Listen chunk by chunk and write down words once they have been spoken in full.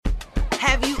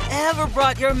Have you ever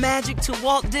brought your magic to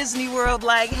Walt Disney World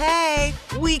like, hey,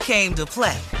 we came to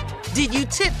play? Did you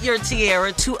tip your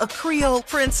tiara to a Creole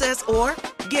princess or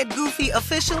get goofy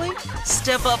officially?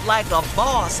 Step up like a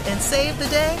boss and save the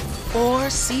day? Or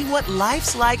see what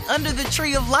life's like under the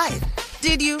tree of life?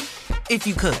 Did you? If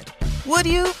you could. Would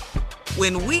you?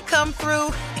 When we come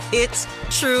through, it's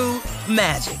true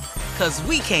magic. 'Cause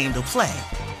we came to play.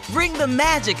 Bring the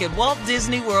magic at Walt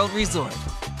Disney World Resort.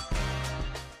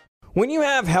 When you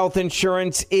have health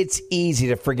insurance, it's easy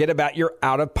to forget about your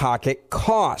out-of-pocket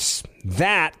costs.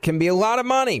 That can be a lot of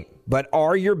money, but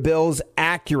are your bills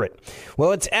accurate?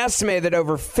 Well, it's estimated that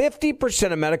over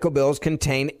 50% of medical bills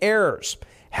contain errors.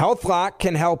 HealthLock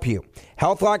can help you.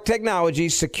 HealthLock technology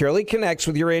securely connects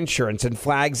with your insurance and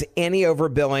flags any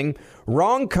overbilling,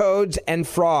 wrong codes, and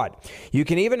fraud. You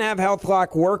can even have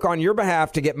HealthLock work on your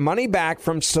behalf to get money back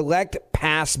from select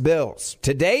past bills.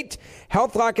 To date,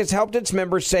 HealthLock has helped its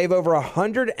members save over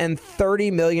 $130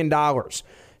 million.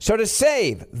 So to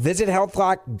save, visit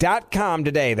healthlock.com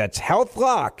today. That's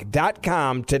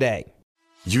healthlock.com today.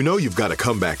 You know you've got a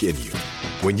comeback in you.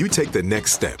 When you take the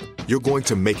next step, you're going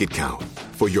to make it count.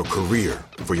 For your career,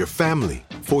 for your family,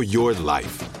 for your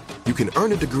life. You can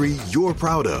earn a degree you're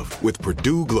proud of with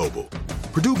Purdue Global.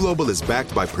 Purdue Global is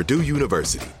backed by Purdue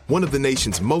University, one of the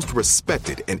nation's most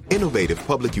respected and innovative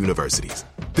public universities.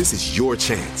 This is your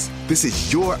chance. This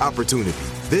is your opportunity.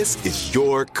 This is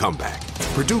your comeback.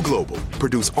 Purdue Global,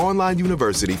 Purdue's online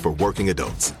university for working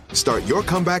adults. Start your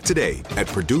comeback today at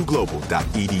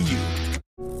purdueglobal.edu.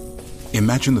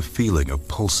 Imagine the feeling of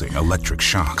pulsing electric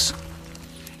shocks.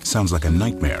 Sounds like a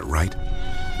nightmare, right?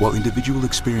 While individual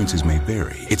experiences may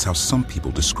vary, it's how some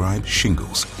people describe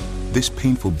shingles. This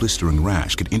painful blistering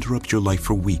rash could interrupt your life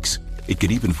for weeks. It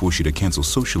could even force you to cancel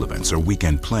social events or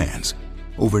weekend plans.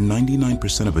 Over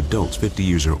 99% of adults 50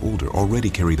 years or older already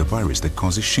carry the virus that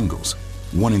causes shingles.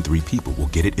 1 in 3 people will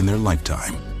get it in their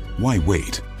lifetime. Why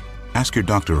wait? Ask your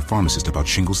doctor or pharmacist about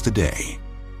shingles today.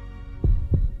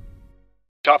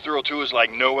 Top Thrill 2 is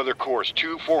like no other course.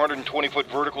 2 420-foot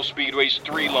vertical speedways,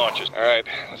 3 launches. All right,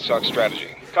 let's talk strategy.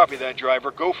 Copy that, driver.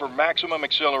 Go for maximum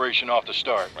acceleration off the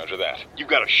start. Roger that. You've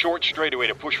got a short straightaway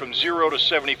to push from 0 to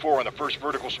 74 on the first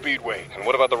vertical speedway. And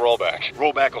what about the rollback?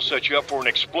 Rollback will set you up for an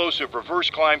explosive reverse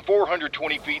climb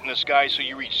 420 feet in the sky so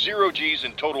you reach 0 G's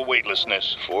in total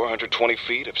weightlessness. 420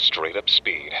 feet of straight-up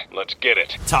speed. Let's get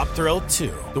it. Top Thrill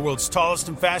 2, the world's tallest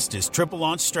and fastest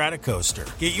triple-launch stratocoaster.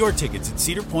 Get your tickets at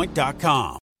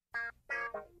cedarpoint.com.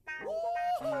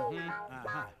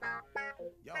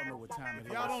 Y'all know what time it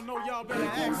is. Y'all don't know, y'all better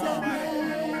ask somebody.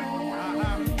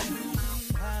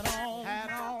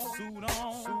 Hat on, suit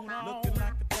on, looking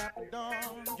like the Dapper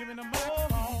Dawn, giving them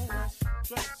all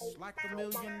dressed like $1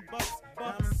 million,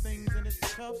 diamond things in its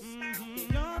cuffs.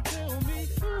 Y'all tell me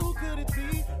who could it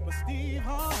be but Steve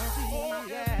Harvey? Oh,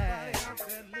 yeah, out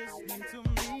there listening to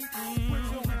me. Put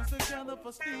your hands together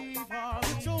for Steve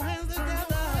Harvey. Put your hands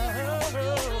together.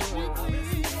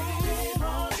 Steve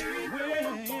Harvey.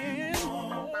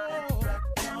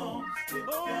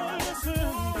 Oh, listen,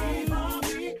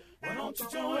 baby, why don't you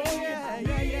join me?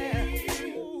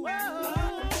 Ooh,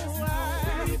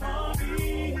 Steve Harvey,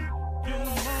 get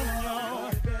 'em on,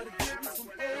 y'all. Better give me some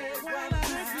eggs while I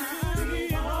listen to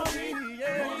Steve Harvey.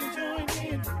 Yeah, join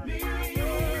in with me.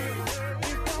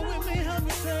 If you're with me, help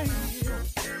me say,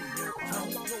 don't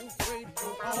go afraid to go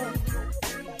on.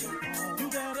 You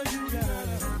gotta turn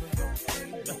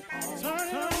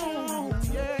it on,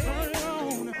 yeah.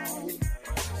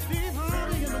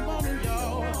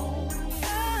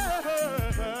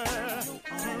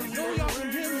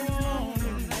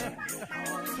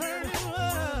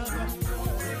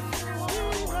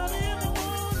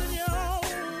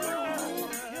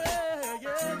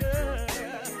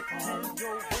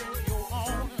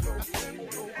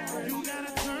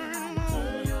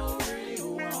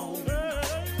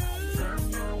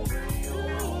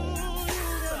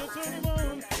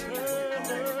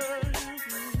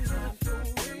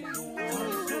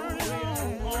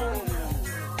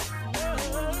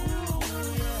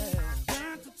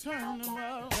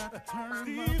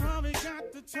 Steve Harvey got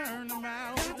to turn them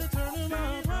out. Got to turn them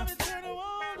out. Harvey turn them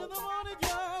on to the morning,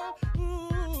 y'all.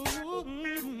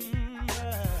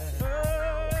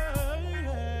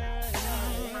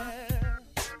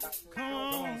 Come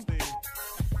on, Steve.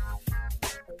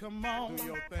 Come on. Do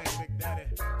your thing, Big Daddy.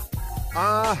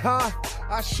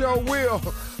 I sure will.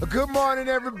 Good morning,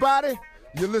 everybody.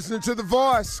 You're listening to The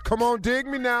Voice. Come on, dig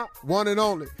me now. One and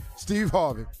only, Steve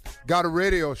Harvey. Got a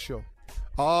radio show.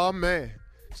 Oh, man.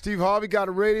 Steve Harvey got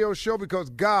a radio show because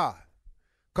God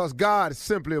is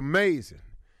simply amazing,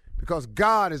 because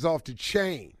God is off the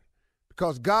chain,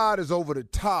 because God is over the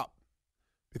top,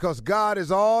 Because God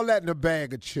is all that in a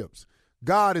bag of chips.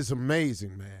 God is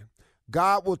amazing, man.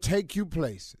 God will take you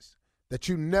places that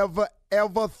you never,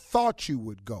 ever thought you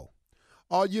would go.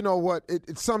 Oh, you know what?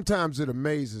 Sometimes it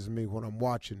amazes me when I'm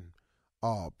watching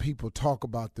people talk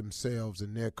about themselves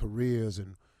and their careers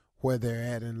and where they're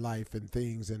at in life and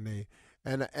things, and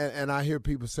I hear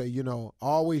people say, you know,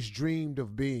 always dreamed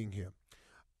of being here.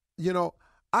 You know,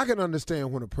 I can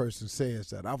understand when a person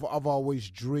says that. I've always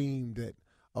dreamed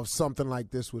of something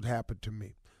like this would happen to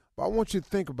me. But I want you to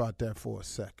think about that for a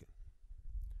second.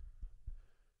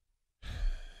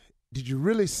 Did you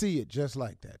really see it just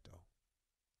like that, though?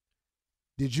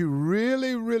 Did you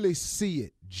really, really see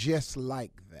it just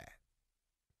like that?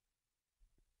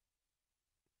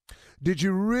 Did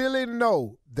you really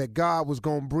know that God was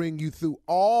going to bring you through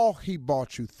all he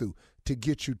brought you through to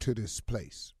get you to this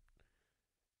place?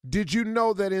 Did you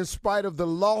know that in spite of the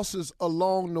losses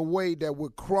along the way that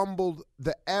would crumble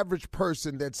the average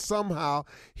person, that somehow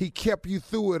he kept you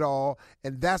through it all,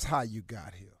 and that's how you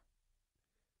got here?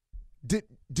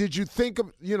 Did you think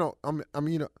of,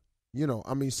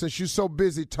 since you're so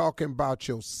busy talking about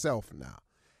yourself now,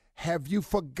 have you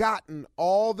forgotten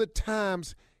all the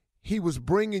times he was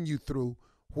bringing you through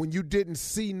when you didn't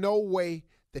see no way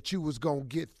that you was going to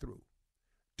get through?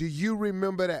 Do you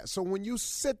remember that? So when you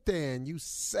sit there and you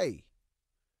say,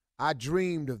 I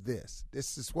dreamed of this,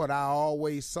 this is what I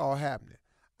always saw happening,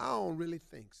 I don't really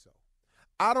think so.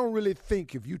 I don't really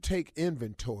think if you take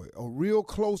inventory, a real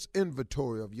close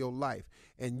inventory of your life,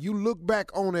 and you look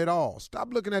back on it all,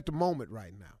 stop looking at the moment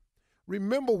right now.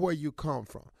 Remember where you come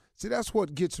from. See, that's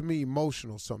what gets me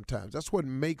emotional sometimes. That's what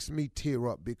makes me tear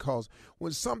up, because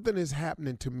when something is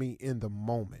happening to me in the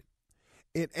moment,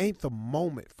 it ain't the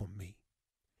moment for me.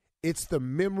 It's the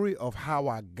memory of how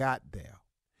I got there.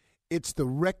 It's the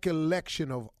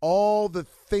recollection of all the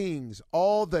things,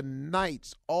 all the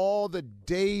nights, all the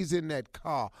days in that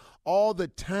car, all the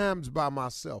times by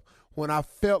myself when I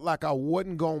felt like I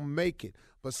wasn't going to make it,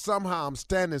 but somehow I'm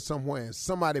standing somewhere and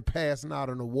somebody passing out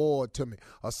an award to me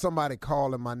or somebody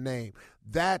calling my name.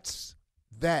 That's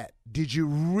that. Did you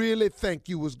really think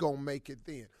you was going to make it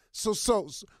then? So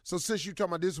since you're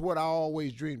talking about this is what I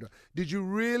always dreamed of, did you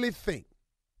really think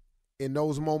in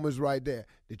those moments right there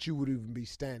that you would even be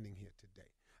standing here today?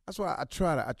 That's why I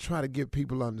try to give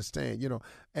people to understand,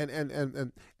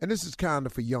 and this is kind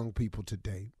of for young people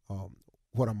today,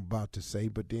 what I'm about to say,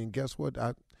 but then guess what?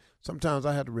 Sometimes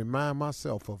I have to remind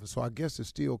myself of it, so I guess it's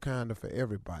still kind of for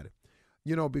everybody,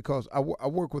 because I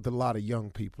work with a lot of young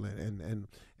people, and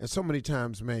so many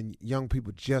times, man, young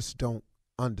people just don't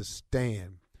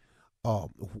understand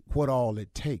what all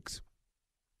it takes.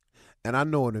 And I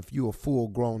know, and if you're a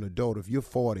full-grown adult, if you're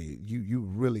 40, you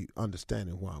really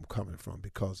understanding where I'm coming from,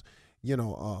 because,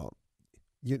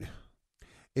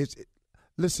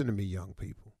 listen to me, young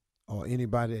people, or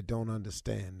anybody that don't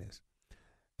understand this,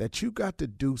 that you got to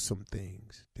do some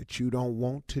things that you don't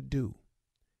want to do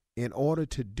in order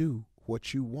to do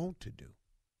what you want to do.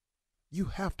 You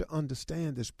have to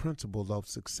understand this principle of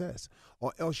success,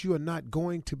 or else you are not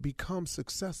going to become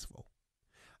successful.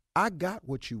 I got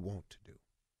what you want to do.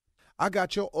 I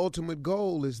got your ultimate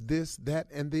goal is this, that,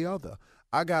 and the other.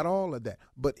 I got all of that.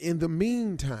 But in the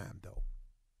meantime, though,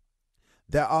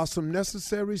 there are some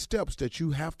necessary steps that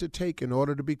you have to take in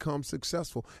order to become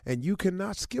successful, and you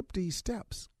cannot skip these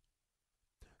steps.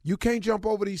 You can't jump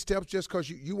over these steps just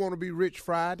because you want to be rich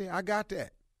Friday. I got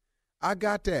that.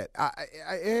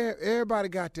 Everybody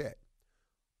got that.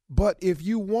 But if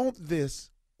you want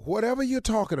this, whatever you're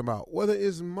talking about, whether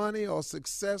it's money or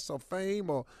success or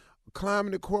fame or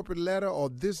climbing the corporate ladder or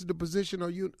this is the position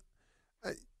or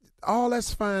all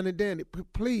that's fine and dandy.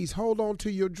 Please hold on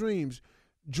to your dreams.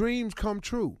 Dreams come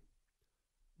true.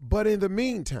 But in the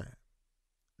meantime,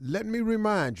 let me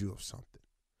remind you of something,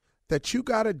 that you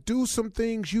got to do some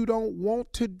things you don't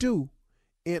want to do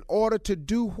in order to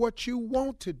do what you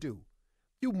want to do.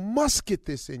 You must get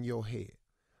this in your head.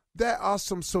 There are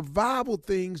some survival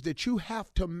things that you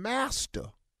have to master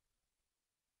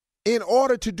in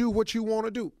order to do what you want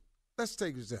to do. Let's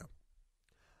take an example.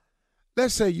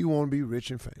 Let's say you want to be rich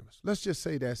and famous. Let's just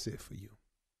say that's it for you.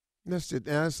 And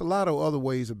there's a lot of other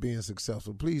ways of being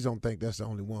successful. Please don't think that's the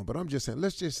only one. But I'm just saying,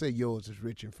 let's just say yours is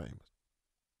rich and famous.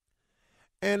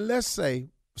 And let's say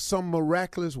some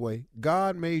miraculous way,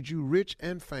 God made you rich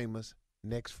and famous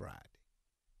next Friday.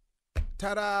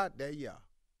 Ta-da, there you are.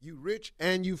 You rich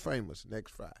and you famous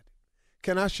next Friday.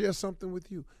 Can I share something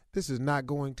with you? This is not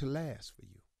going to last for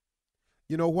you.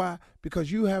 You know why?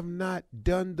 Because you have not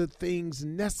done the things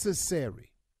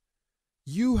necessary.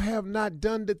 You have not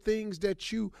done the things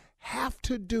that you have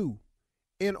to do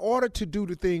in order to do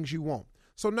the things you want.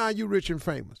 So now you're rich and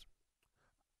famous.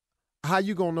 how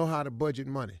you going to know how to budget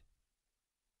money?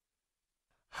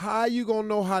 How you going to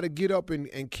know how to get up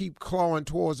and keep clawing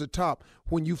towards the top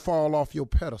when you fall off your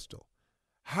pedestal?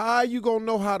 How you going to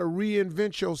know how to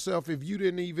reinvent yourself if you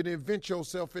didn't even invent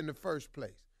yourself in the first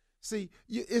place? See,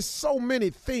 it's so many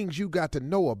things you got to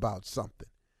know about something.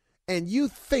 And you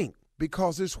think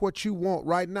because it's what you want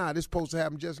right now, it's supposed to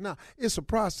happen just now. It's a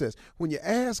process. When you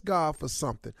ask God for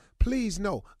something, please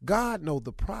know, God knows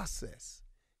the process.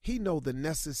 He knows the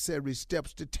necessary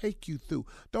steps to take you through.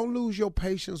 Don't lose your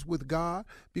patience with God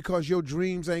because your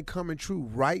dreams ain't coming true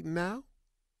right now.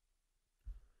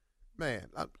 Man,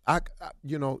 I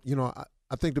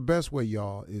think the best way,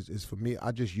 y'all, is for me.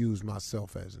 I just use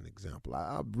myself as an example.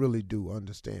 I really do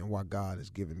understand why God has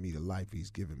given me the life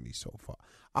He's given me so far.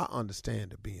 I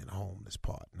understand the being homeless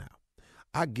part now.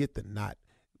 I get the not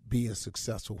being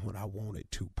successful when I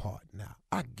wanted to part now.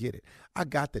 I get it. I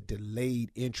got the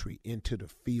delayed entry into the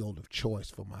field of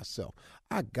choice for myself.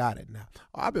 I got it now.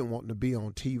 I've been wanting to be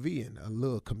on TV and a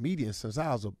little comedian since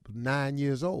I was 9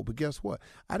 years old. But guess what?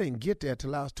 I didn't get there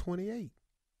till I was 28.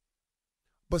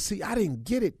 But see, I didn't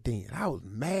get it then. I was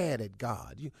mad at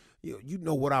God. You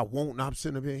know what I want, and I'm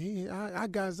sitting up here. I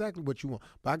got exactly what you want.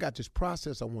 But I got this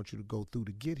process I want you to go through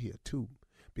to get here, too.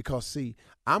 Because, see,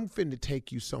 I'm finna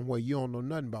take you somewhere you don't know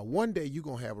nothing about. One day you're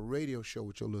going to have a radio show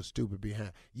with your little stupid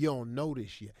behind. You don't know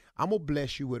this yet. I'm going to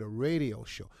bless you with a radio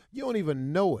show. You don't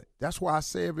even know it. That's why I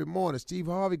say every morning, Steve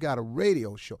Harvey got a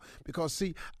radio show. Because,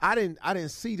 see, I didn't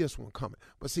see this one coming.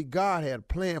 But, see, God had a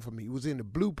plan for me. It was in the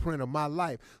blueprint of my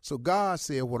life. So God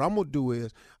said, what I'm going to do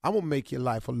is I'm going to make your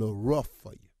life a little rough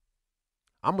for you.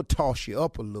 I'm going to toss you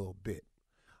up a little bit.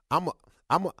 I'm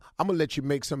going to let you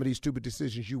make some of these stupid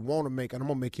decisions you want to make, and I'm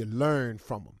going to make you learn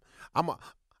from them. I'm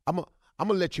going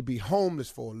to let you be homeless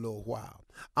for a little while.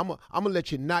 I'm going to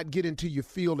let you not get into your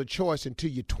field of choice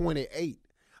until you're 28.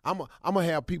 I'm going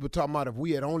to have people talking about if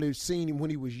we had only seen him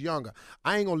when he was younger.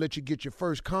 I ain't going to let you get your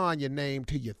first car in your name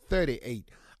till you're 38.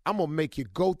 I'm going to make you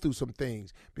go through some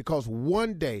things because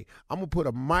one day I'm going to put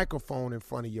a microphone in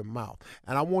front of your mouth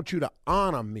and I want you to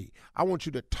honor me. I want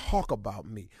you to talk about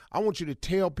me. I want you to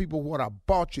tell people what I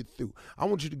brought you through. I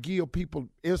want you to give people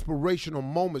inspirational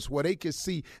moments where they can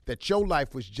see that your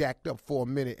life was jacked up for a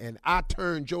minute and I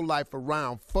turned your life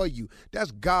around for you. That's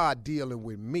God dealing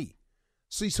with me.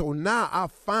 See, so now I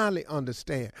finally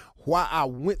understand why I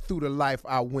went through the life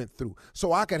I went through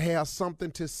so I could have something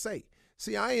to say.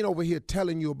 See, I ain't over here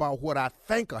telling you about what I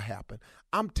think will happen.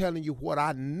 I'm telling you what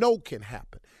I know can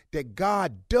happen, that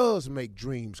God does make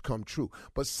dreams come true.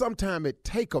 But sometimes it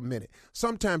take a minute.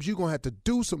 Sometimes you're going to have to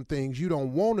do some things you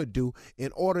don't want to do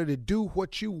in order to do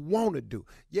what you want to do.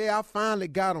 Yeah, I finally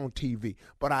got on TV,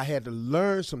 but I had to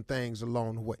learn some things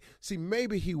along the way. See,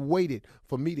 maybe he waited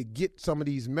for me to get some of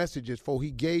these messages before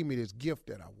he gave me this gift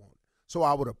that I want. So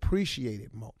I would appreciate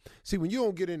it more. See, when you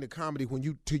don't get into comedy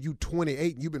till you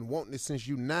 28 and you've been wanting it since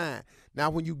you 9, now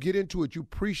when you get into it, you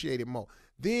appreciate it more.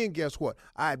 Then guess what?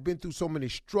 I had been through so many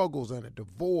struggles and a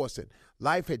divorce and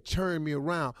life had turned me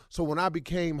around. So when I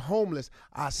became homeless,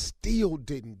 I still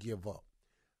didn't give up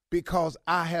because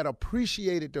I had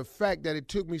appreciated the fact that it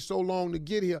took me so long to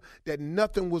get here that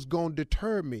nothing was going to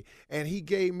deter me. And he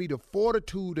gave me the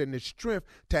fortitude and the strength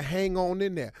to hang on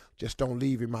in there. Just don't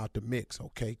leave him out the mix,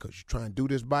 okay? Because you're trying to do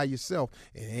this by yourself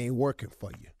and it ain't working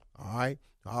for you, all right?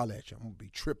 I'll let you. I'm going to be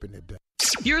tripping today.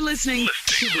 You're listening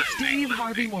to the Steve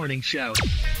Harvey Morning Show.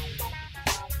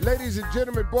 Ladies and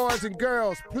gentlemen, boys and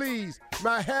girls, please,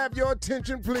 may I have your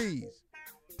attention, please?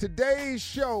 Today's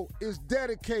show is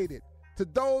dedicated to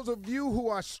those of you who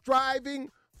are striving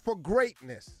for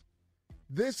greatness.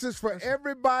 This is for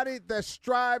everybody that's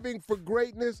striving for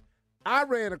greatness. I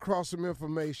ran across some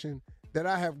information that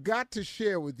I have got to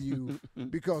share with you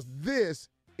because this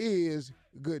is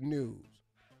good news.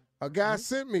 A guy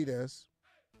sent me this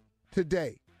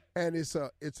today, and it's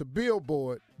a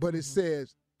billboard, but it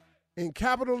says, in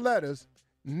capital letters,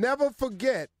 never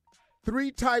forget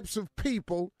 3 types of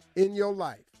people in your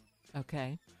life.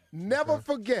 Okay. Never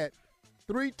forget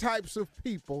 3 types of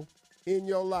people in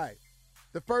your life.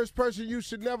 The first person you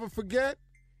should never forget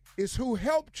is who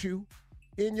helped you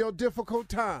in your difficult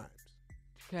times.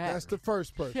 Check. That's the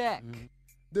first person. Check.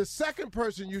 The second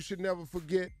person you should never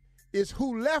forget is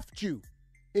who left you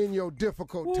in your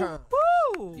difficult times.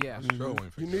 Woo! Yeah,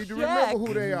 You need to remember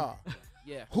who they are.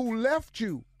 Yeah. Who left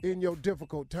you in your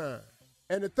difficult time.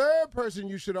 And the third person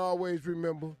you should always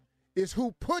remember is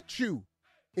who put you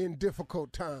in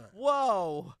difficult times.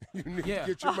 Whoa. You need Yeah. to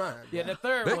get your mind Yeah, right. the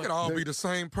third They one. could all be the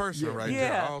same person right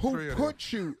there. All Who three of them.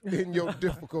 put you in your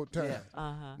difficult time?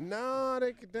 Uh-huh. No,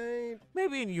 they ain't.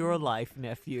 Maybe in your life,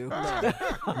 nephew.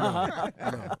 No.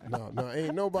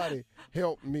 Ain't nobody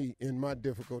helped me in my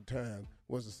difficult time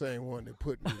was the same one that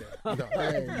put me there. No,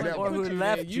 I ain't never. Or who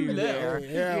left you there.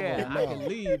 Ain't ever, Yeah. I can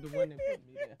leave the one that put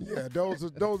me there. Yeah,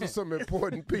 those are some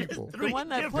important people. The one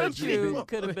that put you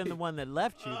could have been the one that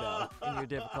left you, though, in your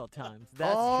difficult times.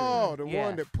 That's Oh, true. the Yeah.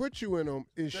 one that put you in them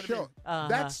is short. Uh-huh.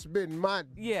 That's been my.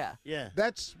 Yeah.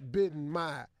 That's been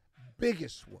my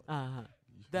biggest one. Uh-huh.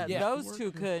 Yeah. Those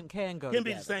two can go Can be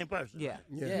together. the same person. Yeah.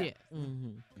 Yeah.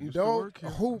 Mm-hmm. Those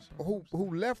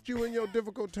who left you in your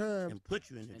difficult time And put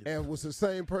you in it. and was the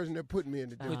same person that put me in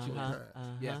the difficult time.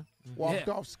 Yeah. Walked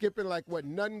off skipping like what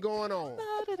nothing going on.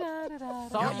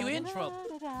 Saw you in trouble.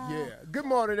 Yeah. Good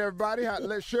morning, everybody.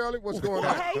 Let's Shirley, what's going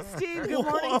on? Hey, Steve. Good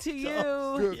morning to you.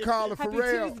 Good, Carla Happy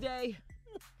Farrell. Tuesday.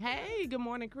 Hey, good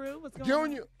morning, crew. What's going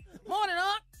Junior, Morning,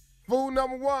 Unc. fool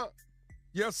number 1,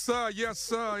 Yes, sir,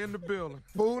 in the building.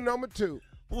 fool number 2.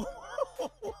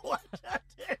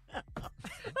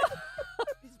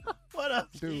 What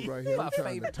up, Dude right here, My I'm trying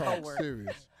to favorite talk coworker.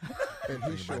 serious. And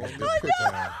he's showing His me difficult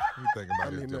pictures. time. You thinking about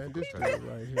I his mean, man, this difficult dude time.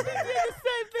 right He here. did the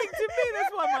same thing to me.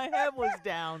 That's why my head was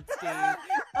down, Steve.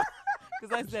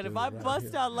 Because I said, if I dude right bust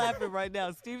here. out laughing right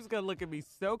now, Steve's going to look at me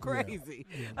so crazy.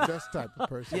 Yeah, that's the type of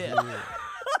person he is.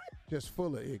 Just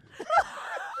full of ignorance.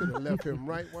 Should have left him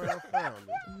right where I found him.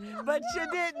 But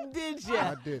you didn't, did you?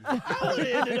 I didn't. I would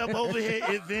have ended up over here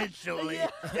eventually. Yeah.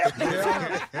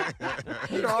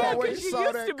 You know, I always Because you saw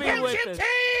used that to be coming. with us.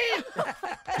 But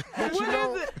you What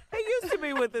know, is it? He used to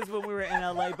be with us when we were in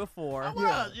L.A. before.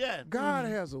 Yeah. God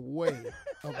has a way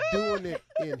of doing it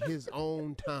in his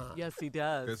own time. Yes, he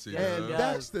does. Yes, he And does.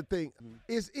 that's the thing.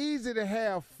 It's easy to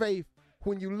have faith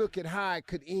when you look at how it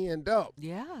could end up.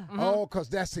 Yeah. Oh, because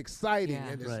that's exciting Yeah.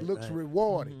 and it Right, looks right.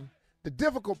 rewarding. The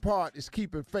difficult part is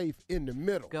keeping faith in the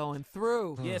middle. Going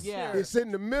through. Yes, yeah. sir. It's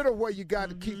in the middle where you got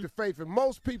to keep the faith. And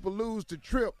most people lose the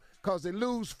trip because they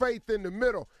lose faith in the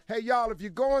middle. Hey, y'all, if you're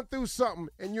going through something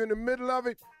and you're in the middle of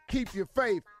it, keep your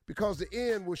faith because the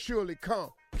end will surely come.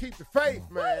 Keep the faith,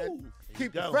 man.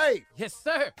 Keep the go. faith. Yes,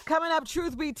 sir. Coming up,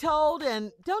 truth be told,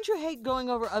 and don't you hate going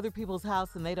over other people's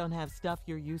house and they don't have stuff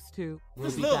you're used to? We'll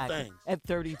Just be little back things. at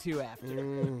 32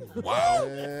 after. Wow.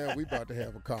 Yeah, we about to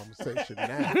have a conversation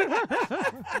now.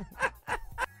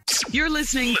 You're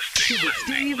listening to the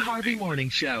Steve Harvey Morning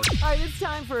Show. All right, it's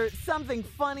time for something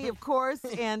funny, of course,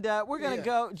 and we're going to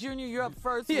go. Junior, you're up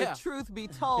first Yeah. with Truth Be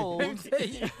Told. Let me tell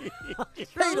you.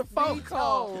 Tell you the phone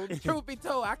call. Truth be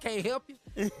told, I can't help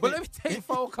you. But let me tell you the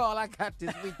phone call I got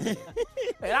this weekend.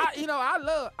 And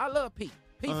I love Pete.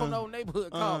 Pete from the old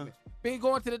neighborhood called me. Been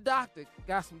going to the doctor,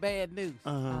 got some bad news.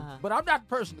 But I'm not the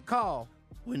person to call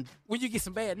when you get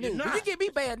some bad news. When you give me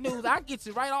bad news, I get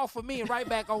you right off of me and right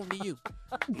back on to you.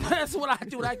 That's what I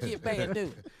do when I get bad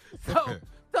news. So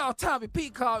Tommy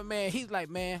Pete called me, man. He's like,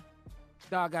 man,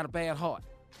 dog got a bad heart.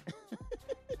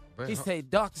 He said,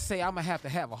 doctor say I'm going to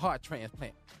have a heart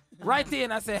transplant. Right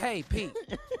then I said, hey, Pete,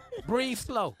 breathe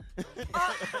slow.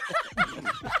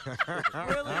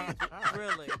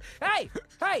 Really?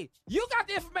 Hey, you got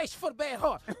the information for the bad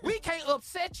heart. We can't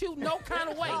upset you no kind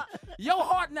of way. Your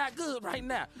heart not good right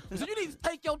now. So you need to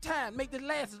take your time, make this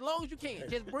last as long as you can.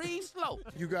 Just breathe slow.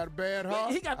 You got a bad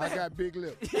heart? He got I bad- got big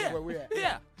lips. Yeah. Where we at?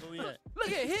 Yeah. Where we at?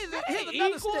 Look at here's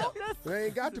another step. They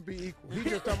ain't got to be equal. He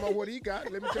just talking about what he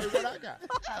got. Let me tell you what I got.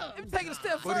 Let me take it a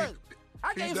step But further.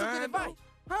 I gave him some good dying, advice.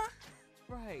 Huh?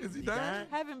 Right. Is he dying?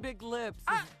 Having big lips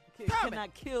Tommy,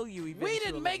 cannot kill you eventually. We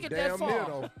didn't make it Damn that far. near,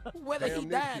 though. Whether Damn he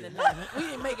near dying or kid. not, we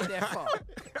didn't make it that far.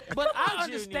 But I Junior.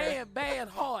 understand bad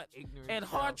heart Ignorant and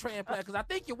self. heart transplant because I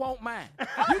think you won't mind.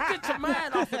 You get your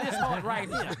mind off of this heart right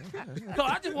here. So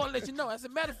I just want to let you know. As a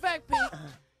matter of fact, Pete,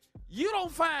 you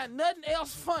don't find nothing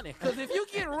else funny because if you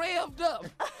get revved up,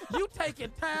 you taking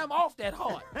time off that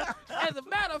heart. As a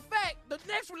matter of fact, the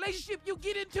next relationship you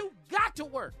get into got to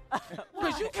work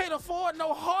because you can't afford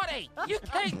no heartache. You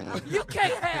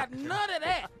can't have none of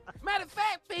that. Matter of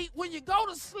fact, Pete, when you go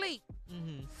to sleep,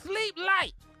 sleep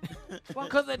light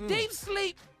because a deep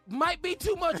sleep might be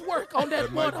too much work on that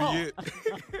That one might be heart.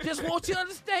 it. Just want you to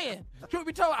understand. Truth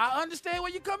be told, I understand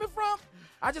where you're coming from.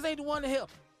 I just ain't the one to help.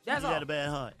 That's You all. got a bad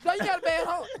heart. No, you got a bad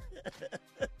heart.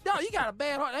 No, you got a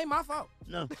bad heart. It ain't my fault.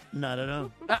 No, not at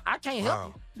all. I can't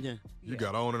help Wow. Yeah. You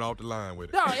got on and off the line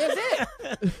with it. you. No,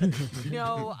 it's it.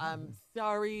 No, I'm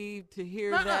sorry to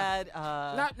hear No. that.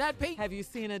 Not Pete. Have you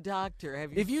seen a doctor?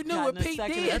 Have you If you knew gotten what a Pete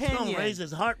second did, That's opinion? going to raise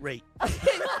his heart rate.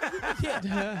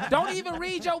 Yeah. Don't even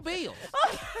read your bills.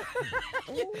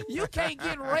 you can't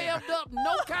get revved up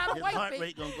no kind of His way, heart Pete.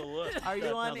 rate going to go up. Are you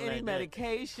Start on talking any like that.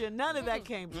 medication? None of that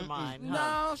came to mind.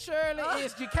 Huh? No, Shirley,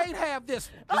 you can't have this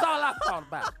one. That's all I thought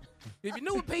about. If you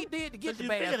knew what Pete did to get But the you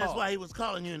bad figure that's part. why he was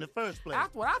calling you in the first place.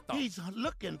 That's what I thought. He's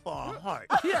looking for a heart.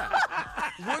 Yeah.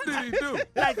 What did he do?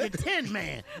 Like the Tin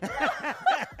Man.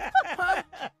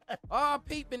 Oh,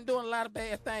 Pete been doing a lot of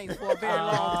bad things for a very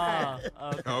long time.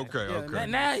 Okay, Yeah, okay.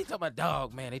 Now he's talking about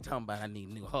dog, man. They talking about I need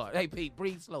a new heart. Hey, Pete,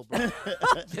 breathe slow, bro.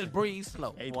 Just breathe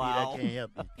slow. Hey, Wow. Pete, I can't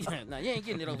help you. No, you ain't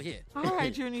getting it over here. All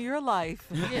right, Junior, your life.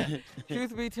 Yeah.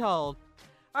 Truth be told.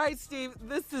 All right, Steve,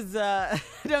 this is,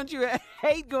 don't you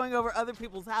hate going over other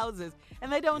people's houses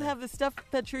and they don't have the stuff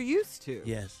that you're used to?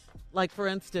 Yes. Like, for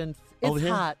instance, Over it's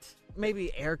here? hot.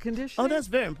 Maybe air conditioning? Oh, that's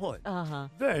very important. Uh-huh.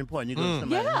 Very important. You go to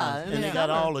somebody's Yeah, house in and the they got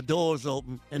summer. all the doors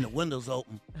open and the windows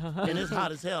open, and it's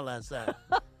hot as hell outside.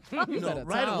 You know, better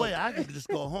right talk. away I can just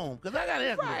go home because I got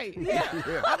air conditioning. Yeah.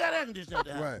 Yeah. I got air conditioning at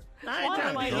the house. Right. I ain't Why trying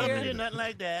am to I be here? uppity or nothing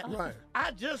like that. Right.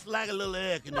 I just like a little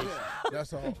air conditioning.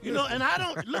 That's all. You know, and I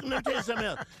don't, look, let me tell you something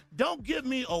else. Don't give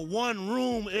me a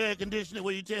one-room air conditioner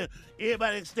where you tell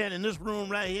everybody to stand in this room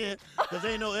right here because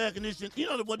ain't no air conditioning. You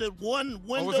know, what the one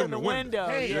window. it's in The the window,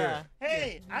 Hey, yeah.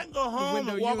 hey, I can go home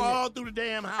window and walk unit. all through the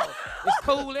damn house. It's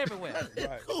cool everywhere.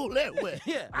 It's cool everywhere.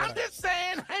 Yeah. I'm just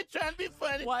saying, I ain't trying to be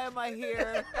funny. Why am I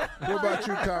here? What about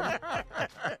you,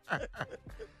 Tommy?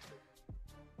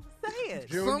 Say it.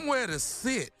 Junior? Somewhere to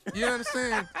sit. You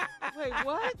understand? Wait,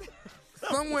 what?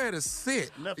 Somewhere to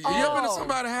sit. Enough You ever been to Oh.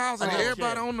 somebody's house and Oh.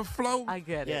 everybody on the floor? I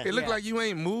get it. Yeah. It look yeah. like you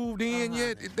ain't moved in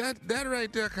yet. That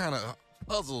right there kind of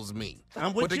puzzles me.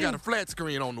 I'm with But they you. got a flat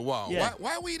screen on the wall. Yeah.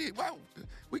 Why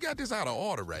we got this out of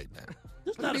order right now?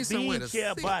 This We not need a somewhere bean to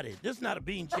chair sit. body. This not a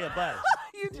bean chair body.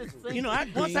 You just think You know,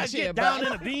 once I chair get down body.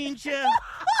 in a bean chair,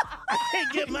 I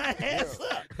can't get my ass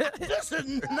up. This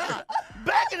is not.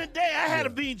 Back in the day, I had a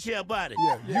bean chair body.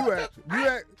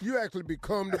 Yeah, you actually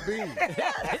become the bean.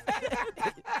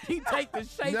 He take the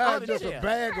shape Now of it's the just chair. a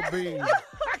bag of beans.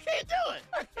 I can't do it.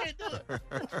 I can't do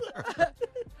it.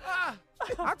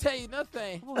 I'll tell you another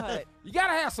thing. What? You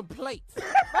gotta have some plates.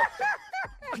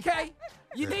 Okay?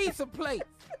 You need some plates.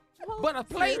 But a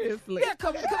plate, Seriously. yeah,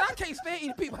 cause I can't stand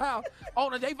eating people's house.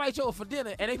 They invite you over for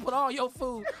dinner and they put all your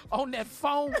food on that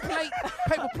foam plate,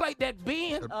 paper plate, that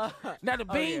bin. Now the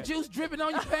bean juice dripping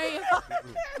on your pants.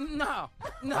 No,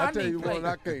 I I tell need you plates. what,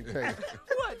 I can't take.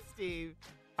 What, Steve?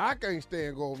 I can't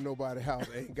stand go over nobody's house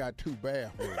that ain't got 2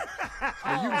 bathrooms.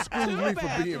 Now, you can excuse me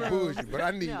for being bougie, but I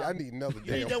need another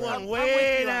You damn need that bathroom. one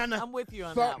way down there. I'm with you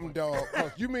on Something, that one. dog.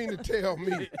 'Cause you mean to tell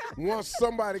me once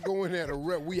somebody go in there to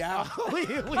rep, we out. we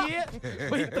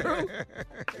through.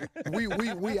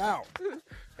 we out.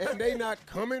 And they not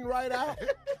coming right out?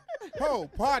 Oh,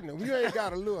 partner, you ain't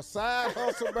got a little side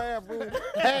hustle bathroom,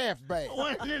 half bath.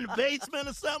 One in the basement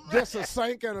or something. Just a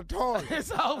sink and a toilet.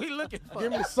 That's all we looking for.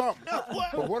 Give me something.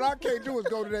 But what I can't do is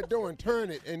go to that door and turn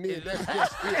it, and then that's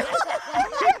just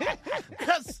it.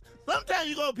 Because sometimes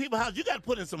you go to people's house, you got to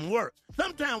put in some work.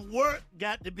 Sometimes work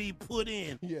got to be put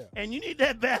in. Yeah. And you need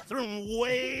that bathroom At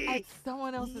way,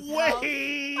 someone else's house.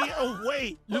 way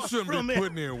away. You shouldn't from be it.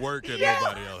 putting in work at Yeah.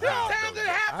 nobody else's house. Sometimes it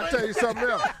though. happens. I tell you something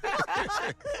else.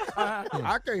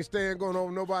 I can't stand going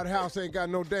over nobody's house ain't got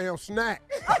no damn snack.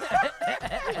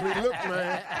 I mean, look,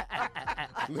 man.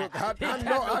 Look, I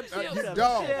know, you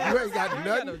dog. You ain't got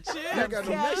nothing. You ain't got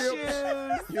no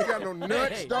chips. You ain't got no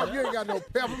nuts, dog. You ain't got no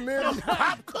peppermint.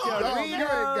 Dog, you ain't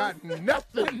got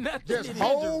nothing. Just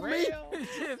whole meat.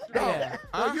 Dog,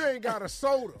 dog, you ain't got a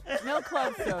soda. No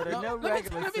club soda, no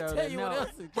regular Let me soda. tell you no. what else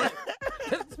is good.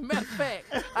 As a matter of fact,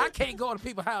 I can't go to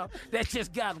people's house that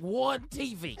just got one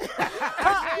TV.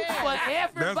 For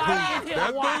everybody in here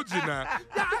That's watching. bougie now.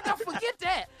 I don't forget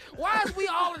that. Why is we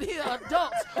all in here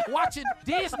adults watching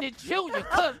Disney Junior?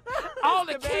 Because all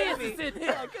the kids is in here.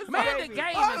 Yeah, 'cause Man, the the baby.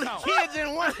 game All is the on. kids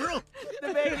in one room.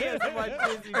 The baby doesn't want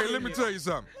Disney Hey, let me Junior. tell you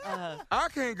something. I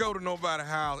can't go to nobody's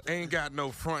house, ain't got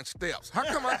no front steps. How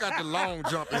come I got the long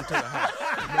jump into the house?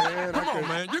 Man, Come on,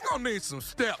 man. You're going to need some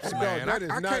steps, Dog, man. that is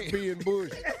I not can't. being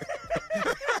bougie.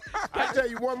 I tell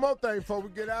you one more thing before we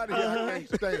get out of here. I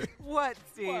can't stand. What,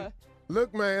 Steve?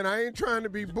 Look, man, I ain't trying to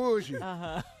be bougie,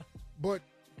 but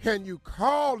can you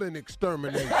call an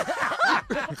exterminator?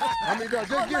 I mean, dog,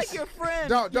 just Like your friend.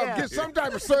 dog, yeah. get some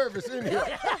type of service in here.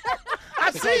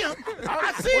 I see him.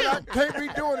 I see What I him. can't be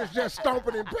doing is just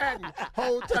stomping and patting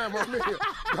whole time I'm in here.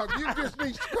 You just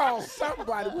need to call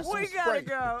somebody with some We spray. gotta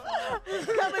go.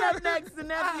 Coming up next, the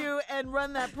nephew and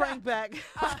run that prank back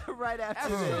right after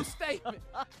That's a true this. statement.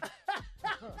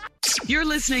 You're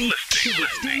listening to the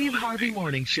Steve Harvey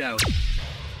Morning Show.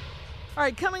 All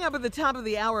right, coming up at the top of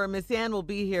the hour, Miss Ann will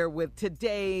be here with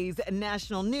today's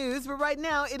national news. But right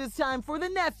now, it is time for the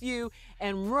nephew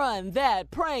and run that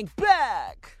prank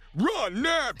back. Run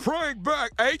that prank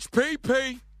back,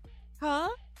 HPP. Huh?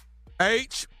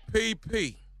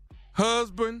 HPP,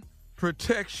 Husband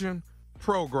Protection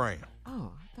Program.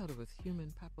 Oh, I thought it was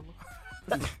human papilloma.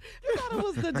 I thought it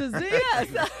was the disease.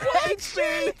 Yes.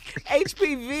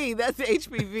 HPV. That's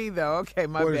HPV, though. Okay,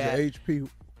 my What bad. is the HP?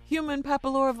 Human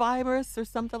papillovirus or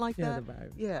something like that. the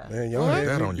virus. Yeah. Man, Why is had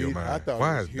that me on your beat. mind? I thought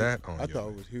Why it was is that on I your thought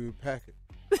it was Hewlett Packard.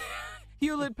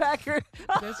 Hewlett Packard.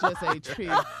 That's just HP.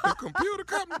 The computer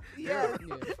company? Yeah.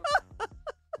 Yeah.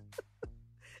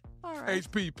 All right.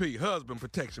 HPP, Husband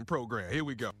Protection Program. Here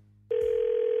we go.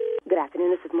 Good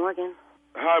afternoon, this is Morgan.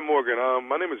 Hi, Morgan.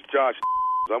 My name is Josh.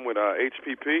 I'm with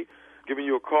HPP, giving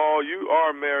you a call. You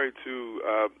are married to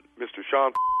Mr.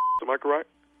 Sean. Am I correct?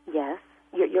 Yes.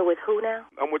 You're with who now?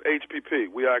 I'm with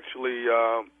HPP. We actually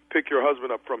picked your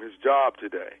husband up from his job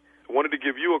today. I wanted to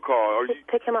give you a call.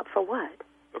 Pick him up for what?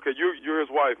 Okay, you're his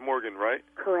wife, Morgan, right?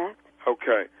 Correct.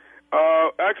 Okay.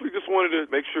 Actually, just wanted to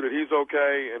make sure that he's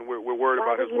okay, and we're worried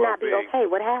Why about would his he not be well-being. okay?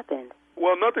 What happened?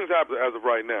 Well, nothing's happened as of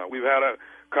right now. We've had a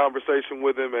conversation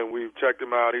with him, and we've checked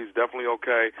him out. He's definitely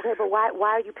okay. Okay, but why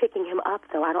are you picking him up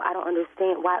though? I don't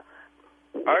understand why.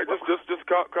 All right, just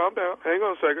calm down. Hang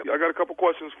on a second. I got a couple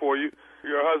questions for you.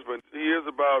 Your husband, he is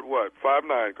about, what,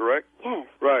 5'9", correct? Yes.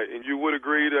 Right, and you would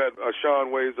agree that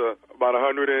Sean weighs about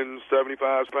 175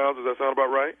 pounds. Does that sound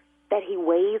about right? That he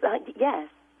weighs? Yes.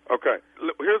 Okay.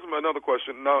 Here's another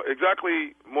question. Now,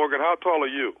 exactly, Morgan, how tall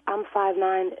are you? I'm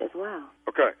 5'9" as well.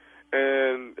 Okay.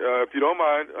 And if you don't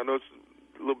mind, I know it's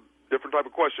a little different type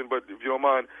of question, but if you don't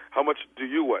mind, how much do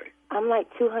you weigh? I'm like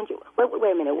 200. Wait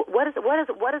a minute. What is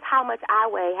how much I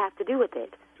weigh have to do with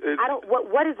it? I don't.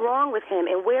 What is wrong with him,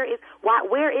 and where is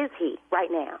he right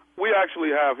now? We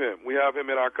actually have him. We have him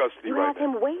in our custody You right have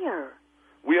now. him where?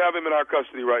 We have him in our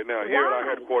custody right now here at our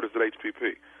headquarters at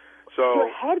HPP. So, Your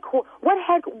headquarters. What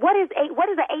is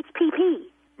a HPP?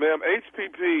 ma'am,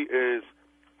 HPP is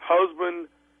Husband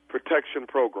Protection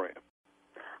Program.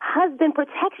 Husband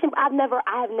protection. I have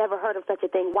never heard of such a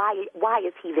thing. Why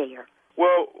is he there?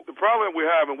 Well, the problem we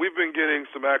have, and we've been getting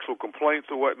some actual complaints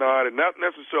or whatnot, and not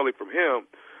necessarily from him,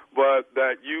 but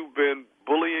that you've been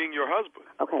bullying your husband.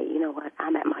 Okay, you know what?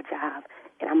 I'm at my job,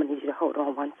 and I'm gonna need you to hold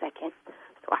on 1 second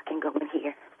so I can go in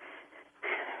here.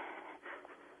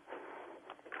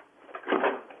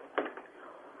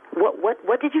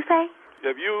 What did you say?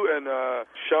 Have you and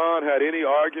Sean had any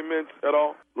arguments at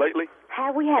all lately?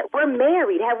 We're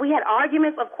married. Have we had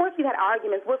arguments? Of course we had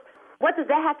arguments. What does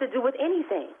that have to do with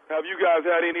anything? Have you guys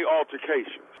had any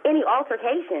altercations? Any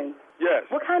altercations? Yes.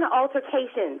 What kind of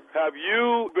altercations? Have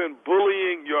you been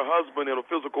bullying your husband in a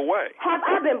physical way? Have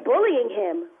I been bullying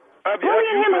him? Have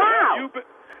bullying him how?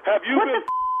 Have you what been the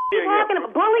f- you talking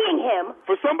about? Bullying him?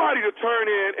 For somebody to turn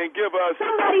in and give us...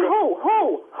 Somebody who?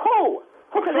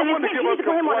 Because Someone to give us you need to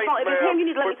put him on the phone. If it's him, you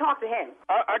need to let me ma'am, talk to him.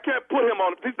 I can't put him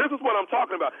on. This is what I'm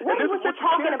talking about. What and is this what is you're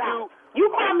talking about? You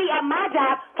called me at my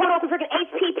job, talking about some freaking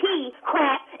HPP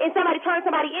crap, and somebody turned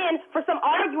somebody in for some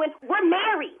arguing. We're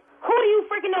married. Who do you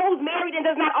freaking know who's married and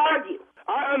does not argue?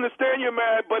 I understand you're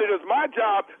mad, but it is my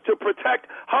job to protect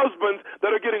husbands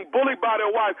that are getting bullied by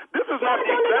their wives. This is not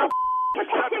the example.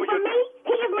 Protection for me?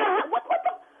 He is my... What the...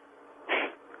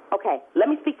 Okay, let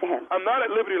me speak to him. I'm not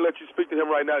at liberty to let you speak to him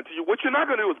right now. What you're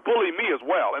not going to do is bully me as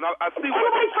well. And I see what...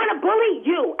 Nobody's trying to bully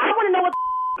you. I want to know what's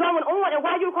going on and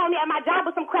why you were calling me at my job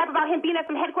with some crap about him being at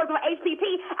some headquarters of HPP.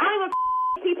 I don't even know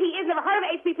what HPP is, never heard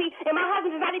of HPP, and my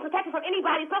husband is not even protected from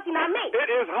anybody, especially not me. It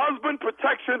is Husband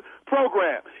Protection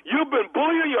Program. You've been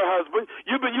bullying your husband.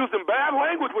 You've been using bad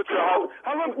language with your husband.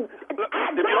 How long... If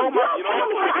you don't mind, you know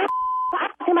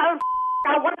what?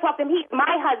 I want to talk to him. He's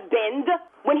my husband.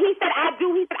 When he said I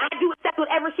do, accept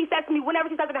whatever she says to me, whenever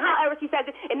she says it, and however she says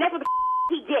it, and that's what the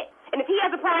he gets. And if he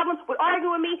has a problem with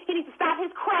arguing with me, he needs to stop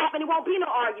his crap, and it won't be no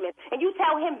argument. And you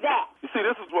tell him that. You see,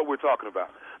 this is what we're talking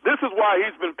about. This is why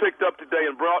he's been picked up today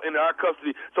and brought into our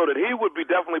custody so that he would be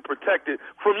definitely protected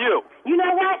from you. You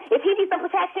know what? If he needs some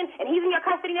protection and he's in your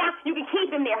custody now, you can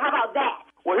keep him there. How about that?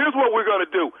 Well, here's what we're going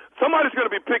to do. Somebody's going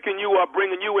to be picking you up,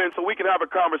 bringing you in so we can have a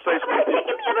conversation. Nobody's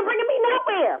picking me up and bringing me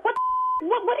nowhere.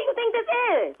 What do you think this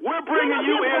is? We're bringing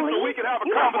you in so we can have a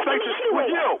conversation with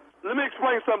you. Let me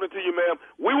explain something to you, ma'am.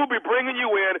 We will be bringing you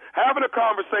in, having a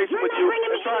conversation with you,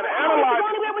 and trying to analyze.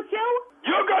 With you?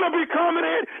 You're going to be coming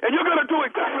in, and you're going to do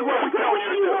exactly what we tell you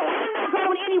to do. I'm not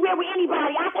going anywhere with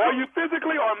anybody. Are you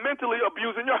physically or mentally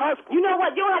abusing your husband? You know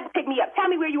what? You don't have to pick me up. Tell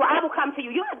me where you are. I will come to you.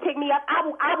 You don't have to pick me up. I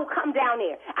will come down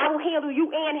there. I will handle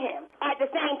you and him at the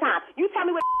same time. You tell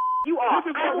me where you are. This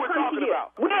is what we're talking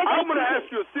about. I'm going to ask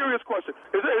you a serious question.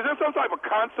 Is there some type of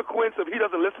consequence if he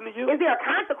doesn't listen to you? Is there a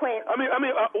consequence?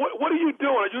 What are you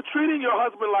doing? Are you treating your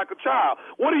husband like a child?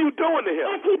 What are you doing to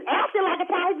him? If he's acting like a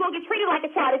child, he's going to get treated like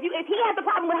a child. If he has a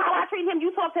problem with how I treat him,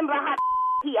 you talk to him about how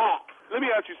he acts. Let me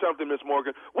ask you something, Miss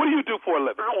Morgan. What do you do for a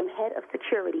living? I am head of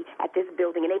security at this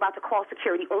building, and they about to call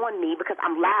security on me because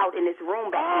I'm loud in this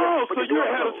room back here. Oh, so you're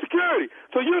head of security.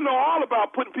 So you know all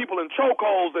about putting people in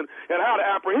chokeholds and how to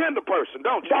apprehend a person,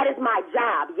 don't you? That is my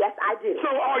job. Yes, I do.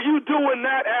 So are you doing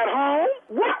that at home?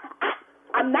 What?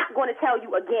 I'm not going to tell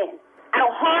you again. I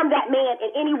don't harm that man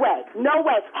in any way. No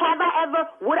way. Have I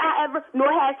ever, would I ever, nor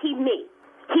has he me.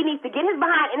 He needs to get his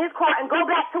behind in his car and go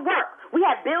back to work. We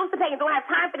have bills to pay and don't have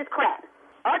time for this crap.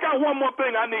 I got one more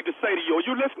thing I need to say to you. Are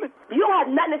you listening? You don't have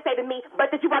nothing to say to me,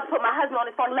 but that you about to put my husband on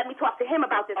his phone and let me talk to him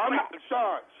about this crap.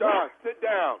 Sean, sit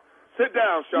down. Sit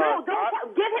down, Sean. No,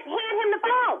 hand him the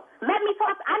phone. Let me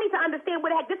talk. I need to understand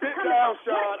where the heck this is coming from.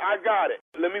 Sit down, Sean. Sean. I got it.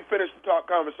 Let me finish the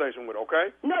conversation with,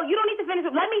 okay? No, you don't need to finish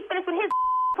it. Let me finish with his.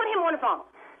 Put him on the phone.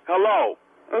 Hello.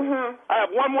 Mm-hmm. I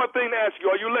have one more thing to ask you.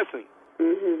 Are you listening?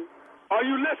 Mm-hmm. Are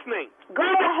you listening? Go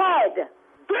ahead.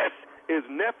 This is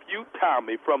Nephew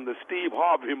Tommy from the Steve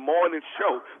Harvey Morning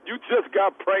Show. You just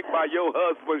got pranked by your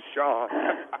husband, Sean.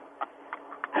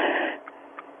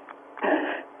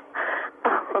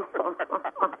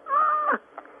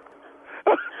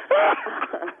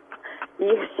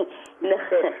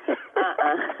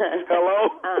 Hello?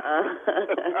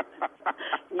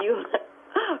 You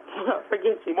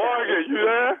forget you. Morgan, you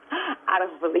there? I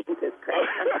don't believe this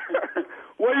crap.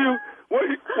 Where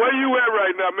you at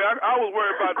right now, man? I was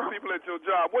worried about the people at your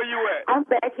job. Where you at? I'm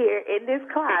back here in this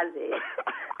closet,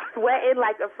 sweating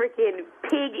like a freaking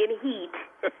pig in heat,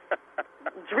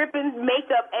 dripping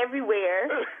makeup everywhere.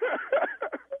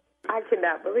 I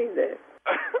cannot believe this.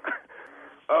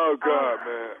 Oh, God,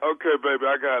 man. Okay, baby,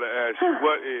 I got to ask you,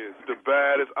 what is the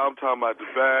baddest, I'm talking about the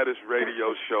baddest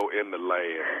radio show in the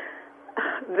land?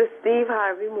 The Steve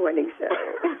Harvey Morning Show.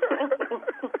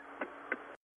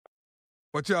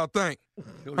 What y'all think?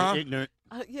 Huh? Ignorant.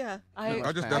 Yeah,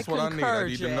 that's what I need. I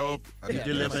need to know.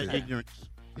 Ignorance.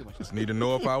 Just need to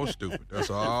know if I was stupid. That's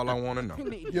all I want to know.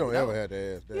 You don't ever have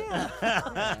to ask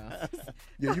that.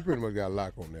 Yeah, you pretty much got a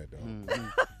lock on that, though. Mm-hmm.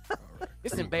 Right.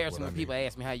 It's embarrassing when people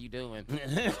ask me how you doing.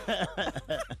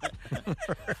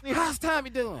 How's Tommy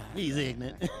doing? He's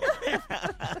ignorant.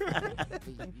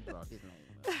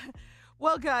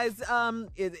 Well, guys,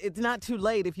 it's not too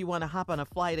late if you want to hop on a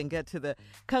flight and get to the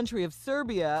country of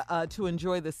Serbia to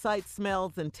enjoy the sights,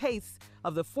 smells, and tastes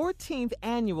of the 14th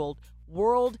annual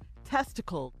World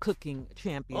Testicle Cooking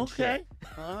Championship. Okay.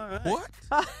 All right. What?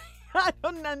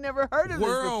 I never heard of this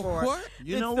before. What?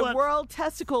 You know the what? World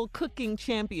Testicle Cooking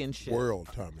Championship. World,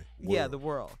 Tommy. World. Yeah, the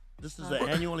world. This is an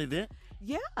annual event?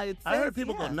 Yeah, it's. I heard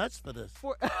people go nuts for this.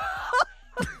 What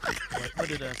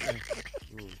did I say?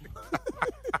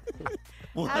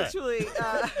 Actually,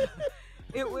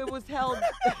 it was held.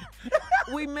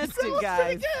 We missed it,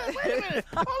 guys. Wait a minute.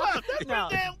 Hold up. That's No,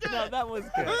 pretty damn good. no, that was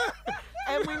good.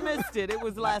 And we missed it. It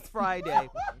was last Friday.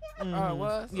 Oh, it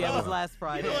was? Yeah, it was last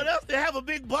Friday. You know what else? They have a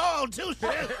big ball, too.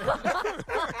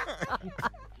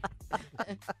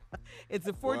 It's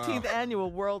the 14th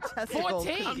annual World Testicle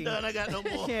 14? Cooking I'm done. I got no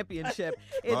more. Championship.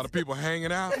 A lot of people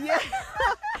hanging out. Yeah.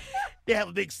 They have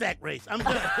a big sack race. I'm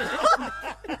done.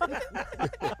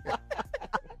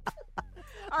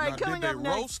 All right, Now, coming did up they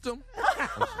next. roast them?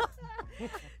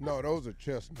 No, those are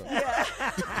chestnuts. Yeah.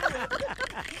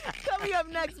 Coming up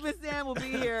next, Miss Ann will be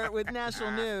here with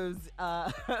national news.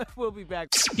 We'll be back.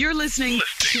 You're listening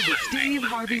to the Steve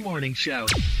Harvey Morning Show.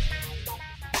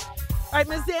 All right,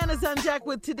 Ms. Ann is on deck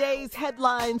with today's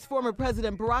headlines. Former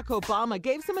President Barack Obama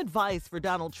gave some advice for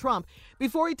Donald Trump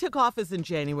before he took office in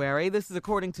January. This is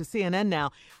according to CNN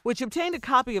now, which obtained a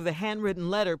copy of the handwritten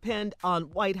letter pinned on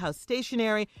White House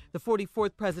stationery. The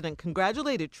 44th president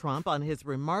congratulated Trump on his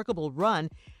remarkable run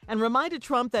and reminded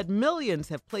Trump that millions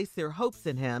have placed their hopes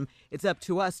in him. It's up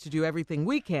to us to do everything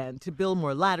we can to build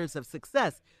more ladders of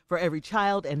success for every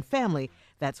child and family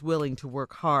that's willing to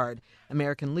work hard.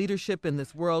 American leadership in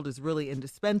this world is really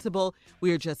indispensable.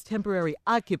 We are just temporary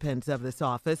occupants of this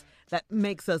office. That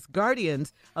makes us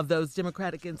guardians of those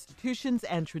democratic institutions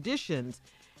and traditions.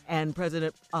 And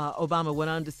President Obama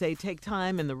went on to say, take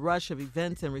time in the rush of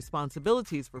events and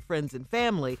responsibilities for friends and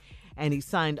family and he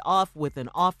signed off with an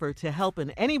offer to help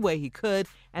in any way he could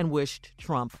and wished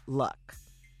Trump luck.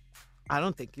 I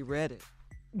don't think he read it.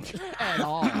 At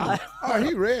all. Oh,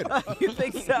 he read it. You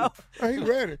think so? Oh, he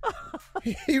read it.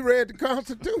 He read the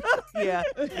Constitution.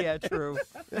 Yeah, true.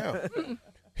 Yeah.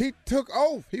 He took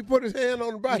oath. He put his hand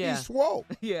on the Bible. Yeah. He swore.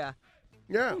 Yeah.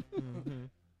 Yeah.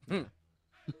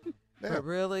 But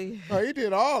really? Oh, he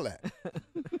did all that.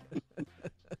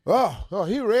 Oh,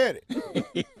 he read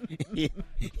it. He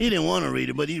didn't want to read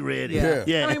it, but he read it.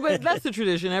 Yeah. I mean, but that's the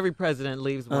tradition. Every president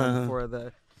leaves one for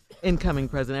the incoming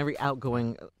president. Every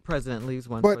outgoing president leaves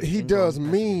one. But for the he incoming does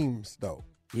president. memes, though.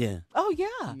 Yeah. Oh,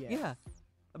 yeah.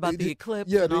 About the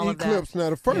eclipse Yeah, and all the of that. eclipse.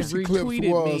 Now, the first eclipse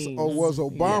retweeted was memes.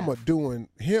 Obama doing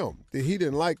him. He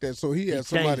didn't like that, so he had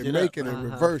somebody changed it make up. it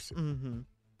and reverse it. Mm-hmm.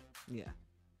 Yeah.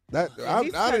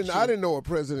 I didn't know a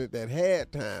president that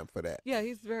had time for that. Yeah,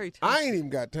 he's very tough. I ain't even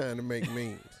got time to make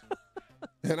memes.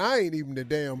 And I ain't even the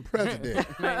damn president.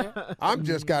 I'm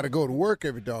just got to go to work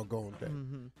every doggone day.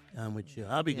 I'm with you.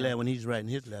 I'll be glad when he's writing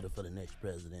his letter for the next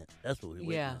president. That's what we're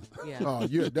waiting on. Oh,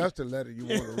 yeah, that's the letter you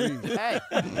want to read. Hey.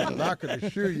 I can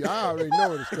assure you, I already know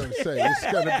what it's going to say.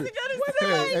 It's going to be,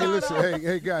 hey, listen,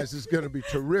 hey, guys, it's going to be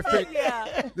terrific.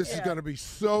 This is going to be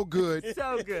so good.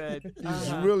 So good. This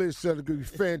is really it's going to be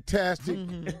fantastic.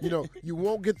 You know, you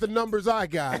won't get the numbers I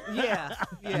got. Yeah.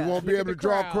 You won't be able to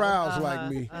draw crowds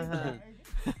like me.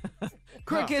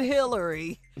 Crooked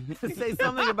Hillary. Say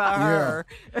something about her.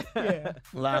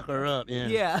 Lock her up,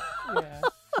 Yeah.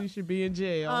 She should be in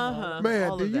jail.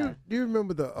 Man, do you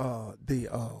remember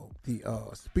the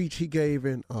speech he gave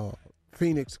in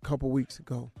Phoenix a couple weeks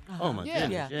ago? Oh my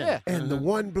goodness! Yeah. And the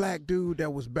one black dude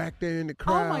that was back there in the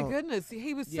crowd. Oh my goodness,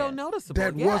 he was so noticeable.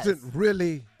 That wasn't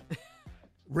really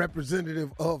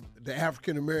representative of the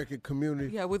African American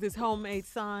community. Yeah, with his homemade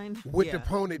sign. With the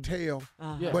ponytail.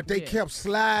 Uh-huh. But they kept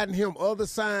sliding him other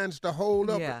signs to hold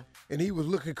up. Yeah. And he was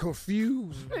looking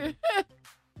confused.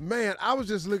 Man, I was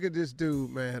just looking at this dude,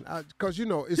 man. Because, you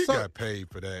know, it's he so... got paid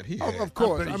for that. He had. Of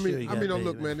course. I'm I pretty mean, sure he got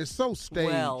look, paid, man, it's so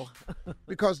staged. Well.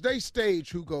 Because they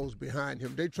stage who goes behind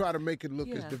him. They try to make it look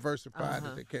as diversified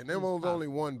as they can. There was only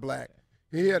one black.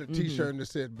 He had a T-shirt that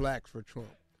said "Blacks for Trump,"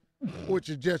 which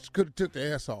is just could have took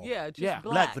the S off. Yeah, just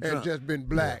black for and Trump. just been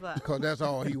black because that's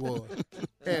all he was,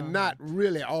 and not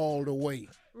really all the way.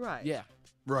 Right. Yeah.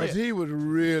 Because he was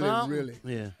really, really.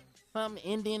 Yeah. Some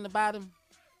Indian in the bottom.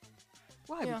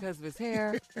 Why? Because of his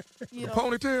hair? The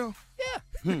ponytail?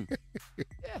 Yeah.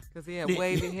 Because he had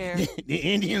wavy hair? The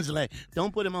Indians are like,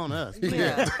 don't put him on us.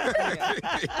 Yeah.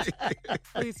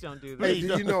 Please don't do that. Hey,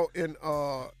 do you know in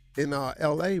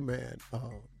L.A., man,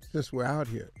 since we're out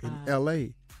here, in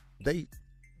L.A., they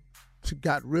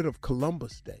got rid of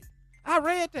Columbus Day. I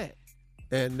read that.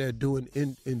 And they're doing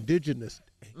Indigenous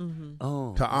Day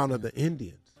to honor the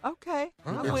Indians. Okay.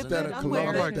 I'm with Instead it. of I'm with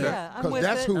Columbus it. Day. Yeah, I'm Because with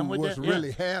that's it. who was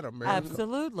really had them, man.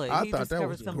 Absolutely. I He thought that discovered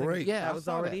was something great. that was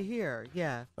already here.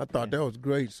 Yeah. I thought that was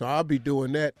great. So I'll be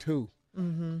doing that, too.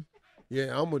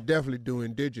 Yeah, I'm going to definitely do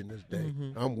Indigenous Day.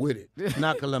 I'm with it.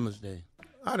 Not Columbus Day.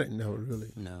 I didn't know,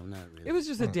 really. No, not really. It was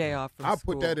just a day off from I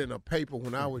school. put that in a paper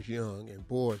when I was young, and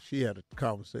boy, she had a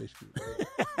conversation with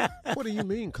me. What do you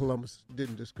mean Columbus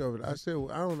didn't discover it? I said,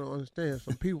 well, I don't understand.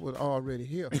 Some people were already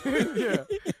here.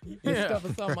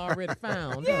 Discover something already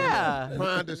found. Yeah.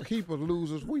 Finders, keepers,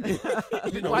 losers. We do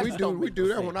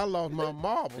that when I lost my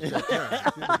marbles that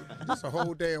time. It's a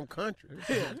whole damn country.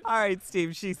 All right,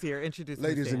 Steve, she's here. Introduce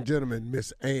Ladies Miss and Ann. gentlemen,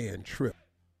 Miss Ann Tripp.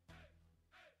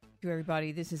 To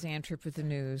everybody, this is Ann Tripp with the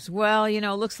news. Well,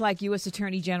 looks like U.S.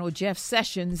 Attorney General Jeff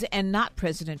Sessions and not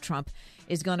President Trump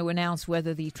is going to announce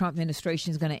whether the Trump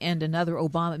administration is going to end another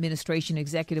Obama administration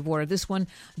executive order. This one,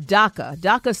 DACA.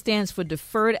 DACA stands for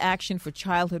Deferred Action for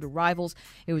Childhood Arrivals.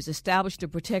 It was established to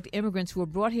protect immigrants who were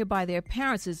brought here by their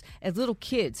parents as little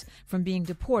kids from being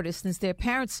deported, since their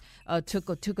parents took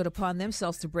it upon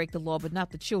themselves to break the law, but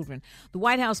not the children. The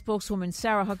White House spokeswoman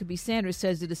Sarah Huckabee Sanders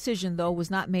says the decision, though,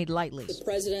 was not made lightly. The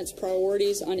president's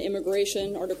priorities on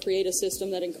immigration are to create a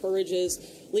system that encourages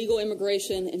legal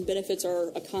immigration and benefits our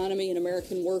economy and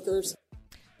American workers.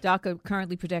 DACA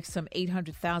currently protects some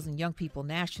 800,000 young people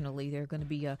nationally. There are going to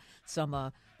be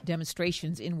some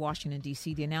demonstrations in Washington,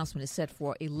 D.C. The announcement is set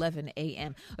for 11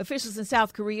 a.m. Officials in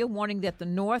South Korea warning that the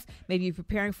North may be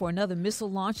preparing for another missile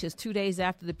launch just 2 days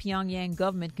after the Pyongyang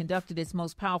government conducted its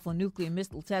most powerful nuclear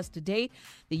missile test to date.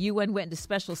 The UN went into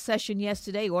special session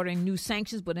yesterday ordering new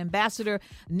sanctions, but Ambassador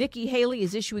Nikki Haley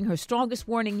is issuing her strongest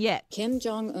warning yet. Kim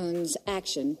Jong-un's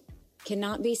action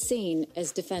cannot be seen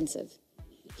as defensive.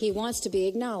 He wants to be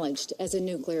acknowledged as a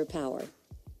nuclear power.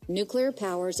 Nuclear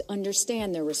powers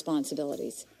understand their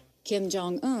responsibilities. Kim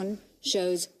Jong-un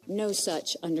shows no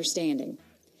such understanding.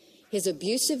 His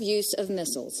abusive use of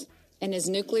missiles and his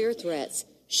nuclear threats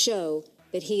show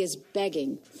that he is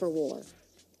begging for war.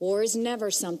 War is never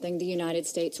something the United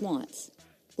States wants.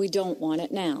 We don't want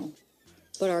it now.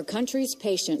 But our country's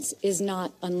patience is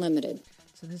not unlimited.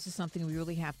 So this is something we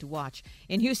really have to watch.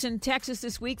 In Houston, Texas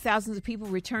this week, thousands of people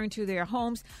returned to their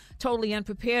homes totally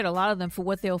unprepared, a lot of them for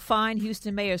what they'll find.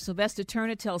 Houston Mayor Sylvester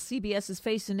Turner tells CBS's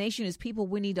Face the Nation his people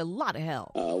we need a lot of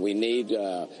help. We need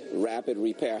rapid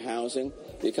repair housing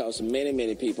because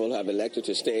many people have elected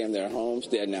to stay in their homes.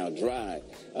 They're now dry,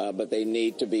 but they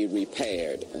need to be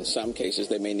repaired. In some cases,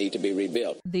 they may need to be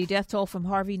rebuilt. The death toll from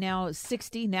Harvey now is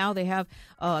 60. Now they have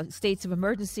states of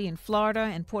emergency in Florida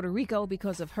and Puerto Rico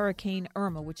because of Hurricane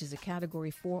Irma, which is a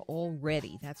Category 4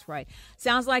 already. That's right.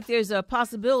 Sounds like there's a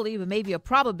possibility, but maybe a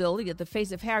probability, that the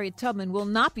face of Harriet Tubman will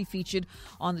not be featured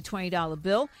on the $20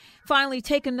 bill. Finally,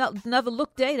 take another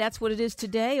look day. That's what it is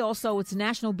today. Also, it's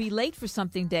National Be Late for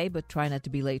Something Day, but try not to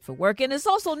be late for work. And it's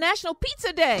also National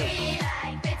Pizza Day.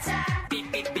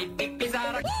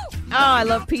 Oh, I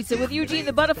love pizza. With Eugene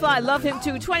the Butterfly, love him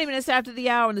too. 20 minutes after the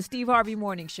hour on the Steve Harvey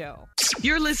Morning Show.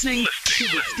 You're listening to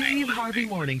the Steve Harvey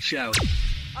Morning Show.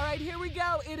 All right, here we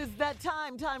go. It is that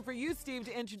time. Time for you, Steve,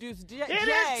 to introduce Jay. It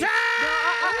is time!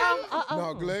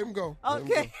 No, let him go.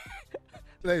 Okay.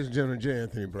 Ladies and gentlemen, J.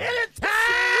 Anthony Brown. It is time!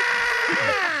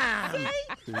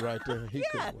 See right there. He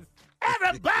Yes. could.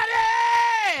 Everybody!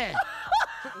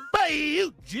 By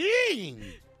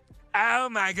Eugene! Oh,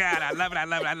 my God. I love it. I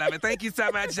love it. I love it. Thank you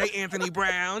so much, J. Anthony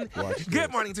Brown.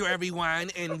 Good morning to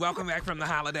everyone, and welcome back from the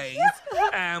holidays.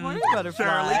 Morning, Butterfly.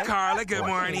 Shirley, Carla, good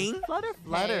morning. Flutter.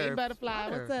 Hey,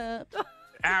 Butterfly, what's up?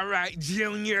 All right,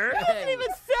 Junior. You haven't even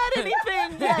said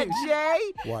anything yet,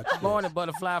 Jay. Morning,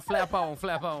 Butterfly. Flap on,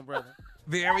 brother.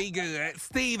 Very good.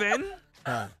 Steven.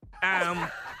 Dr.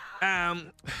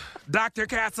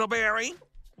 Castleberry.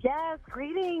 Yes,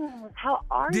 greetings. How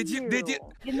are Did you?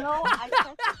 You know, I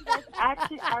think you guys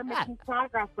actually are making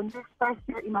progress. When you express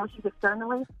your emotions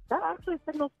externally, that actually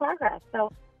signals progress.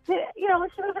 So, you know,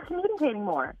 let's start communicating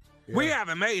more. Yeah. We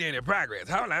haven't made any progress.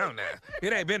 Hold on now.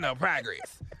 It ain't been no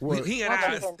progress. Well, he and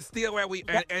I are still where we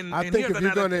and I think if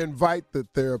you're going to invite the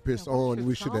therapist on,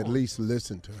 we should at least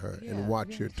listen to her and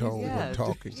watch your tone when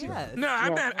talking. No,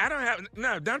 I'm not. I don't have.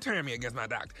 No, don't turn me against my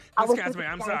doctor. I was Casper,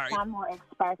 I'm sorry. Sound more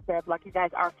expressive, like you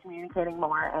guys are communicating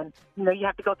more, and you know you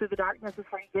have to go through the darkness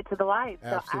before you get to the light.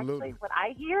 Absolutely. So actually, what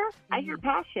I hear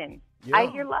passion. Yeah. I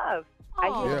hear love. I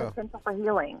hear the potential for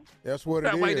healing. That's what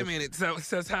it is. Wait a minute. So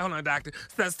hold on, doctor.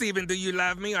 So, Stephen, do you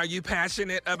love me? Are you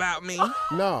passionate about me?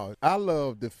 No, I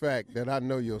love the fact that I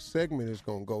know your segment is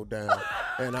going to go down,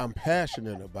 and I'm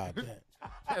passionate about that.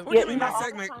 What do you mean my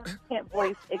segment? We can't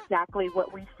voice exactly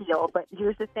what we feel, but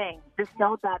here's the thing. Just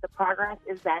know that the progress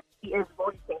is that he is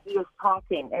voicing, he is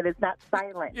talking, and it's not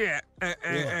silent. Yeah.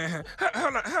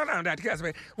 Hold on, Dr.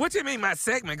 Casper. What do you mean my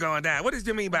segment going down? What did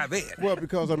you mean by that? Well,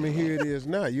 because, I mean, here it is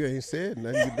now. You ain't said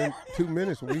nothing. You've been 2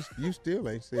 minutes, you still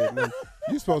ain't said nothing.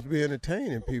 You're supposed to be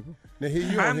entertaining people. Now, here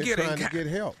you are trying to get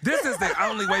help. This is the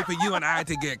only way for you and I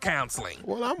to get counseling.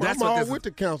 Well, I'm all with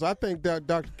the counsel. I think that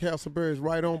Dr. Castleberry is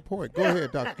right on point. Go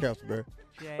ahead, Dr. Castleberry.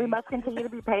 We must continue to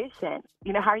be patient.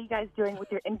 You know, how are you guys doing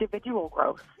with your individual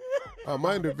growth?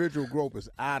 My individual growth is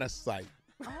out of sight.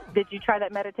 Did you try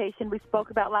that meditation we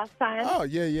spoke about last time? Oh,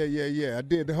 yeah. I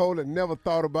did the whole and never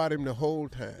thought about him the whole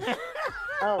time.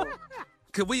 Oh.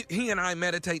 Could he and I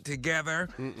meditate together?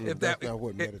 That's not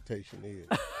what meditation is.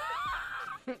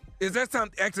 Is there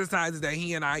some exercises that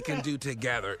he and I can do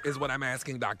together, is what I'm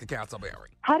asking Dr. Castleberry.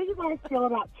 How do you guys feel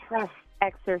about trust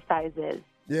exercises?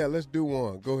 Yeah, let's do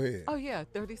one. Go ahead. Oh, yeah,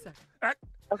 30 seconds.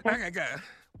 Okay, go.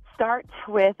 Start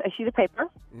with a sheet of paper,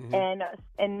 and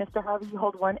Mr. Harvey, you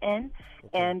hold one end,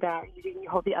 and you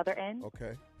hold the other end.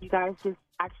 Okay. You guys just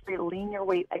actually lean your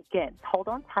weight against. Hold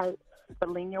on tight, but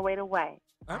lean your weight away.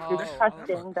 You're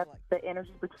trusting that the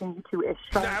energy between you two is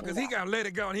strong. No, because he going to let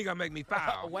it go and he going to make me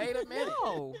fall. Wait a minute.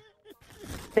 No.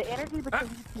 The energy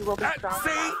between you two will be strong.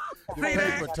 See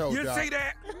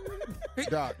that?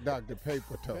 Dr.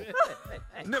 Paper Toe.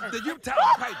 No, you tell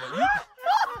the paper.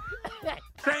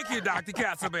 Thank you, Dr.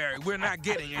 Castleberry. We're not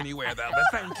getting anywhere, though, but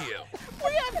thank you.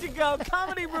 We have to go.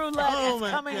 Comedy Roulette is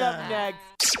coming up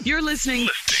next. You're listening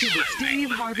to the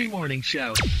Steve Harvey Morning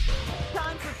Show.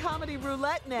 Time for Comedy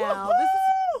Roulette now. This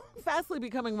is fastly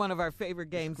becoming one of our favorite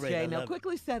games, Jay. Now,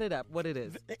 quickly set it up, what it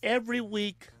is. Every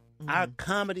week, our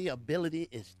comedy ability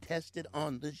is tested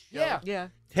on this show. Yeah.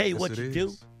 Tell you what you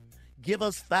do. Give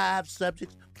us 5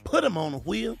 subjects, put them on a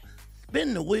wheel,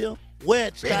 spin the wheel, where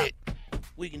it stops,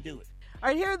 we can do it. All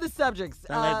right, here are the subjects.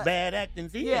 Sound like bad acting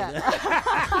theater.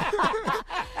 Yeah.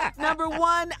 Number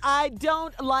 1, I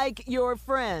don't like your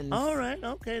friends. All right,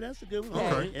 okay, that's a good one.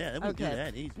 Okay. Yeah, we do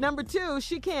that easy. Number 2,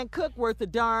 she can't cook worth a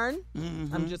darn.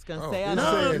 I'm just going to say I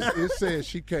It says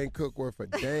she can't cook worth a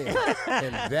damn,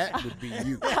 and that would be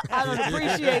you. I don't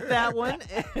appreciate that one,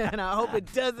 and I hope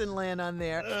it doesn't land on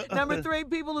there. Number 3,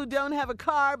 people who don't have a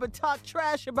car but talk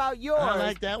trash about yours. I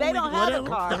like that one. They don't have a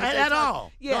car. At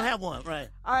all. Yeah. Don't have one, right.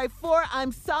 All right, 4,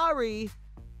 I'm sorry,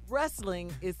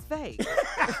 wrestling is fake.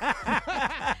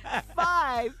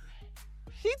 5,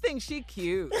 she thinks she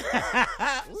cute.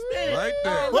 Right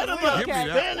there. What about Give me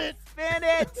that. spin it? Spin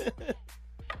it.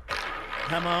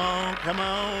 Come on, come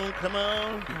on, come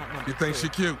on. She thinks she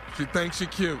cute. She thinks she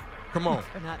cute. Come on.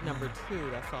 Not number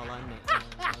 2, that's all I meant.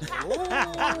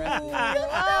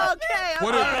 Okay.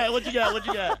 All right, what you got? What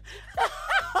you got?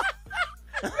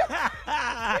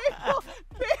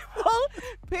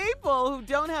 People who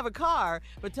don't have a car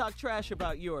but talk trash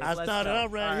about yours. I started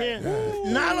off right here.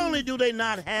 Not only do they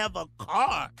not have a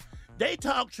car, they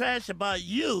talk trash about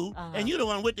you, and you the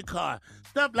one with the car.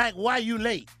 Stuff like, why you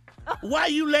late? Why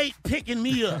you late picking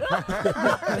me up?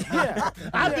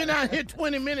 I've been out here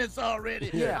 20 minutes already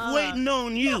waiting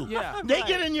on you. They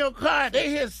get in your car, they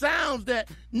hear sounds that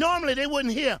normally they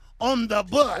wouldn't hear on the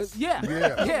bus.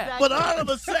 But all of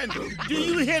a sudden, do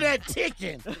you hear that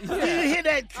ticking? Do you hear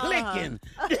that clicking?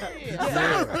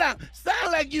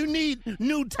 Sound like you need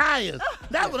new tires.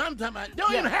 That's what I'm talking about.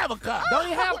 Don't even have a car. Don't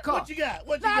even have a car. What you got?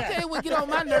 What you now, got? I tell you what get on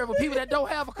my nerve with people that don't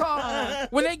have a car.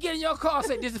 When they get in your car,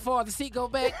 say, this is far as the seat go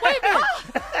back. Wait a minute.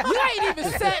 You ain't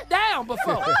even sat down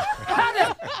before. How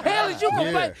the hell is you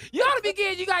going back? You ought to be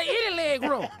getting, you got any leg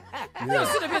room. You don't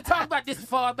sit up here talking about this as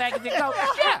far back as it goes.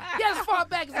 Yeah, as far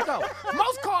back as it goes.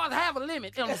 Most cars have a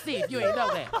limit on the seat if you ain't know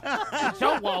that. With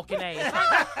your walking ass.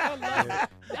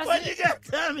 What you got,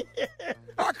 Tommy?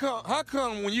 How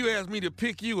come when you ask me to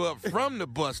pick you up from the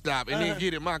bus stop and then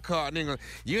get in my car and then go,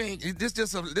 you ain't this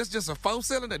just a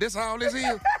 4-cylinder? This all this is?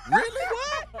 Really?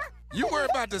 What? You worry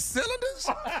about the cylinders?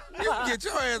 You can get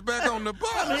your ass back on the bus.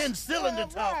 I'm in cylinder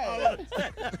talk.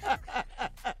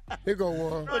 Here go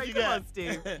one. What you got?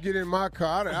 Steve? Get in my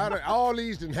car. All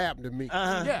these didn't happen to me.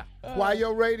 Why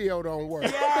your radio don't work?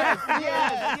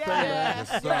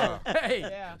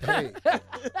 Hey.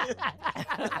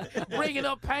 Bringing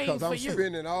up pain Because for I'm you.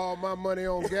 spending all my money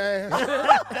on gas.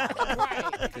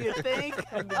 You think?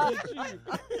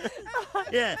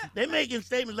 Yeah, they making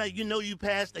statements like, you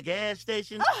passed the gas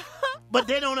station, but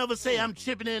they don't ever say I'm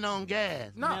chipping in on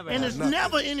gas. No. And there's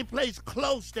never any place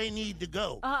close they need to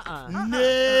go. Uh-uh.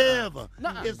 Never.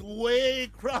 It's way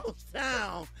across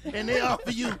town, and they offer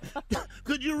you,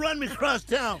 could you run me across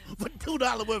town for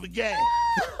 $2 worth of gas?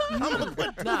 I'm going to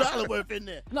put $2 worth in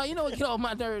there. No, you know what get on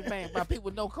my nerves, man, by people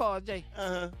with no cars, Jay?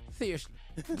 Seriously.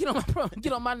 Get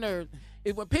on my nerves.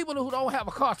 Is when people who don't have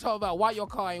a car talk about why your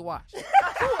car ain't washed.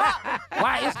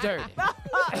 Why it's dirty.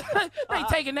 They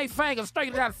taking their fingers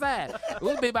straight outside.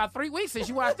 It'll be about 3 weeks since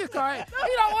you washed this car.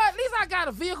 You know what? At least I got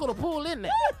a vehicle to pull in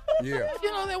there. Yeah.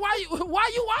 You know what I mean? Why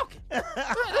you walking?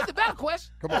 That's the better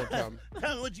question. Come on, Tommy.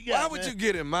 What you got, Why would you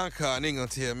get in my car and then gonna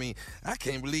tell me, I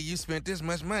can't believe you spent this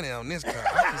much money on this car?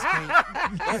 I just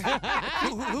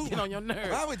can't. Get on your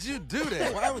nerves. Why would you do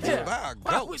that? Why would you buy a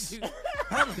Why would ghost? you?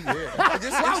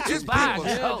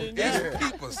 It's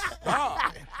people's car.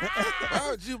 Why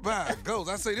would you buy a ghost?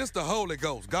 I say, this the Holy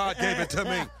Ghost. God gave it to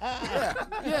me.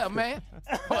 Yeah, man.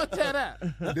 Point that out.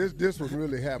 This one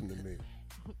really happened to me.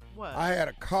 What? I had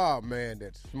a car, man,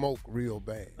 that smoked real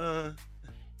bad.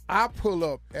 I pull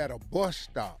up at a bus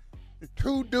stop.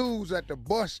 2 dudes at the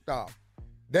bus stop.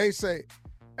 They say,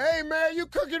 hey, man, you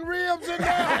cooking ribs in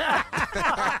there?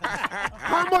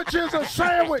 How much is a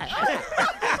sandwich?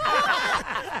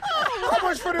 How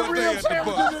much for the rib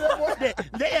sandwiches?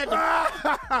 They at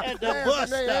the bus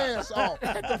their ass stop.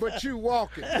 off, but you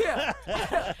walking. Yeah.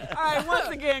 All right, once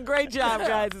again, great job,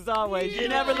 guys, as always. You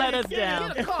never let us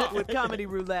down with Comedy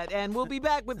Roulette. And we'll be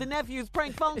back with the nephew's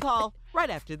prank phone call right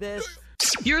after this.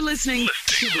 You're listening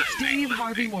to the Steve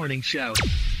Harvey Morning Show.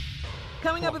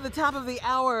 Coming up at the top of the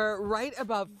hour, right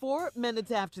about 4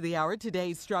 minutes after the hour,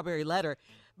 today's Strawberry Letter.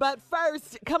 But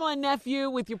first, come on, nephew,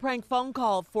 with your prank phone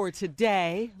call for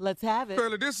today. Let's have it.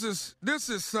 Shirley, this is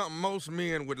something most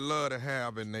men would love to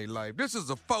have in their life. This is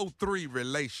a 4-3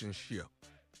 relationship.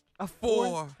 A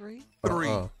 4-3?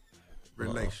 3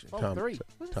 relationship.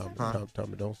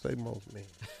 Tommy, don't say most men.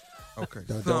 Okay.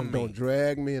 Don't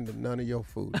drag me into none of your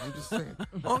food. I'm just saying.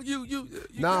 Oh, you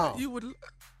would.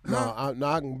 No, I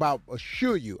can about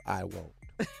assure you I won't.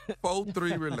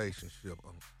 4-3 relationship.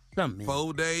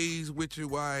 4 days with your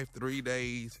wife, 3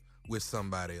 days with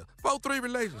somebody else. 4-3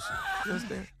 relationship. You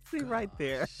understand? See right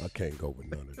there. I can't go with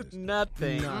none of this.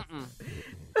 Nothing.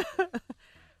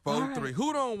 4-3. right.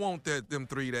 Who don't want them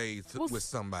 3 days with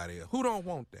somebody else? Who don't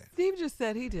want that? Steve just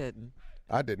said he didn't.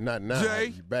 I did not now.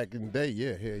 Jay? Back in the day,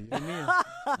 yeah, hell yeah. Amen.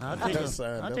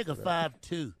 I'll take a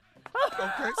 5-2.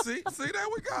 Okay, see, there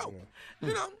we go.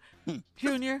 You know,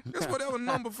 Junior. That's whatever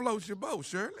number floats your boat,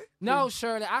 Shirley. No,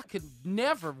 Shirley, I could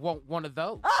never want one of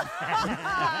those.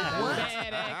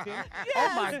 Bad acting. Yes.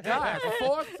 Oh, my God.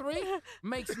 4-3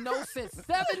 makes no sense.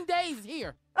 7 days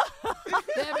here.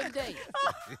 7 days.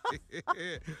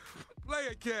 Play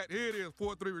it, Cat. Here it is,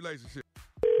 4-3 relationship.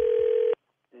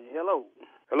 Hello.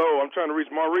 Hello, I'm trying to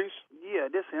reach Maurice. Yeah,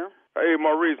 this him. Hey,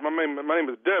 Maurice, my name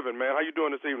is Devin, man. How you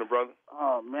doing this evening, brother?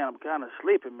 Oh, man, I'm kind of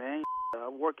sleepy, man. I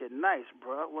work at nights,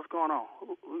 bro. What's going on?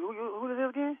 Who is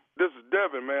this again? This is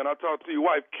Devin, man. I talked to your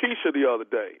wife, Keisha, the other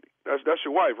day. That's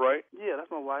your wife, right? Yeah, that's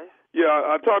my wife. Yeah,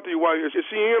 I talked to your wife. Is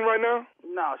she in right now?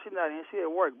 No, she's not in. She at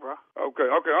work, bro.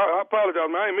 Okay. I apologize,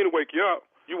 man. I didn't mean to wake you up.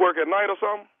 You work at night or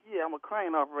something? Yeah, I'm a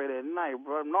crane operator at night,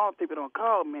 bro. Normal people don't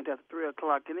call me until 3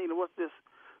 o'clock. And you know, what's this?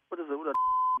 What is a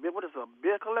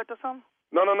bill collector or something?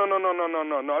 No.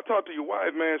 I talked to your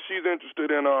wife, man. She's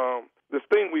interested in this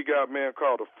thing we got, man,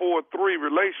 called a 4-3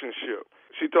 relationship.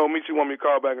 She told me she wanted me to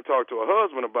call back and talk to her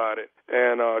husband about it.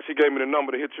 And she gave me the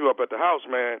number to hit you up at the house,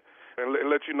 man, and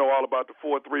let you know all about the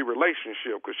 4-3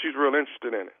 relationship because she's real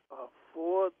interested in it. A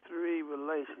 4-3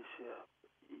 relationship.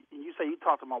 You say you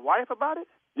talked to my wife about it?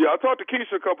 Yeah, I talked to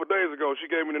Keisha a couple of days ago.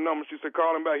 She gave me the number. She said,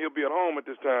 call him back. He'll be at home at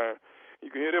this time. You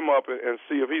can hit him up and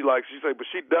see if he likes it. She said, but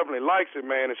she definitely likes it,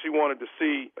 man, and she wanted to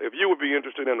see if you would be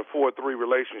interested in a 4-3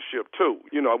 relationship, too.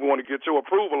 You know, we want to get your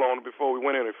approval on it before we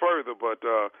went any further, but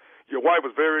your wife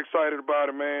was very excited about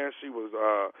it, man. She was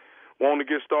wanting to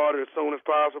get started as soon as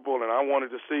possible, and I wanted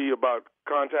to see about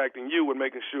contacting you and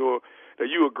making sure that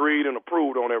you agreed and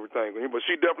approved on everything. But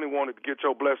she definitely wanted to get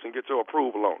your blessing, get your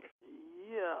approval on it.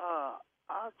 Yeah,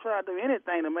 I'll try to do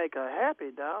anything to make her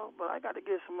happy, dog, but I got to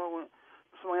get some more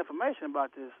information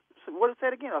about this. So what is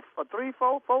that again? A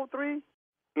 3-4, 4-3?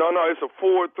 No, it's a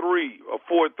 4-3. A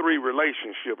 4-3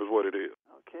 relationship is what it is.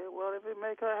 Okay, well, if it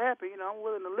make her happy, you know, I'm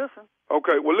willing to listen.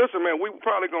 Okay, well, listen, man, we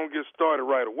probably going to get started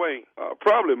right away.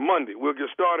 Probably Monday. We'll get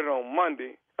started on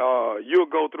Monday. You'll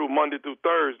go through Monday through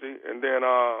Thursday, and then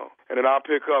I'll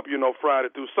pick up, you know, Friday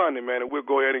through Sunday, man, and we'll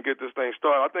go ahead and get this thing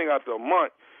started. I think after a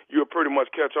month, you'll pretty much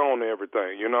catch on to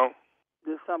everything, you know?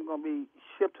 This something going to be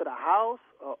shipped to the house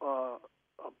or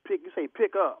pick? You say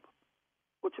pick up.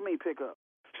 What you mean pick up?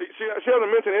 She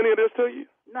hasn't mentioned any of this to you?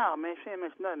 No, man, she ain't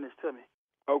mentioned nothing of this to me.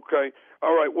 Okay.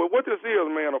 All right. Well, what this is,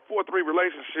 man, a 4-3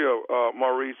 relationship,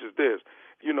 Maurice, is this.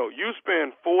 You know, you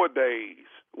spend 4 days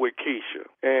with Keisha,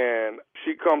 and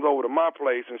she comes over to my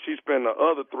place, and she spends the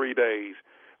other 3 days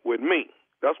with me.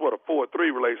 That's what a 4-3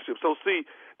 relationship. So, see,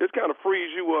 this kind of frees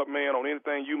you up, man, on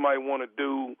anything you might want to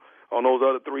do on those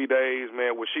other 3 days,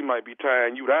 man, where she might be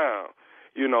tying you down.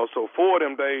 You know, so 4 of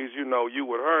them days, you know, you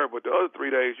with her, but the other 3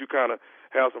 days you kind of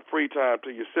have some free time to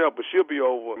yourself. But she'll be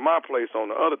over at my place on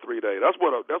the other 3 days. That's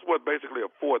what basically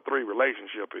a 4-3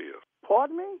 relationship is.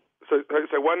 Pardon me?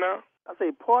 Say what now? I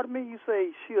say, pardon me. You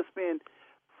say she'll spend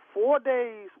 4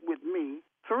 days with me,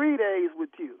 3 days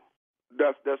with you.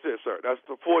 That's it, sir. That's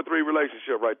the 4-3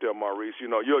 relationship right there, Maurice.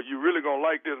 You know, you really gonna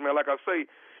like this, man. Like I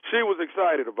say, she was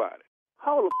excited about it.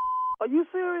 Hold the Are you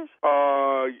serious?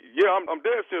 Yeah, I'm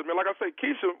dead serious, man. Like I say,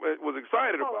 Keisha was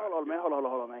excited about it. Hold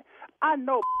on, man. I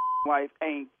know wife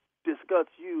ain't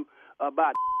discussed you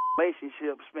about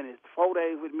relationship, spending 4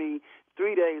 days with me,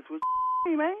 3 days with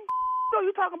me, man. So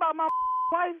you talking about my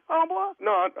wife, homeboy?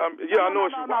 No, I know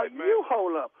it's your wife, man. You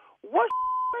hold up. What's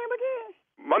name again?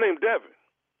 My name's Devin.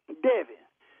 Devin.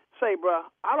 Say, bro,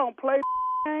 I don't play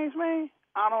games, man.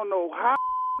 I don't know how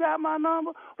got my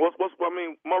number.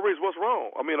 Maurice, what's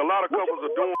wrong? I mean, a lot of couples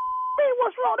are doing.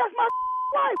 What's wrong? That's my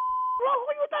wife. Bro,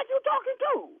 who you think you talking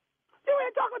to? You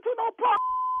ain't talking to no pop.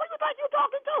 Who you think you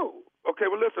talking to? Okay,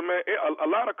 well, listen, man. A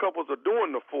lot of couples are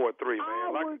doing the 4-3,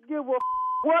 man. I would give a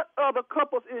what other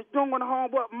couples is doing,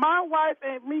 homeboy. My wife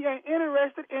and me ain't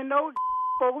interested in no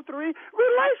 4-3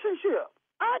 relationship.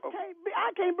 I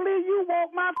can't believe you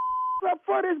want my up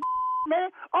for this,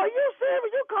 man. Are you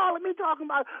serious? You calling me talking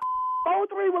about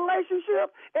 4-3 relationship?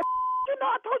 And you know,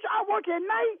 I told you I work at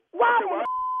night. Why?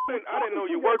 I didn't know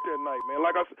you worked at night, man.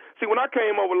 Like I see, when I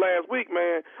came over last week,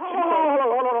 man.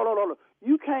 Hold on.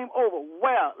 You came over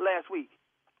well last week.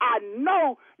 I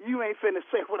know you ain't finna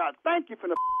say what I think you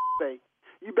finna say.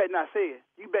 You better not say it.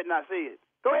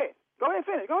 Go ahead. Go ahead,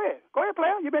 finish. Go ahead,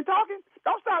 player. You been talking?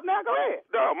 Don't stop now. Go ahead.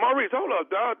 No, Maurice, hold up,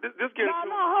 dog. This getting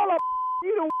No, hold up.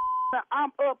 You don't.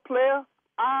 I'm up, player.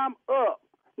 I'm up.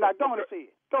 Now, go on and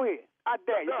see it. Go ahead. I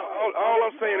dare you. No, all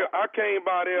I'm saying is I came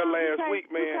by there last week,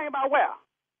 man. You came by where?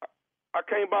 I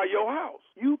came by your house.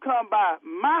 You come by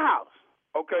my house.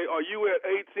 Okay, are you at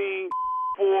 18-4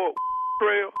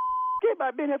 Trail? Kid,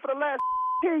 I've been here for the last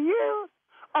 10 years.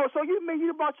 Oh, so you mean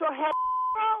you bought your house?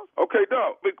 Okay,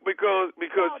 dog, because she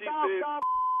said...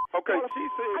 Okay, she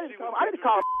said she was... I didn't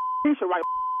call Keisha right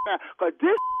now, because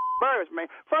this birds,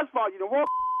 man. First of all, you don't want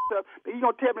stuff, then you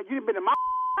going to tell me you didn't been in my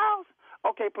house?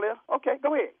 Okay, player. Okay,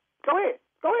 go ahead. Go ahead.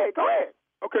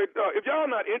 Okay, if y'all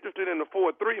not interested in the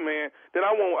 4-3, man, then I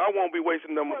won't be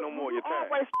wasting no more of your time.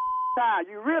 You waste time.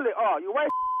 You really are. You waste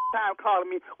time calling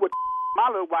me with my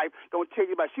little wife don't tell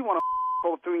you about she want a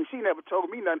 4-3 and she never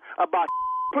told me nothing about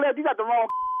player. You got the wrong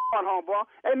on, homeboy.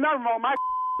 Ain't nothing wrong with my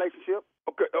relationship.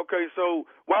 Okay, so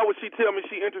why would she tell me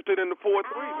she interested in the 4-3, man?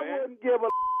 I wouldn't give a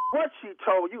what she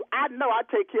told you. I know I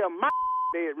take care of my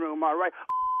bedroom, all right?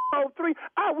 4-3,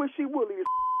 I wish she would leave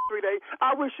 3 days.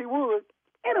 I wish she would.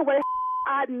 Anyway,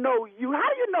 I know you. How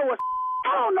do you know us?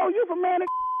 I don't know you from man and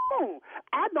moon.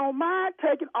 I don't mind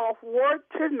taking off work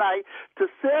tonight to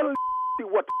sell see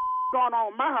what going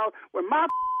on in my house with my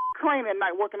crane at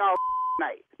night working all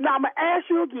night. Now, I'm going to ask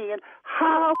you again,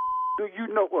 how do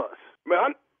you know us?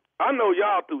 Man, I know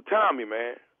y'all through Tommy,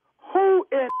 man. Who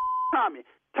is Tommy?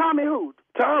 Tommy who?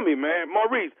 Tommy, man.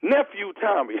 Maurice, nephew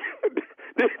Tommy.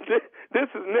 This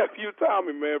is nephew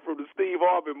Tommy, man, from the Steve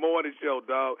Harvey Morning Show,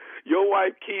 dog. Your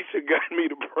wife Keisha got me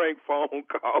to prank phone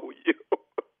call you.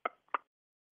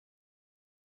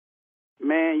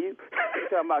 Man, you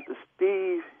talking about the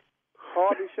Steve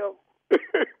Harvey Show?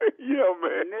 Yeah,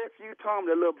 man. Nephew Tommy,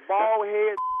 the little bald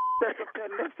head that's up there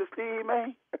next to Steve,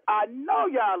 man. I know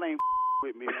y'all ain't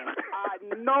with me, man. I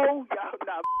know y'all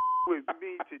not with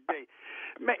me today.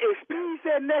 Man, if Steve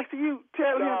sat next to you,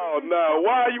 tell him. No.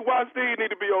 Why Steve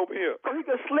need to be over here? So he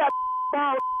can slap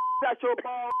bald out your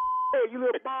bald head, you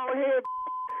little bald head.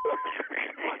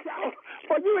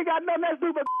 But you ain't got nothing else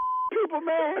to do but people,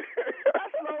 man.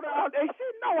 Slow down. And she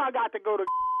know I got to go to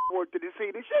work to this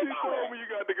evening. She told me you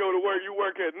got to go to work. You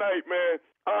work at night, man.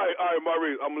 All right,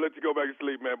 Maurice, I'm going to let you go back to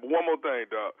sleep, man. But one more thing,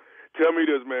 dog. Tell me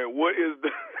this, man. What is the...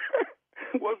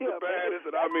 What's the baddest,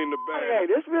 and I mean the baddest? Hey,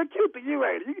 this real cute to you,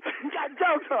 ain't it? You got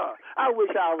jokes, huh? I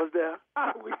wish I was there.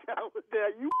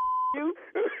 You.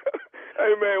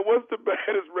 Hey, man, what's the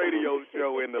baddest radio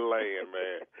show in the land,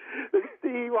 man? The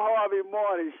Steve Harvey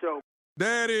Morning Show.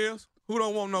 There it is. Who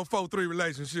don't want no 4-3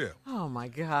 relationship? Oh, my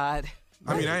God.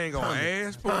 I mean, I ain't going to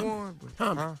ask for one. But,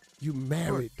 Tommy, you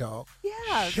married, dog.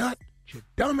 Yeah. Shut your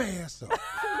dumb ass up.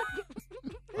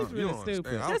 You don't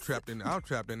understand. I was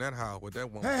trapped in that house with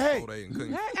that woman. Hey.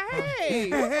 Hey.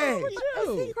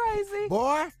 Is he crazy?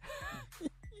 Boy.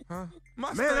 Huh?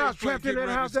 Man, I was trapped in that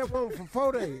house that woman for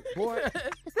 4 days, boy.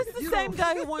 This is the same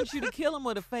guy who wants you to kill him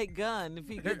with a fake gun if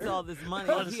he gets all this money.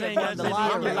 The same guy the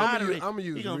lottery. I'm going to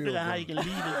use He's going to figure out how he can leave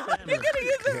his family. You're going to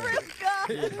use a real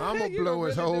gun. I'm going to blow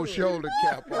his whole shoulder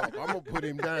cap off. I'm going to put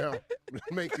him down.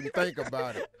 Make him think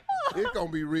about it. It's going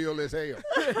to be real as hell.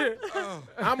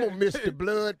 I'm going to miss the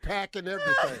blood pack and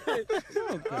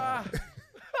everything.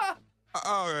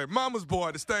 All right, Mama's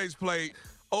Boy, the stage play.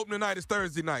 Opening night is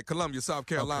Thursday night, Columbia, South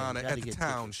Carolina, at the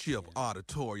Township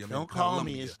Auditorium. Don't call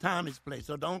me. It's Tommy's place,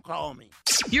 so don't call me.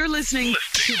 You're listening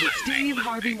to the Steve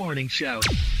Harvey Morning Show.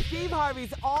 Steve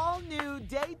Harvey's all-new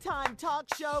daytime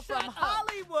talk show from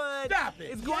Hollywood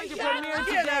is going to premiere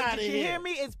today. Did you hear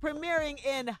me? It's premiering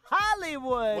in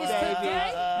Hollywood, baby.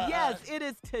 Yes, it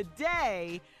is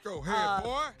today. Go ahead,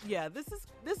 boy. Yeah, this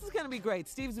is going to be great.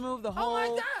 Steve's moved the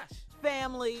whole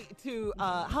family to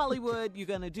Hollywood. You're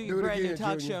going to do your brand new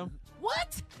talk show.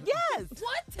 What? Yes.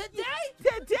 What? Today?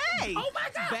 Today. Oh, my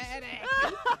gosh.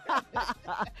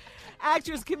 Badass.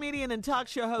 Actress, comedian, and talk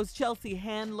show host Chelsea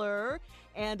Handler.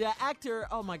 And actor,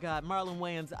 oh, my God, Marlon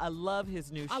Wayans. I love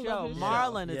his new show.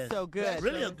 Marlon is so good. It's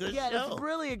really a good show. Yeah, it's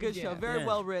really a good show. Very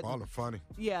well written. All are funny.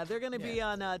 Yeah, they're going to be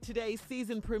on today's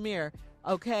season premiere,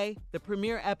 okay? The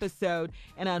premiere episode.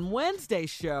 And on Wednesday's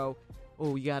show,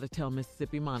 oh, you got to tell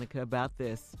Mississippi Monica about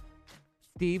this.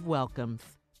 Steve welcomes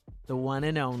the one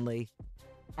and only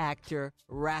actor,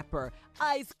 rapper.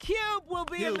 Ice Cube will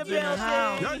be in the building.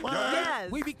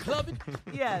 Yes. We be clubbing.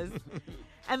 Yes.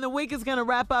 And the week is going to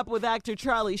wrap up with actor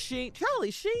Charlie Sheen. Charlie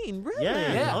Sheen, really?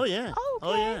 Yeah. Oh, yeah. Okay.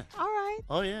 Oh, yeah. All right.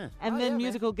 Oh, yeah. And then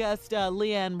musical guest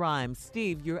Leanne Rimes.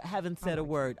 Steve, you haven't said a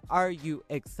word. Are you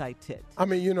excited? I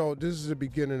mean, you know, this is the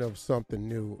beginning of something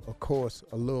new. Of course,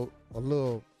 a little,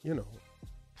 you know,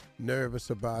 nervous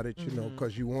about it, you know,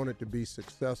 because you want it to be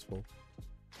successful.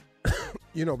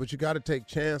 You know, but you got to take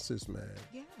chances, man.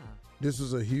 Yeah. This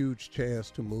is a huge chance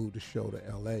to move the show to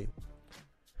L.A.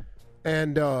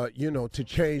 And, to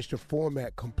change the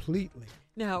format completely.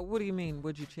 Now, what do you mean?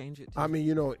 Would you change it to? I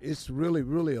mean, it's really,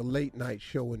 really a late night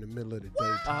show in the middle of the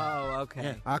day. Oh,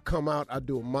 okay. I come out, I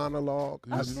do a monologue,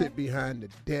 I sit behind the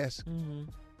desk. Mm-hmm.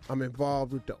 I'm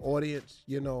involved with the audience,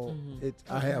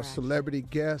 I have celebrity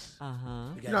guests.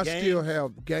 I still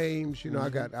have games,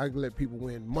 I let people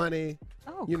win money.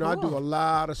 Oh, I do cool. a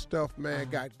lot of stuff, man.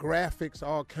 Got graphics,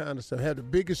 all kind of stuff. Have the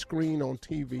biggest screen on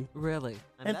TV. Really?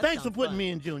 And thanks for putting me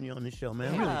and Junior on the show,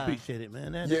 man. I really appreciate it,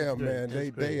 man.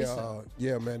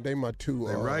 They my two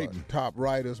top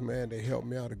writers, man. They help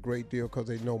me out a great deal because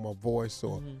they know my voice,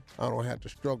 so I don't have to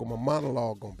struggle. My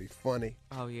monologue gonna be funny.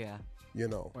 Oh, yeah.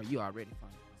 Well, you already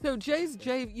funny. So, Jay,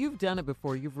 you've done it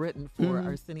before. You've written for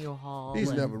Arsenio Hall.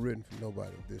 He's never written for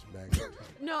nobody with this magnitude.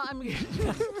 No, I mean...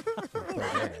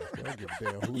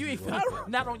 You ain't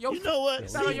not on your... You know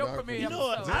what? Not on your premiere. You know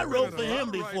what? I wrote for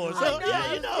him before. So,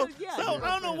 I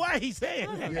don't know why he's saying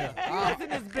that. He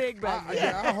wasn't as big back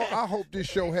then. I hope this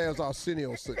show has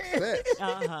Arsenio success.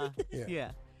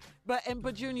 Yeah.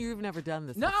 But Junior, you've never done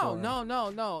this No.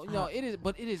 before.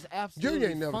 It is absolutely Junior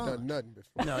ain't never fun. done nothing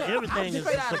before. No, everything is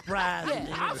a surprise.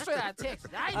 Yeah, I'm straight out of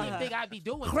Texas. I didn't even think I'd be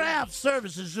doing Craft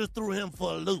Services just threw him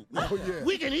for a loop.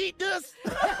 We can eat this.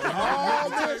 All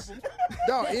this.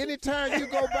 Dog, anytime you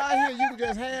go by here, you can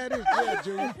just have this. Yeah,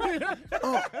 Junior.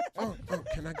 Oh,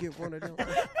 can I get one of them?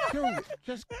 Junior,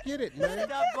 just get it, man.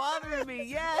 Stop bothering me,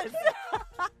 yes.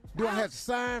 Do I have to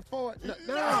sign for it?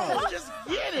 No, just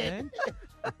get it.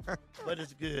 But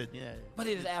it's good, yeah. But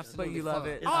it is absolutely But you love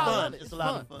it. It's fun. It's a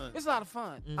lot of fun. It's a lot of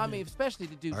fun. I mean, especially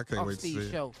to do I can't off wait to see Steve's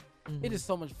it. show. It is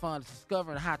so much fun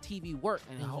discovering how TV works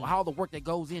and how the work that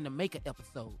goes in to make an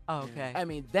episode. Okay. I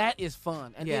mean, that is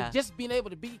fun. And Yeah. then just being able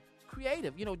to be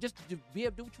creative, just to be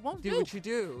able to do what you want to do. Do what you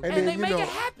do. And they make it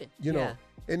happen.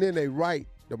 And then they write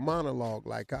the monologue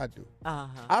like I do.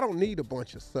 I don't need a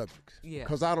bunch of subjects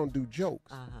because I don't do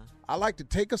jokes. I like to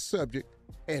take a subject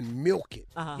and milk it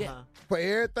for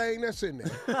everything that's in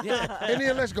there. And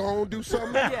then let's go on and do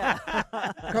something else.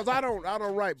 Because I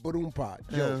don't write boom-pot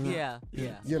jokes. Yeah.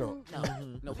 No,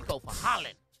 we go for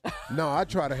Holland. No, I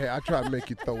try to make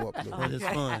you throw up. But it's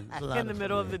fun. It's a lot In the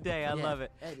middle of the day. I love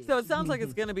it. So it sounds like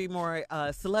it's going to be more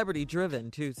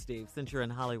celebrity-driven, too, Steve, since you're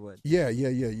in Hollywood. Yeah. I'm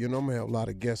going to have a lot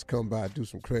of guests come by, do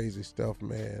some crazy stuff,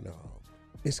 man.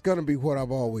 It's going to be what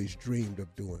I've always dreamed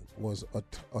of doing, was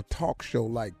a talk show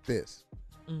like this.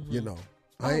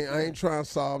 I ain't trying to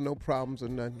solve no problems or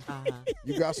nothing.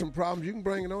 You got some problems, you can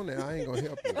bring it on there. I ain't going to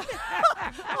help you.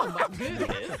 Oh, my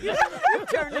goodness. You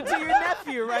turned into your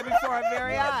nephew right before our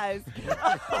very eyes.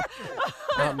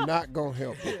 I'm not going to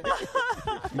help you.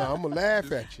 No, I'm going to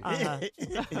laugh at you.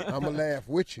 I'm going to laugh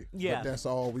with you. Yeah. But that's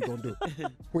all we're going to do.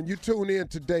 When you tune in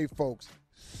today, folks,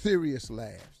 serious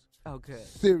laughs. Oh, good.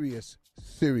 Serious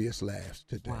laughs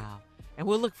today. Wow. And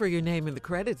we'll look for your name in the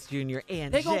credits, Junior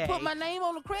and They gonna Jay. put my name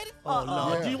on the credit? Oh,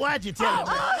 Lord. Yeah. Why'd you tell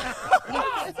me?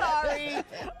 I'm sorry.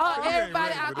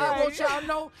 Everybody out there, want y'all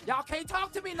know, y'all can't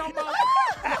talk to me no more.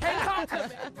 You can't talk to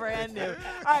me. Brand new.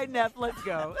 All right, Neff, let's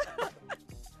go.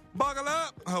 Buckle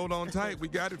up. Hold on tight. We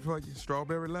got it for you.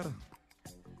 Strawberry letter.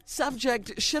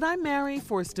 Subject, should I marry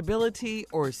for stability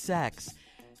or sex?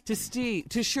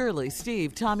 To Shirley,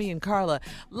 Steve, Tommy, and Carla,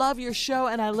 love your show,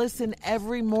 and I listen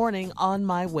every morning on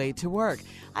my way to work.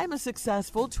 I'm a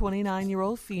successful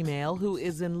 29-year-old female who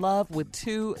is in love with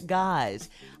 2 guys.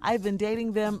 I've been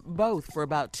dating them both for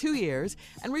about 2 years,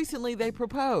 and recently they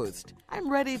proposed. I'm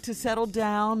ready to settle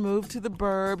down, move to the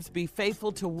burbs, be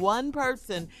faithful to one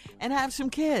person, and have some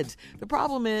kids. The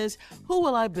problem is, who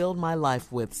will I build my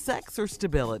life with, sex or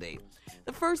stability?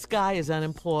 The first guy is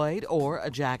unemployed or a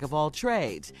jack of all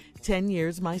trades. 10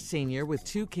 years my senior with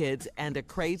 2 kids and a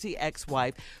crazy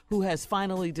ex-wife who has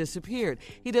finally disappeared.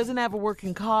 He doesn't have a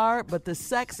working car, but the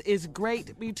sex is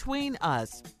great between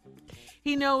us.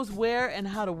 He knows where and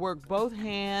how to work both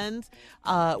hands.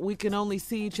 We can only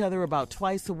see each other about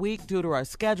twice a week due to our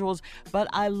schedules, but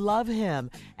I love him,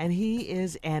 and he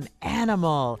is an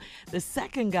animal. The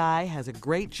second guy has a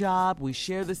great job. We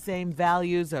share the same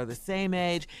values, are the same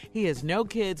age. He has no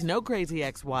kids, no crazy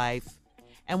ex-wife,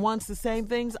 and wants the same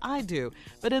things I do.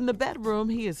 But in the bedroom,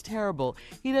 he is terrible.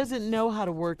 He doesn't know how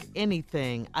to work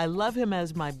anything. I love him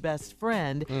as my best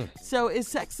friend. So is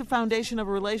sex the foundation of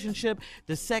a relationship?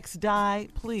 Does sex die?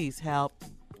 Please help.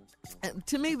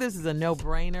 To me, this is a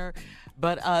no-brainer.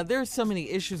 But there's so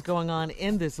many issues going on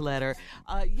in this letter.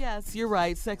 Yes, you're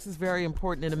right. Sex is very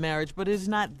important in a marriage, but it is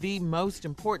not the most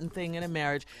important thing in a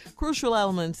marriage. Crucial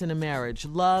elements in a marriage,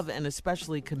 love and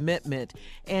especially commitment.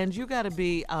 And you got to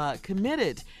be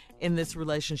committed in this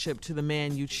relationship to the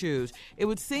man you choose. It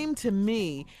would seem to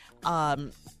me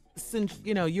since,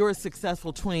 you're a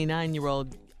successful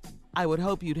 29-year-old, I would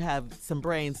hope you'd have some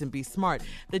brains and be smart,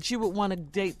 that you would want to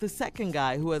date the second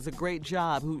guy who has a great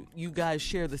job, who you guys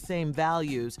share the same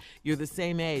values, you're the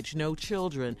same age, no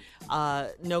children,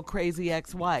 no crazy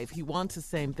ex-wife. He wants the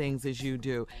same things as you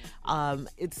do.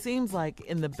 It seems like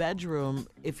in the bedroom,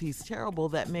 if he's terrible,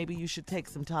 that maybe you should take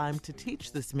some time to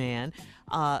teach this man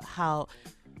how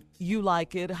you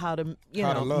like it, how to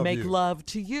make love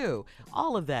to you.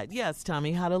 All of that. Yes,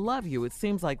 Tommy, how to love you. It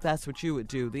seems like that's what you would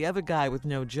do. The other guy with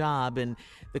no job and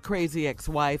the crazy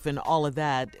ex-wife and all of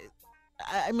that,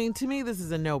 I mean, to me, this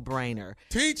is a no-brainer.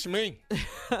 Teach me.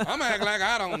 I'm acting like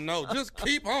I don't know. Just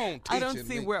keep on teaching me. I don't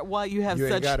see why you have you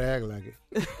such... ain't got to act like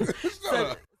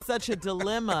it. such a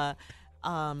dilemma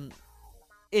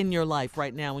in your life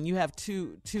right now when you have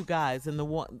two guys, and the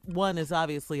one is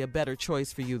obviously a better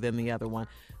choice for you than the other one.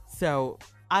 So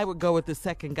I would go with the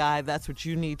second guy. That's what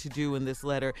you need to do in this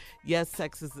letter. Yes,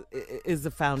 sex is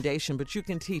the foundation, but you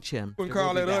can teach him. We can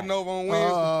call it over on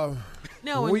Wednesday.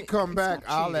 No, when we come back,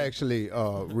 I'll actually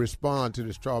respond to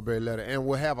the strawberry letter, and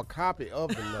we'll have a copy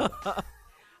of the letter.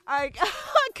 All right,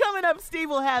 coming up, Steve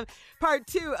will have part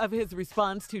 2 of his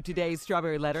response to today's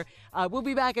strawberry letter. We'll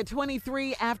be back at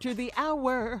 23 after the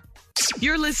hour.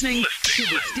 You're listening to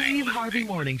the Steve Harvey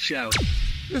Morning Show.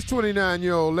 This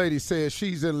 29-year-old lady says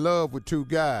she's in love with 2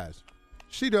 guys.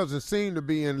 She doesn't seem to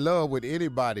be in love with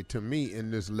anybody to me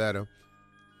in this letter.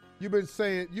 You've been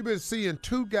seeing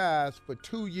 2 guys for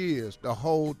 2 years the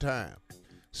whole time,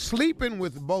 sleeping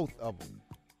with both of them.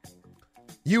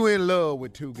 You in love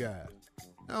with 2 guys.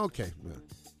 Okay.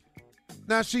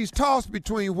 Now she's tossed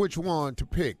between which one to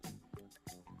pick.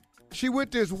 She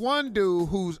with this one dude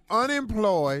who's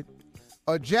unemployed,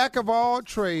 a jack of all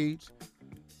trades,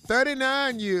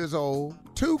 39 years old,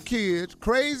 2 kids,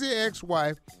 crazy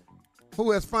ex-wife,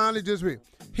 who has finally just been.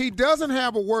 He doesn't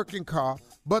have a working car,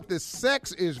 but the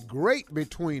sex is great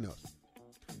between us.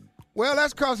 Well,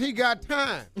 that's because he got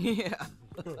time. Yeah.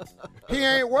 He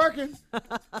ain't working.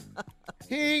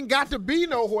 He ain't got to be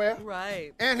nowhere.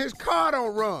 Right. And his car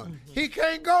don't run. He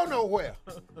can't go nowhere.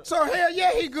 So hell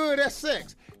yeah, he good at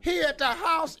sex. He at the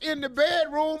house in the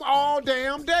bedroom all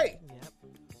damn day. Yep.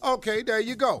 Okay, there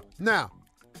you go. Now,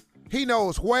 he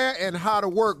knows where and how to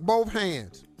work both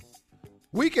hands.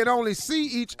 We can only see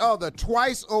each other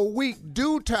twice a week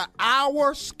due to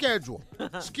our schedule.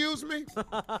 Excuse me?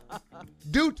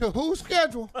 Due to whose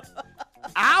schedule?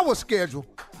 Our schedule.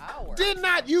 Did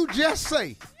not you just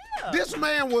say this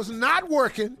man was not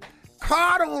working,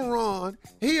 car don't run,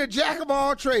 he a jack of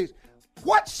all trades?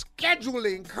 What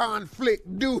scheduling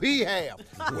conflict do he have?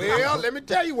 Well, let me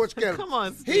tell you what schedule. Come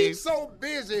on, Steve. He's so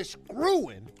busy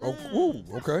screwing.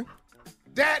 Okay.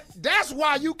 That's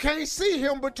why you can't see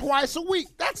him but twice a week.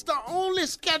 That's the only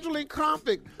scheduling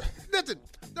conflict. Listen,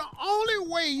 the only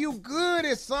way you good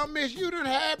at something is you done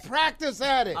had practice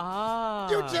at it.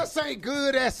 You just ain't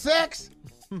good at sex.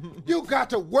 You got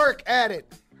to work at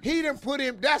it. He done put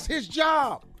him, that's his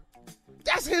job.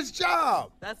 That's his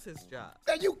job. That's his job.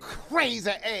 Now you crazy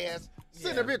ass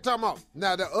sitting up here talking about.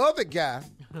 Now the other guy,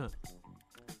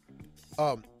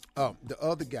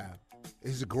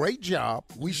 it's a great job.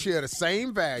 We share the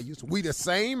same values. We the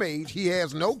same age. He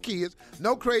has no kids,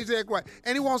 no crazy ex-wife,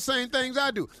 and he wants the same things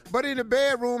I do. But in the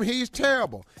bedroom, he's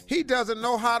terrible. He doesn't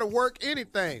know how to work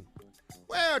anything.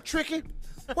 Well, Tricky,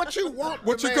 what you want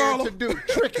What the you man call to do,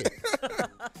 Tricky?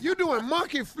 You doing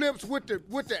monkey flips with the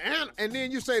and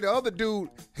then you say the other dude,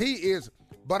 he's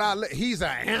an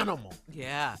animal.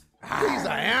 Yeah. He's an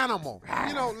animal.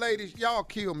 You know, ladies, y'all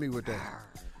kill me with that.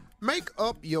 Make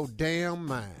up your damn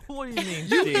mind. What do you mean,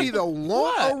 You Steve? either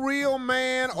want a real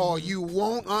man or you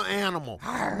want an animal.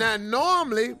 Now,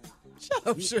 normally, Shut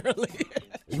up, Shirley.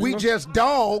 we just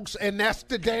dogs, and that's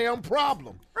the damn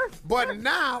problem. But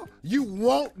now, you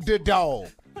want the dog.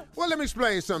 Well, let me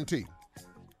explain something to you.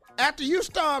 After you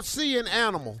start seeing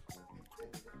animal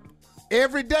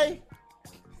every day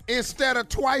instead of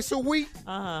twice a week,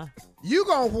 you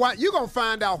gonna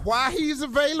find out why he's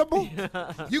available.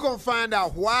 You gonna find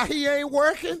out why he ain't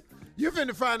working. You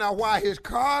finna find out why his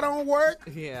car don't work.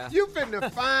 Yeah. You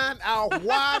finna find out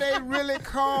why they really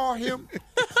call him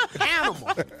animal.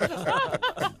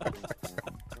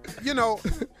 You know,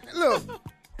 look,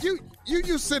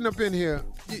 you sitting up in here,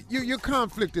 you're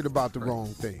conflicted about the wrong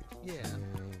thing. Yeah.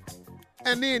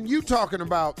 And then you talking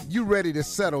about you ready to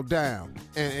settle down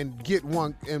and get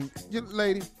one. And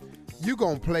lady, you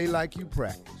gonna play like you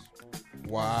practice.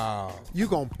 Wow. You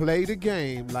gonna play the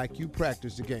game like you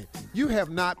practice the game. You have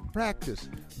not practiced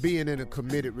being in a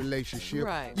committed relationship.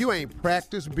 Right. You ain't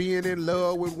practiced being in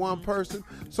love with one person.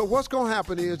 So what's gonna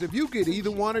happen is if you get either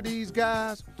one of these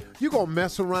guys, you're going to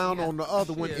mess around on the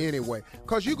other one anyway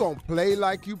because you're going to play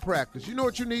like you practice. You know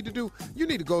what you need to do? You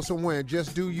need to go somewhere and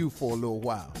just do you for a little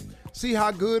while. See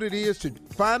how good it is to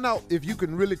find out if you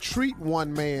can really treat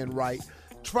one man right.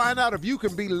 Find out if you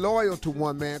can be loyal to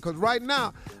one man because right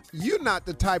now, you're not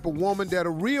the type of woman that a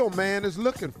real man is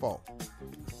looking for.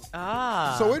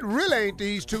 So it really ain't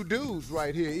these two dudes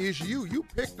right here. It's you. You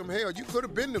picked them. Hell, you could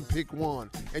have been them pick one,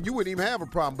 and you wouldn't even have a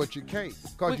problem, but you can't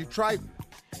because you tried.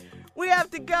 We have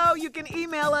to go. You can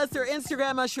email us or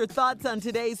Instagram us your thoughts on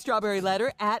today's Strawberry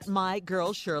Letter at My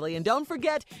Girl Shirley. And don't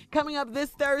forget, coming up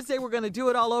this Thursday, we're going to do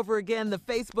it all over again, the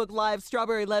Facebook Live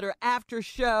Strawberry Letter After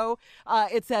Show.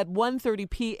 It's at 1:30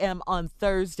 p.m. on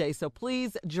Thursday, so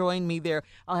please join me there.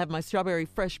 I'll have my Strawberry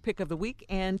Fresh Pick of the Week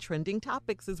and trending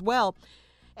topics as well.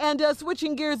 And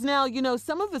switching gears now, you know,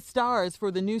 some of the stars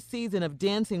for the new season of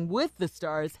Dancing with the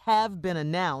Stars have been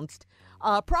announced.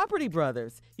 Property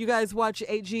Brothers. You guys watch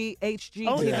HGTV?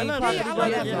 Property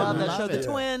Brothers. Love that show. The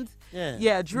twins.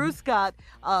 Yeah, Drew Scott,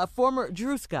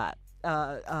 Drew Scott,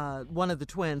 one of the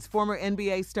twins, former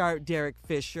NBA star Derek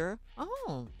Fisher.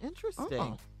 Oh,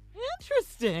 interesting.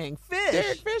 Interesting. Fish.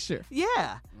 Derek Fisher.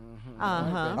 Yeah.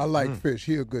 I like Fish.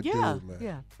 He a good dude, man.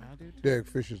 Yeah. Derek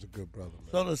Fisher's a good brother,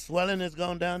 man. So the swelling has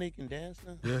gone down. He can dance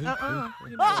now. I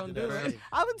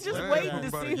was just waiting to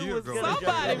see who was going to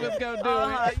Somebody was going to do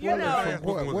it. You know.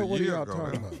 What are y'all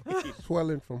talking about?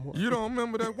 Swelling from what? You don't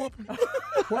remember that whooping?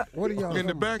 What are y'all in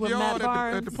the backyard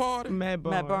at the party? Matt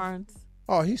Barnes.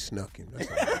 Oh, he snuck him.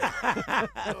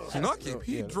 Snuck him.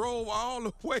 He drove all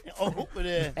the way over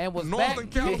there and was Northern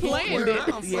back.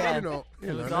 California. Yeah,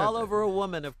 it was all over a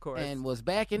woman, of course, and was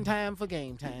back in time for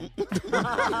game time.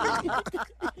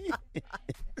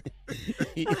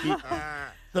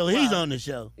 So he's on the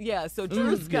show. Yeah, so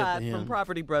Drew Scott from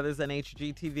Property Brothers on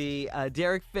HGTV,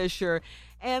 Derek Fisher,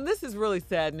 and this is really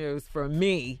sad news for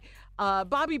me.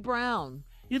 Bobby Brown.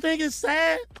 You think it's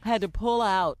sad? Had to pull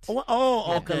out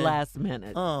at the last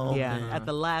minute. Oh, okay. Yeah, at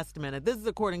the last minute. This is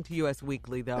according to U.S.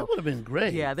 Weekly, though. That would have been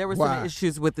great. Yeah, there were some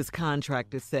issues with this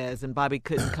contract, it says, and Bobby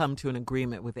couldn't come to an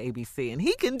agreement with ABC. And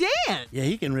he can dance. Yeah,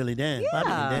 he can really dance. Yeah.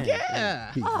 Bobby can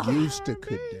dance. Yeah. He used to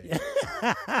could dance.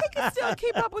 He can still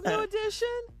keep up with New Edition.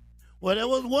 Well, there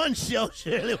was one show,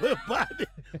 Shirley, where Bobby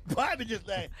just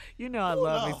like, you know, I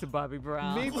love me some Bobby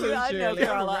Brown. Me too, I know, Shirley.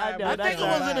 Carla. I know. I think it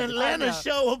was an Atlanta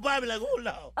show where Bobby like, oh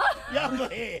no, y'all go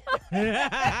ahead.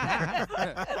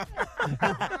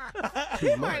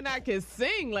 He might not can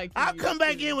sing like I'll come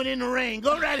back in within the rain.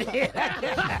 Go right ahead.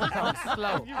 I'm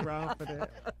slow. You're wrong for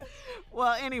that.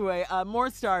 Well, anyway,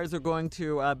 more stars are going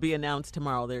to be announced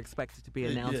tomorrow. They're expected to be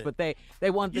announced, but they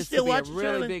want this to be a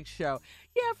really big show.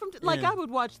 Yeah, I would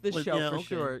watch this show for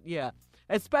sure. Yeah,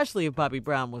 especially if Bobby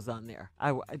Brown was on there.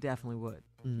 I definitely would.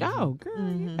 Mm-hmm. Oh,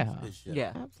 girl,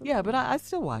 yeah, but I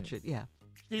still watch it. Yeah.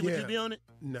 Steve, would you be on it?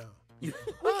 No. We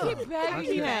keep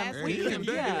begging him. I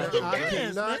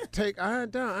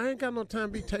ain't got no time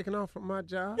to be taken off from my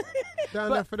job.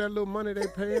 Down there for that little money they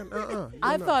paying.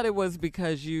 I thought it was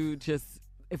because you just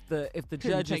if the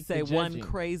judges say one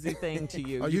crazy thing to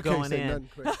you, you going can't say in. nothing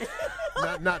crazy.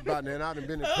 not about that. I've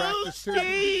been in practice too.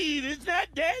 Steve, it's not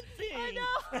dancing. I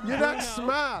know. You're not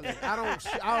smiling.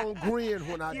 I don't grin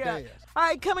when I dance. All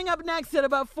right, coming up next at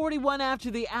about 41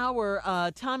 after the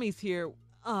hour, Tommy's here.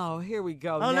 Oh, here we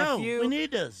go. Oh, nephew. no, we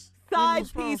need this.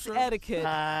 Side piece etiquette.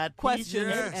 Questions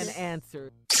Yes. and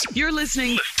answers. You're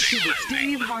listening to the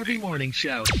Steve Harvey Morning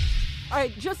Show. All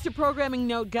right, just a programming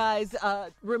note, guys.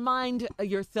 Remind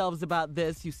yourselves about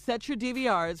this. You set your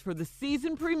DVRs for the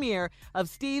season premiere of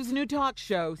Steve's new talk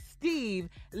show, Steve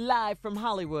Live from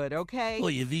Hollywood, okay? Oh,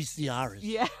 your VCRs.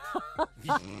 Yeah.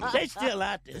 They still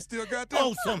out there. They still got that?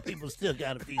 Oh, some people still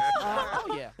got a VCR.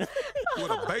 Oh, yeah.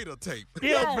 With a beta tape.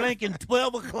 Still blinking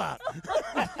 12 o'clock.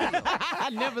 I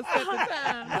never set the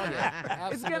time. Oh, yeah.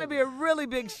 It's going to be a really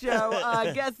big show.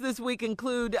 Guests this week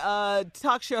include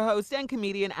talk show host and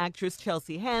comedian actress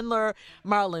Chelsea Handler,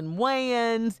 Marlon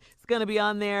Wayans. It's going to be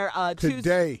on there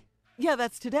Today. Yeah,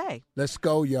 that's today. Let's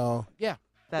go, y'all. Yeah.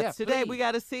 That's today. Please. We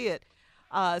got to see it.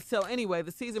 So anyway,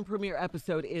 the season premiere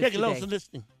episode is Check today. your local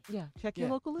listing. Yeah, check your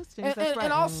local listings. And, That's and, right.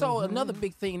 and also another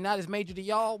big thing, not as major to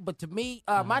y'all, but to me,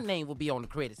 my name will be on the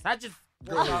credits. I just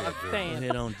understand.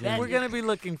 Head on, Junior. We're going to be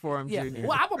looking for him, Yeah. Junior.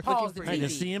 Well, I will pause the I can TV.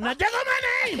 see him now. There go my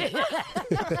name.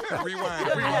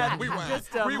 Rewind.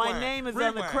 Just my name is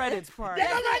on the credits part. There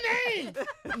go my name.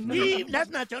 Steve, that's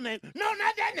not your name. No,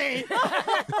 not that name.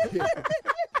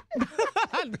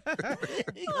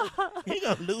 He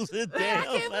gonna lose his damn I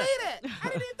can't believe that. I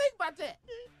didn't even think about that.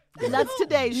 And that's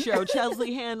today's show,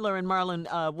 Chesley Handler and Marlon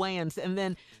Wayans. And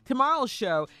then tomorrow's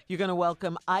show, you're going to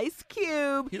welcome Ice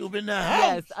Cube. Cube in the house.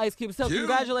 Yes, Ice Cube. So Cube.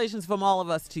 congratulations from all of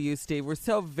us to you, Steve. We're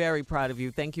so very proud of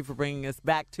you. Thank you for bringing us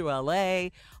back to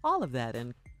L.A., all of that.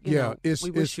 And you know, it's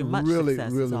we wish you much really,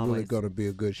 success, really, as really always. going to be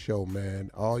a good show, man.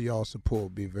 All y'all support will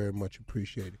be very much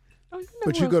appreciated. Oh, you know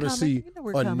But you're we're going to coming. see You know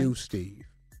we're a coming. new Steve.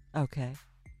 Okay.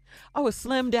 Oh, a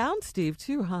slim down Steve,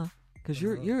 too, huh? Because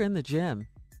you're in the gym.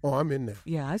 Oh, I'm in there.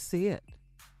 Yeah, I see it.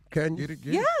 Can you?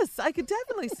 Yes, I could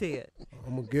definitely see it.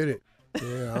 I'm going to get it.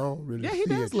 Yeah, I don't really Yeah, see he it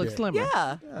does look yet. slimmer.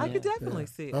 Yeah, I could definitely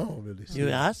see it. I don't really see it.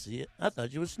 Yeah, I see it. I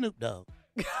thought you were Snoop Dogg.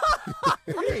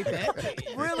 Really,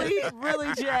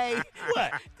 Jay?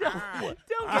 What? Don't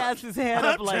gas his head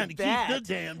up I'm like trying to that. keep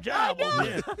the damn job over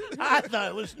here. I thought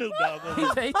it was Snoop Dogg.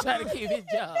 He trying to keep his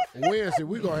job. Wednesday,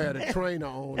 we're going to have a trainer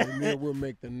on, and then we'll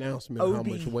make the announcement of how OD.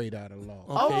 much weight I done lost.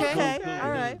 Okay.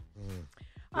 All right.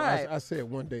 All right. I said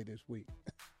one day this week.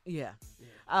 Yeah.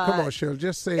 Come on, Cheryl,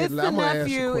 just say It's it. the I'm gonna ask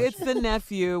nephew. you a It's the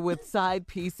nephew with side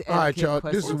piece. All right, etiquette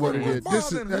y'all. This is questions what for it you. is.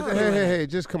 This is hey,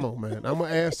 just come on, man. I'm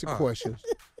gonna ask the questions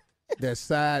that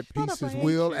side pieces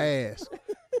will ask,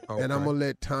 and I'm gonna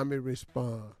let Tommy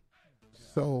respond.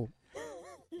 So,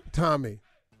 Tommy,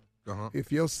 if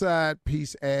your side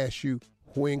piece asks you,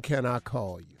 when can I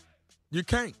call you? You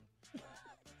can't.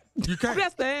 You can't.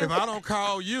 That's the answer. If I don't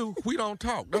call you, we don't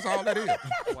talk. That's all that is.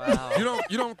 Wow.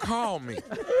 You don't call me.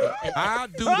 I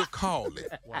do the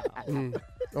calling.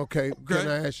 Okay, can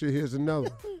I ask you? Here's another.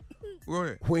 Go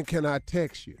ahead. When can I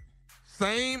text you?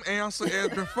 Same answer as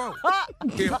before.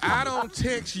 If I don't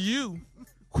text you,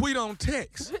 we don't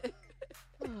text.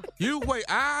 You wait.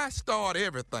 I start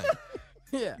everything.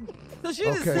 Yeah. So she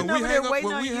just Okay. sitting over there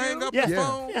waiting on you. hang up the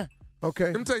phone. Yeah.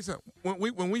 Okay. Let me tell you something.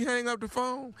 When we hang up the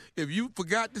phone, if you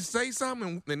forgot to say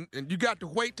something and you got to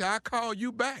wait till I call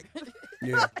you back.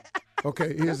 Yeah.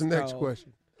 Okay, here's the next go.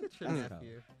 question. Get your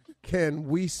nephew. Can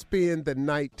we spend the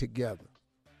night together?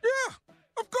 Yeah,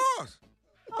 of course.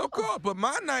 Of course. But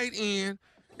my night in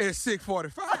at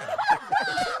 6:45.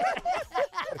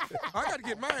 I got to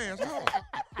get my ass home.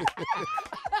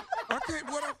 I can't.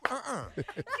 Get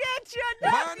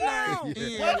your My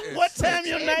nephew. night in. What time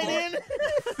your night in?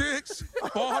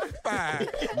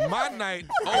 6:45. My night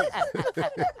over.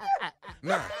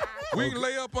 Now, we can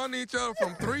lay up on each other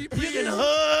from 3 p.m. You can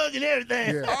hug and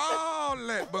everything. Yeah. All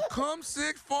that. But come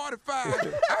 6:45,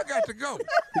 I got to go.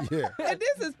 Yeah. And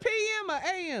this is PM or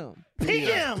AM?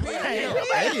 PM.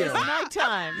 It's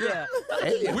nighttime. Yeah.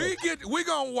 We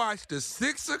gonna watch the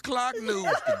 6 o'clock news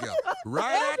together.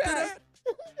 Right after that,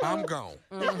 I'm gone.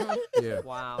 Yeah.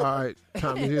 Wow. All right,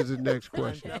 Tommy, here's the next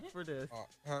question. Up for this.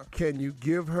 Can you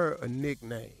give her a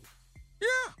nickname?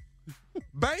 Yeah.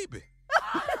 Baby.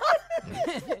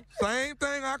 Same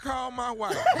thing I call my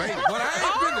wife, baby. What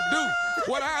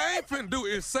I ain't finna do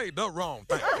is say the wrong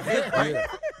thing. Yeah.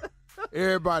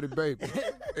 Everybody, baby.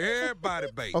 Everybody,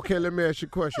 baby. Okay, let me ask you a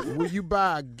question. Will you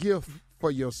buy a gift for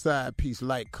your side piece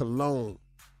like cologne?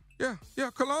 Yeah,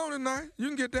 cologne is nice. You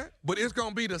can get that. But it's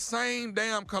gonna be the same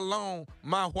damn cologne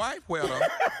my wife wear though.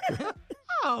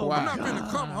 Oh, I'm not finna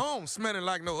come home smelling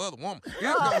like no other woman. It's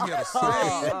gonna get the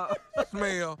same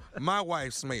smell my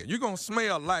wife smell. You're gonna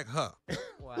smell like her.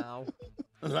 Wow.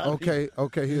 Okay,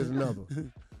 here's another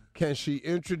one. Can she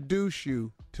introduce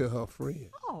you to her friend?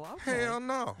 Oh, okay. Hell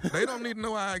no. They don't need to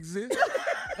know I exist.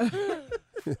 Why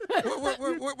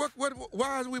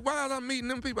is I meeting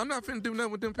them people? I'm not finna do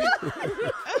nothing with them people.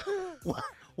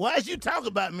 Why is you talking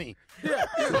about me?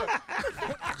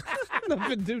 Nothing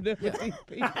to do that with these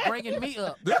people. Bringing me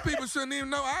up. Them people shouldn't even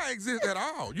know I exist at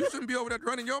all. You shouldn't be over there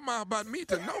running your mouth about me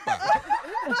to nobody.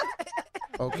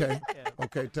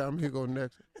 Okay, Tom, here go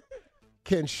next.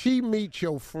 Can she meet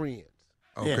your friends?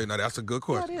 Okay, now that's a good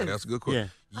question. Yeah, it is. That's a good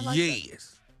question. like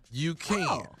Yes, you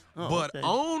can, but okay.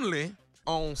 only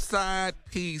on side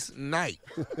piece night.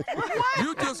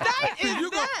 You just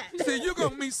you're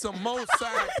gonna meet some more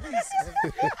side pieces.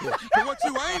 But what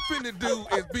you ain't finna do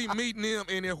is be meeting them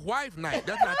in his wife night.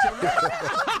 That's not your night.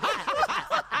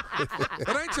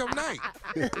 That ain't your night.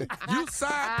 You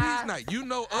side piece night. You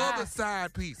know other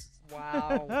side pieces.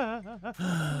 Wow.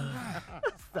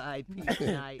 Side piece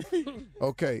night.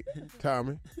 Okay,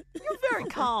 Tommy. You're very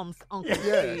calm, Uncle Yeah,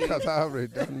 Steve. because I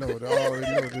already know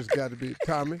this got to be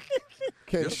Tommy.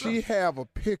 Can she have a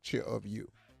picture of you?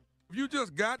 You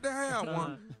just got to have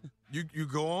one. You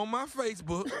go on my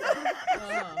Facebook,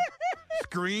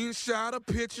 screenshot a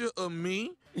picture of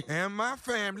me and my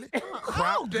family,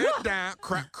 crop that down,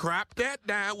 crop that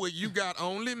down where you got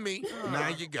only me. Now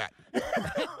you got it.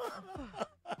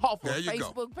 Off a There you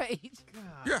go. Facebook page.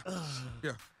 Yeah.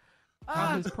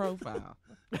 on his profile.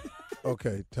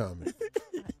 Okay, Tommy.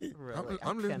 Really,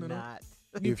 I'm listening. cannot.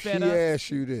 If she asks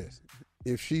you this,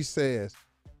 if she says,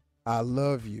 I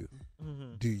love you,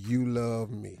 do you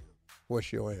love me?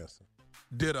 What's your answer?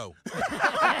 Ditto.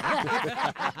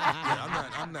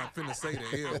 I'm not finna say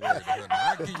the L word.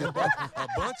 I give you a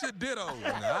bunch of ditto.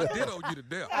 Now, I ditto you to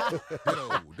death.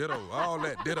 Ditto, all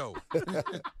that ditto.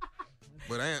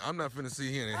 But I'm not finna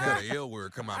sit here and have the L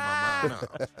word come out my mouth.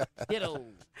 No. Ditto.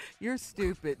 You're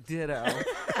stupid, ditto.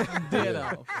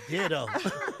 Ditto.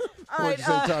 All What right, you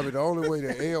say, Tommy? The only way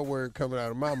the L word coming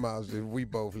out of my mouth is if we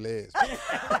both lesbians.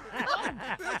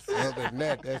 Other than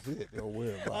that, that's it. Don't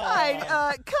worry about it. All right,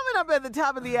 coming up at the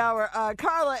top of the hour,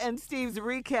 Carla and Steve's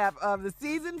recap of the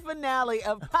season finale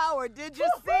of Power. Did you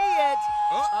see it?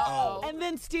 Uh-oh. And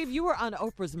then, Steve, you were on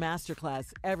Oprah's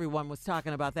Masterclass. Everyone was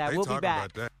talking about that. They We'll be talking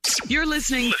back. about that. You're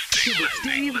listening to the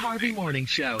Steve Harvey Morning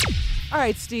Show. All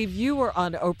right, Steve, you were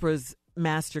on Oprah's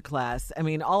Masterclass. I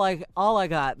mean, all I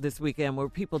got this weekend were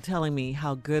people telling me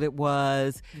how good it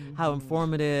was, how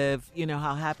informative,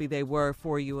 how happy they were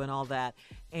for you and all that.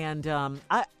 And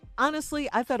I honestly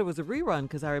thought it was a rerun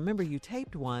because I remember you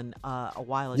taped one a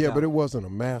while ago. Yeah, but it wasn't a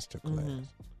master class.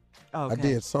 Okay. I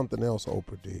did something else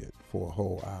Oprah did for a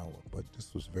whole hour, but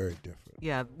this was very different.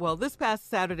 Yeah, well, this past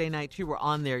Saturday night you were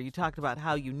on there. You talked about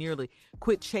how you nearly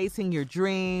quit chasing your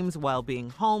dreams while being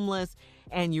homeless,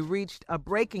 and you reached a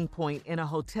breaking point in a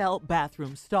hotel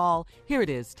bathroom stall. Here it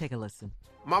is. Take a listen.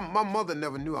 My mother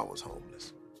never knew I was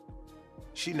homeless.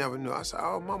 She never knew. I said,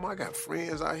 oh, Mama, I got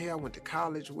friends out here I went to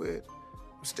college with.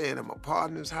 I'm staying at my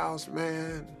partner's house,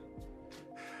 man.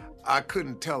 I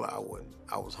couldn't tell her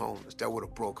I was homeless. That would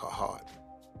have broke her heart.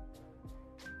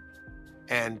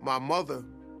 And my mother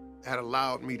had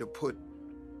allowed me to put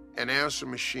an answer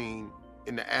machine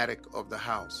in the attic of the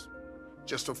house.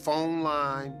 Just a phone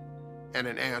line and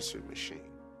an answering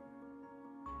machine.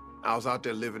 I was out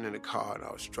there living in a car and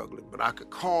I was struggling, but I could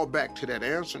call back to that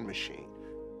answering machine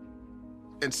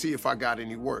and see if I got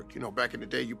any work. Back in the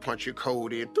day, you punch your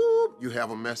code in, doop, you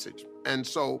have a message. And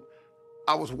so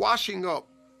I was washing up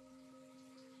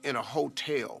in a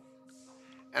hotel,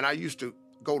 and I used to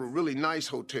go to really nice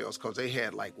hotels because they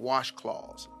had like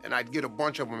washcloths, and I'd get a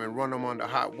bunch of them and run them under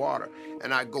hot water,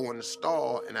 and I'd go in the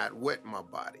stall and I'd wet my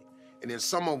body. And then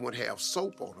some of them would have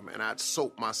soap on them, and I'd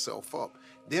soap myself up.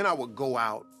 Then I would go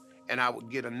out and I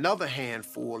would get another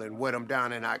handful and wet them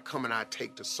down, and I'd come and I'd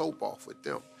take the soap off with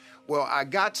them. Well, I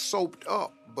got soaped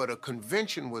up, but a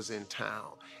convention was in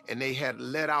town, and they had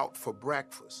let out for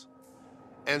breakfast.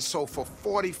 And so for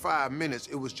 45 minutes,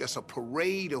 it was just a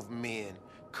parade of men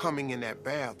coming in that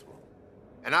bathroom.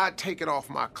 And I'd taken off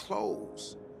my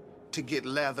clothes to get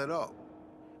lathered up.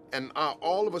 And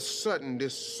all of a sudden,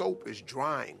 this soap is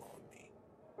drying on me.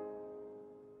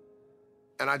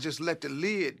 And I just let the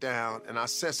lid down, and I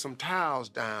set some towels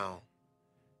down.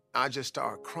 I just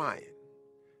started crying.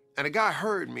 And a guy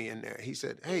heard me in there. He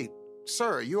said, hey,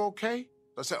 sir, are you okay?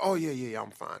 I said, oh, yeah, I'm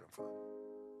fine.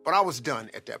 But I was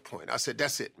done at that point. I said,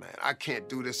 that's it, man. I can't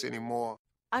do this anymore.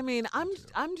 I mean, I'm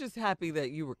just happy that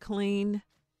you were clean,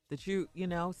 that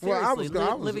seriously,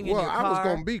 living in your car. I was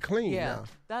going to be clean now.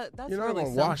 That's That's I'm really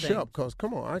going to wash up because,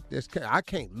 come on, I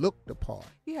can't look the part.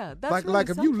 Yeah, that's like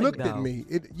really if you looked though. at me,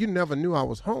 you never knew I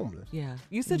was homeless. Yeah,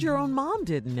 you said your own mom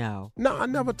didn't know. No, I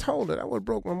never told her. That would have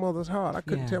broke my mother's heart. I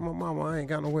couldn't tell my mama I ain't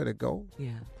got nowhere to go.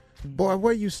 Yeah. Boy,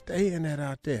 where you staying at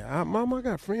out there? Mama, I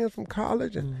got friends from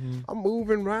college, and I'm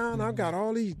moving around. I got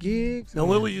all these gigs. Now,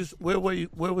 where were you?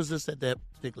 Where was this at that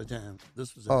particular time?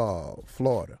 This was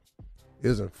Florida. It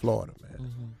was in Florida,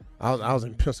 man. I was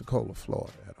in Pensacola,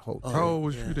 Florida, at a hotel. How old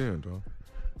was you then, though?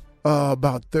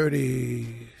 About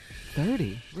 30.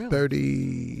 30, really?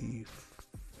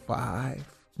 35,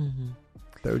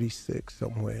 36,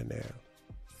 somewhere in there.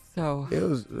 So it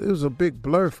was a big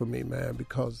blur for me, man,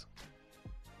 because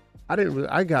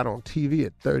I got on TV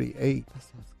at 38.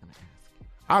 That's what I was gonna ask.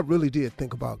 I really did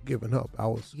think about giving up. I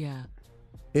was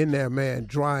in there, man,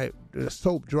 the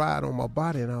soap dried on my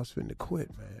body, and I was finna to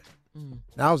quit, man. And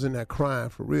I was in there crying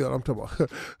for real. I'm talking about,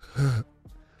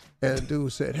 and the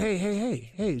dude said, hey,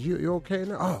 you okay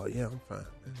now? Oh, yeah, I'm fine.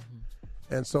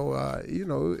 And so,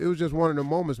 it was just one of the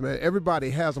moments, man. Everybody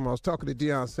has them. I was talking to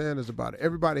Deion Sanders about it.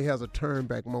 Everybody has a turn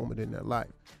back moment in their life.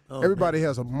 Everybody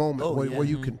has a moment where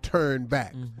you can turn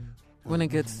back. When it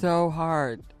gets so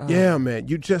hard. Yeah, man.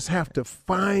 You just have to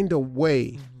find a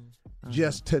way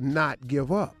just to not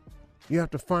give up. You have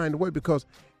to find a way, because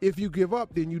if you give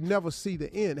up, then you never see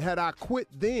the end. Had I quit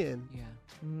then,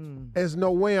 there's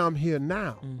no way I'm here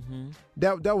now.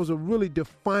 That was a really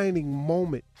defining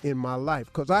moment in my life,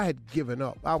 because I had given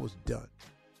up. I was done.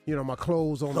 my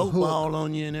clothes on the Soap hook. all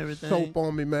on you and everything. Soap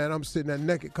on me, man. I'm sitting there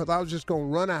naked because I was just going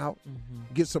to run out,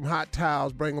 get some hot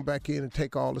towels, bring them back in, and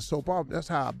take all the soap off. That's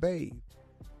how I bathed.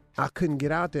 I couldn't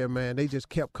get out there, man. They just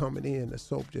kept coming in. The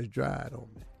soap just dried on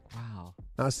me. Wow.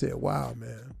 I said, wow,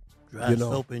 man. Dry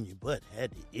soap in your butt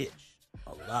had to itch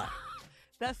a lot.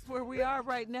 That's where we are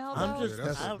right now, though.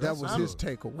 That was his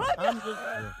takeaway.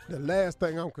 The last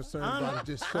thing I'm concerned about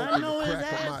is just soap in the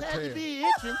crack of my tail. To be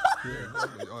itching.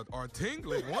 Or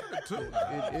tingling, one or two.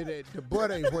 The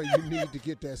butt ain't where you need to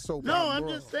get that soap out. No, I'm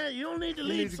just saying, you don't need to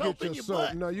leave soap in your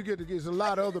butt. No, there's a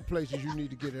lot of other places you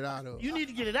need to get it out of. You need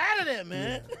to get it out of there,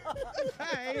 man. I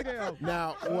hate him.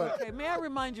 Now, what? Okay, may I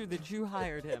remind you that you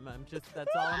hired him? That's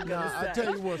all I'm going to say. I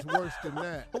tell you what's worse than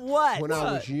that. What? When I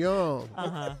was young,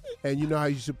 and you know how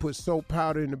you used to put soap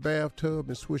powder in the bathtub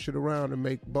and swish it around and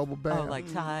make bubble bath? Oh,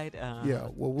 like Tide? Yeah,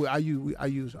 well, I use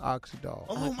Oxydol.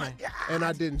 Oh, my God. And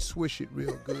I didn't swish it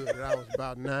real good, and I was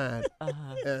about 9.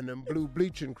 And them blue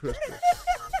bleaching crystals,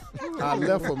 I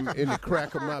left them in the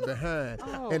crack of my behind.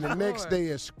 And the next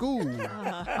day at school,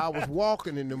 I was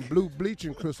walking, and them blue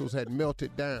bleaching crystals had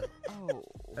melted down.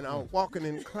 And I was walking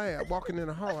in class, walking in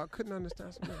the hall. I couldn't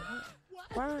understand. I said,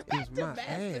 why is my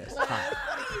ass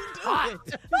hot?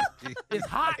 It's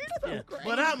hot. Yeah.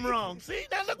 But I'm wrong. See,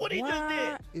 now look what he just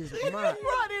did. Is You my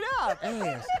brought it up.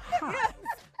 ass hot?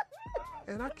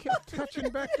 And I kept touching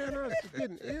back there, and I was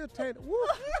getting irritated. Woo.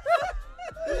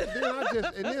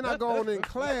 And then I go on in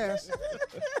class,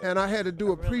 and I had to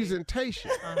do a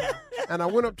presentation. And I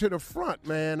went up to the front,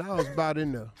 man. I was about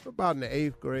in the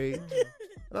 8th grade.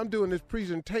 And I'm doing this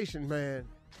presentation, man.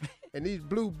 And these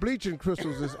blue bleaching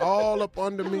crystals is all up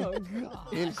under me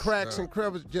in cracks and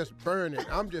crevices, just burning.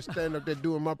 I'm just standing up there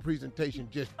doing my presentation,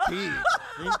 just dead.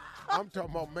 I'm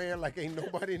talking about, man, like ain't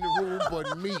nobody in the room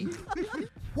but me.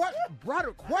 What,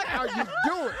 brother? What are you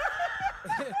doing?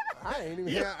 I ain't even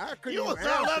here. I couldn't You even was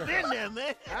all answer up her. in there,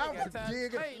 man. I was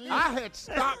digging. I had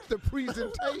stopped the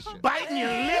presentation. Biting your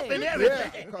lip and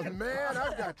everything. Yeah, because, man,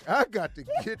 I got to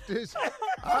get this.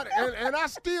 And I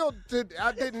still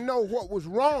didn't know what was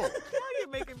wrong.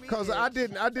 Because I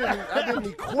didn't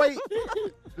equate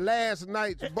last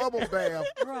night's bubble bath.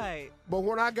 Right. But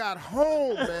when I got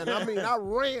home, man, I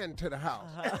ran to the house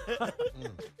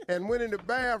and went in the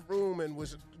bathroom and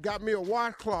got me a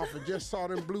washcloth and just saw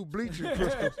them blue bleaching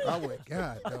crystals. I went,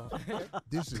 God, dog,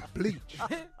 this is bleach.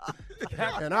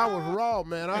 And I was raw,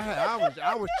 man. I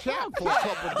was chapped for a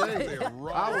couple of days.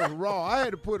 I was raw. I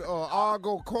had to put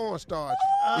Argo cornstarch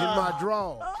in my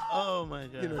drawer. Oh, my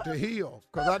God. To heal.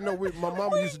 Because I know my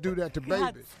mama used to do that to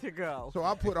babies. To go. So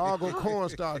I put Argo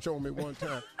cornstarch on me one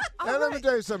time. And let me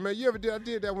tell you something, man. I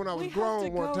did that when I was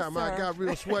grown one time. I got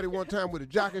real sweaty one time with a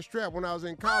jockey strap when I was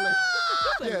in college.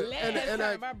 And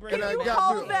I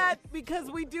got real. That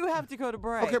because we do have to go to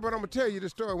break. Okay, but I'm going to tell you the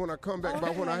story when I come back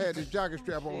about when I had this jockey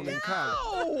strap on in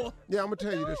college. Yeah, I'm going to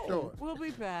tell you the story. We'll be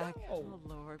back. Oh,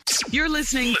 Lord. You're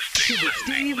listening to the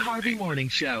Steve Harvey Morning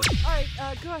Show. All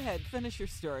right, go ahead. Finish your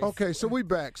story. Okay, so we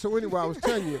back. So anyway, I was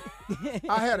telling you,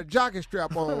 I had a jockey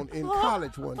strap on in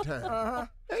college one time.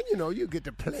 And, you get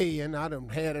to play, and I done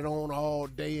had it on all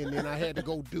day, and then I had to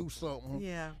go do something.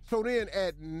 Yeah. So then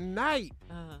at night,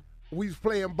 we was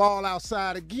playing ball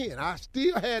outside again. I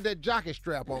still had that jockey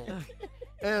strap on.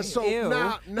 And so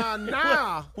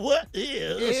now what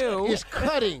is? It's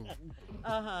cutting.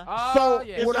 Oh, so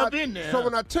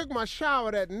when I took my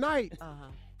shower that night,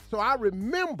 so I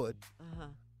remembered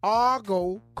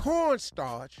Argo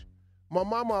cornstarch. My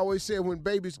mama always said when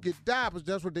babies get diapers,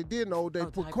 that's what they did in the old days,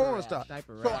 put cornstarch.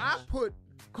 So I put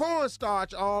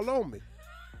cornstarch all on me.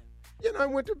 I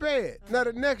went to bed. Now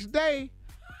the next day,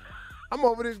 I'm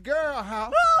over this girl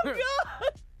house. Oh,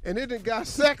 God. And it done got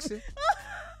sexy.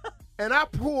 And I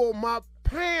pulled my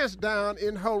pants down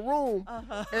in her room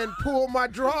and pulled my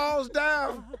drawers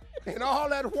down. And all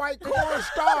that white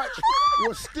cornstarch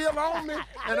was still on me,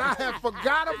 and I had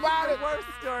forgot about it. Worst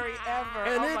story ever.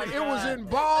 And it was in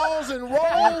balls and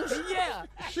rolls. Yeah.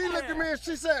 She looked at me and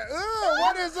she said, "Ugh,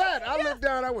 what is that?" I looked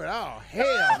down. I went, "Oh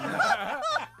hell no!"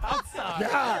 I'm sorry.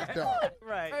 God, dog.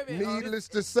 Right. Needless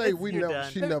to say, she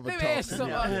never talked to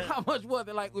me. How much was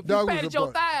it? Like if Dog you was patted a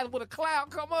your bunch. thighs, would a cloud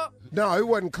come up? No, it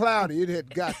wasn't cloudy. It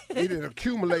had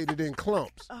accumulated in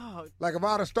clumps. Oh. Like if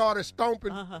I'd have started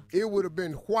stomping, it would have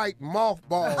been white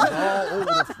mothballs all over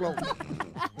the floor.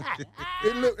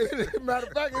 Matter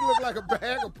of fact, it looked like a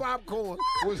bag of popcorn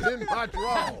was in my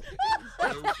drawer.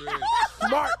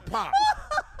 Smart pop.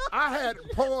 I had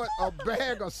poured a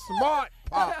bag of Smart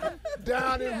Pop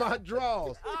down in my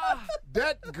drawers.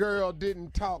 That girl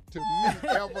didn't talk to me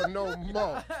ever no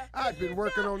more. I'd been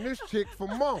working on this chick for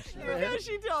months, man. Yeah,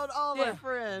 she told all her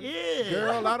friends. Yeah.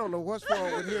 Girl, I don't know what's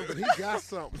wrong with him, but he got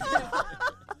something.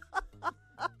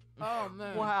 Oh,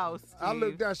 man. Wow, Steve. I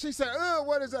looked down. She said,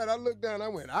 what is that? I looked down. I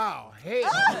went, oh,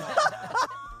 hell.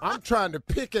 I'm trying to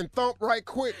pick and thump right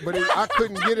quick, but I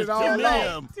couldn't get it all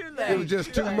out. Too late. It was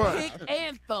just too much. Pick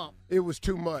and thump. It was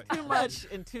too much. Too much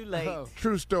and too late.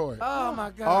 True story. Oh,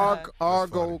 my God.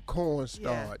 Argo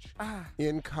cornstarch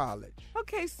in college.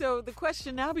 Okay, so the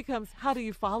question now becomes, how do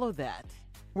you follow that?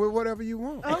 Well, whatever you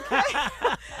want. Okay.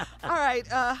 All right.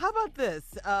 How about this?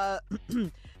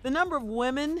 The number of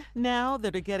women now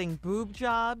that are getting boob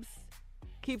jobs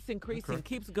keeps increasing,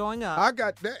 keeps going up. I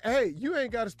got that. Hey, you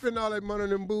ain't got to spend all that money on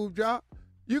them boob jobs.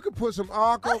 You can put some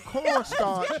Argo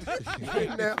cornstarch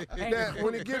in there. That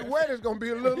when it get wet, it's going to be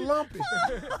a little lumpy.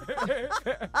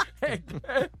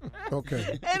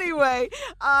 Okay. Anyway,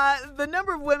 the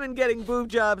number of women getting boob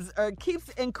jobs keeps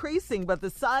increasing, but the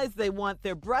size they want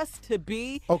their breasts to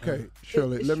be. Okay,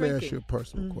 Shirley, let me ask shrinking. you a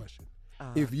personal question.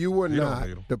 If you were You don't not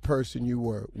need 'em. the person you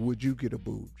were, would you get a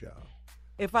boob job?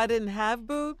 If I didn't have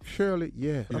boobs? Shirley,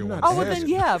 yeah. I'm not Oh, well, then, asking.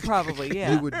 yeah, probably,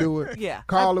 yeah. You would do it? Yeah.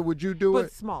 Carla, would you do But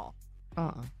it? small.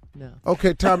 No.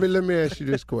 Okay, Tommy, let me ask you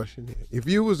this question here. If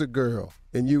you was a girl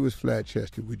and you was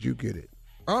flat-chested, would you get it?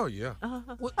 Oh, yeah.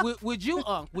 Would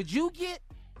you get?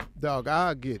 Dog,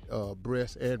 I'll get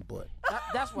breast and butt.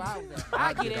 That's why I was at.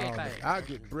 I get all everything. that. I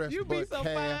get breast, You be butt, so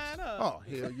calves. fine, huh? Oh,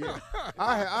 hell yeah.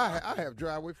 I have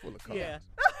driveway full of cars. Yeah.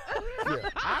 Yeah.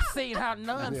 I've seen how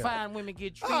non-fine women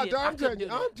get treated. Oh, dog, I couldn't do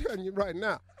that. I'm telling you right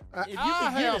now. If you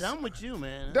can get it, I'm with you,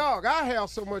 man. Dog, I have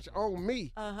so much on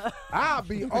me. I'll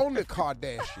be on the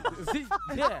Kardashians.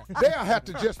 Yeah. They'll have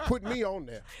to just put me on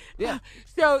there. Yeah.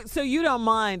 So you don't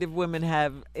mind if women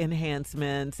have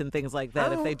enhancements and things like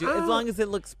that if they do, as long as it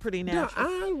looks pretty No, natural.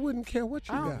 I wouldn't care what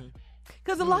you got.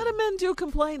 Because a lot of men do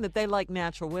complain that they like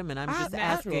natural women. I'm just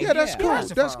asking. Yeah, that's cool.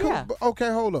 That's cool. Yeah. But, okay,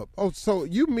 hold up. Oh, so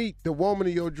you meet the woman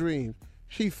of your dreams.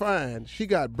 She fine. She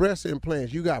got breast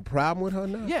implants. You got a problem with her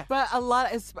now? Yeah, but a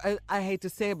lot. I hate to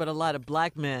say it, but a lot of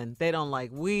black men, they don't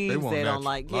like weaves. want They don't natural.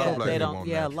 like. A lot of Yeah, black they men don't. want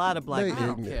Yeah, a natural. lot of black They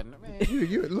men.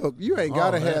 ignorant. Look, you ain't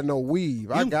gotta have no weave.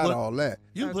 I got all that.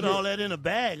 You put all that in a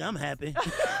bag. I'm happy.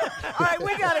 All right,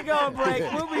 we gotta go on break.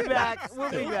 We'll be back.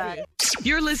 We'll be back.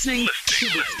 You're listening to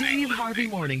the Steve Harvey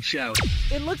Morning Show.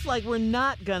 It looks like we're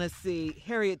not gonna see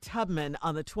Harriet Tubman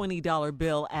on the $20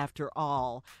 bill after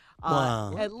all.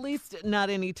 Wow. At least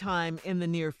not any time in the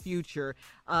near future.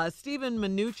 Steven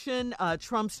Mnuchin,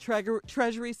 Trump's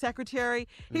Treasury Secretary,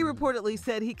 he reportedly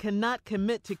said he cannot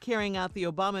commit to carrying out the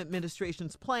Obama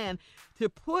administration's plan to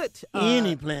put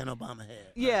Any plan Obama had.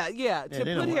 Yeah, they to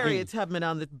don't put want Harriet any. Tubman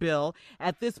on the bill.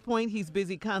 At this point, he's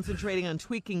busy concentrating on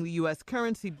tweaking the U.S.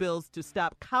 currency bills to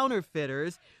stop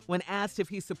counterfeiters. When asked if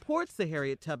he supports the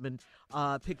Harriet Tubman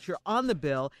picture on the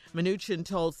bill, Mnuchin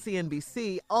told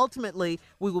CNBC, ultimately,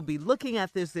 we will be looking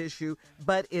at this issue,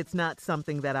 but it's not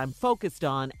something that I'm focused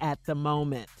on at the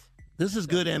moment. This is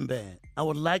good and bad. I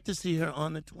would like to see her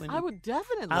on the 20. I would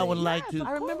definitely. I would like Yes, to.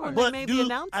 I remember when But they made the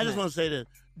announcement. I just want to say this.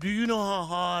 Do you know how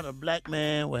hard a black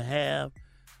man would have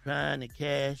trying to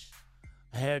cash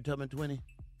a Harriet Tubman 20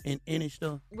 in any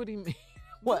store? What do you mean?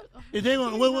 What? If they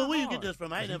want, where you get this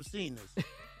from? I ain't never seen this.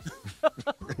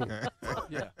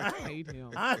 Yeah, I hate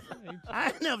him. I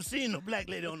ain't never seen no black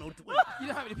lady on no 20. You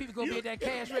know how many people gonna be at that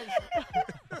cash register?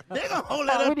 They gonna hold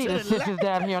that up to the light.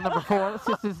 down here on number 4.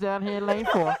 Sisters down here in lane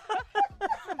 4.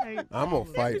 I'm going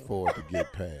to fight for it to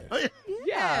get passed.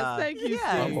 Yes, thank you, Yeah.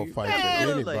 I'm Steve. going to fight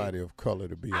Absolutely. for anybody of color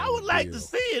to be on I would the like bill. to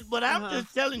see it, but I'm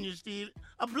just telling you, Steve,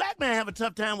 a black man have a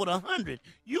tough time with 100.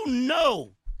 You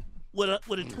know, with a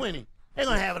 20, they're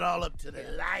gonna have it all up to the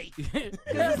light.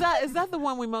 Is that the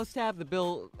one we most have? The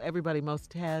bill everybody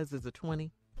most has is a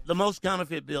 20? The most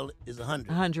counterfeit bill is 100.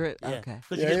 100? Yeah. Okay.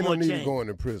 'Cause Yeah, you get ain't no more need change. to go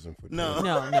into prison for No.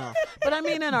 that. No. But I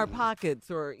mean in our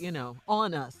pockets or,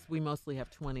 on us, we mostly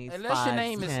have 20s, Unless your 5s,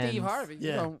 name is 10s. Steve Harvey. You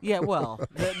Yeah. know. Yeah, well,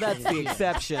 that's the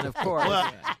exception, of course.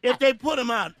 Well, if they put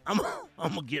him out, I'm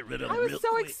gonna get rid of him I was real so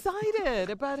quick. excited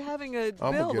about having a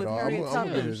I'm bill going with to Harriet get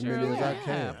Tubman. as many as I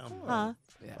can. Huh?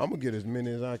 I'm going to get as many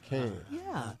as I can.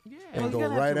 Yeah. And Well, go you're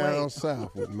gonna have right to down wait.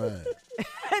 south with mine.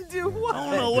 And do what? I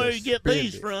don't know where you Just get spend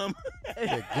these it. from.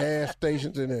 The gas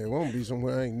stations in there. It won't be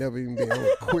somewhere I ain't never even been on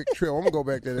a quick trip. I'm going to go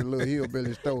back to that little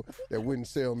hillbilly store that wouldn't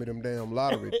sell me them damn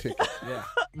lottery tickets. Yeah.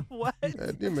 What? You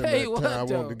remember Tell that you time what, I wanted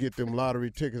though. to get them lottery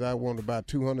tickets. I wanted to buy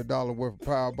 $200 worth of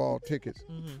Powerball tickets.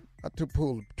 I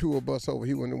pulled a tour bus over.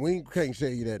 He went, we can't sell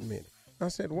you that many. I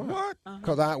said, why? What?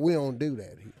 Because we don't do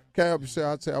that here. Can I help you, sir?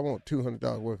 I'd say I want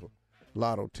 $200 worth of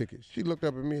lotto tickets. She looked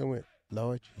up at me and went,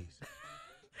 Lord Jesus.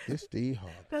 It's Steve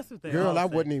Harvey. That's what they Girl, all I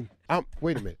say. wasn't even.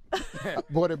 Wait a minute.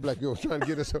 Boy, that black girl was trying to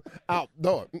get us out.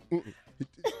 No.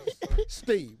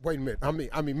 Steve, wait a minute. I mean,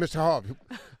 Mr. Harvey.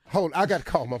 Hold, I got to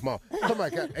call my mom.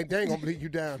 Somebody got, and they ain't going to leave you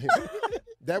down here.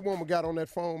 That woman got on that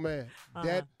phone, man.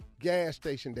 That gas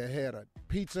station that had a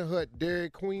Pizza Hut Dairy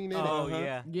Queen in it. Oh,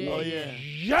 yeah.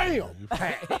 Jam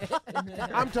packed.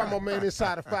 I'm talking about, man,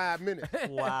 inside of 5 minutes.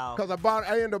 Wow. Because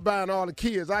I ended up buying all the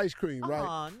kids ice cream, right?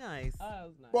 Oh, nice.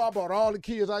 Well, I bought all the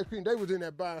kids ice cream. They was in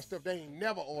there buying stuff they ain't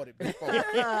never ordered before.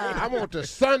 I want the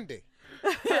Sunday.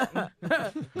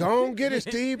 Go on, get it,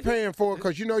 Steve, paying for it,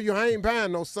 because you know I ain't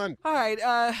buying no Sunday. All right,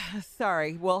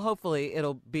 sorry. Well, hopefully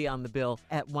it'll be on the bill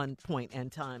at one point in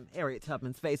time. Harriet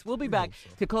Tubman's face. We'll be back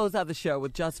to close out the show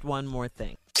with just one more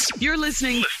thing. You're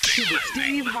listening to the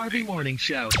Steve Harvey Morning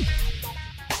Show.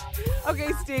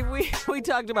 Okay, Steve, we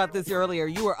talked about this earlier.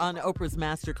 You were on Oprah's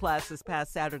Masterclass this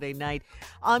past Saturday night.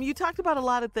 You talked about a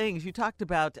lot of things. You talked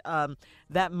about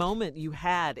that moment you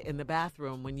had in the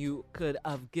bathroom when you could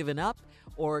have given up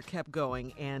or kept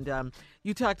going. And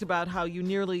you talked about how you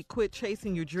nearly quit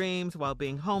chasing your dreams while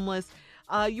being homeless.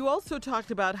 You also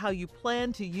talked about how you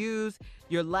plan to use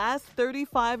your last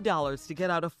 $35 to get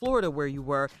out of Florida where you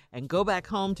were and go back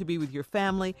home to be with your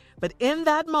family. But in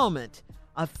that moment,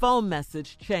 a phone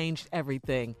message changed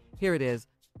everything. Here it is.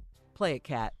 Play it,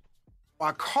 Kat.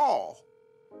 I call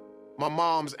my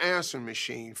mom's answering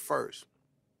machine first.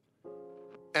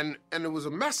 And there was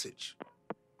a message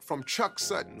from Chuck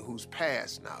Sutton, who's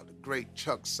passed now, the great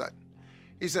Chuck Sutton.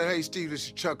 He said, hey, Steve, this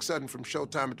is Chuck Sutton from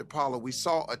Showtime at the Apollo. We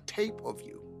saw a tape of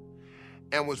you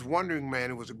and was wondering,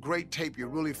 man, it was a great tape. You're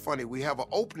really funny. We have an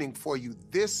opening for you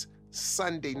this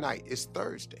Sunday night. It's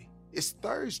Thursday. It's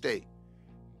Thursday.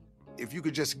 If you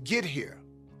could just get here,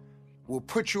 we'll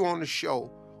put you on the show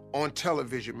on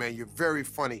television, man. You're very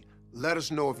funny. Let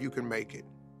us know if you can make it.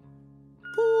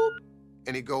 Boop.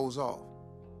 And it goes off.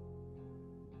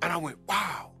 And I went,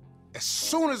 wow. As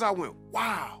soon as I went,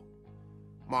 wow,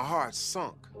 my heart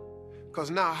sunk. Because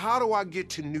now how do I get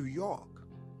to New York?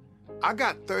 I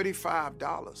got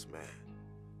 $35, man.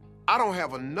 I don't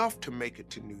have enough to make it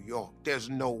to New York. There's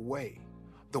no way.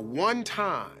 The one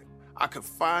time I could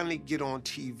finally get on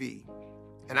TV,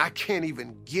 and I can't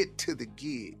even get to the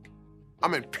gig.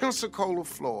 I'm in Pensacola,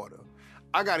 Florida.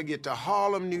 I got to get to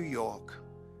Harlem, New York.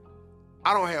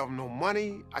 I don't have no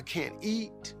money. I can't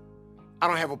eat. I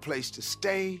don't have a place to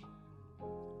stay.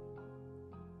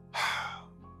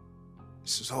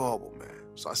 This is horrible, man.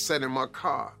 So I sat in my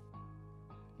car,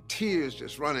 tears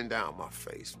just running down my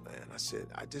face, man. I said,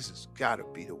 this has got to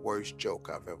be the worst joke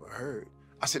I've ever heard.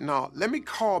 I said, no, let me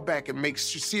call back and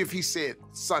see if he said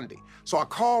Sunday. So I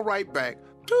called right back.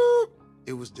 Doop.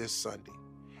 It was this Sunday.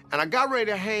 And I got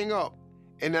ready to hang up,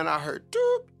 and then I heard,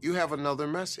 doop, you have another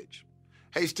message.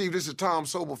 Hey, Steve, this is Tom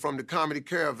Sobel from the Comedy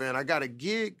Caravan. I got a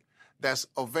gig that's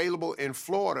available in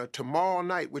Florida tomorrow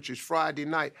night, which is Friday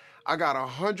night. I got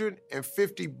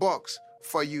 $150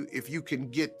 for you if you can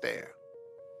get there.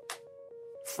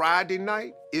 Friday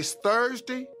night? It's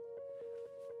Thursday?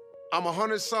 I'm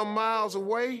 100-some miles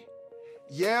away?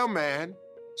 Yeah, man.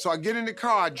 So I get in the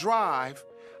car, I drive,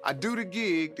 I do the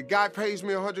gig, the guy pays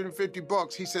me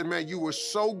 $150. He said, man, you were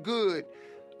so good,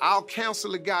 I'll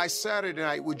cancel the guy Saturday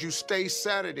night. Would you stay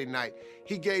Saturday night?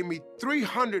 He gave me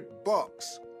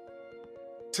 $300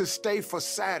 to stay for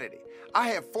Saturday. I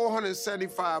had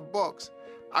 $475.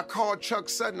 I called Chuck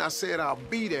Sutton, I said I'll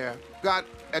be there. Got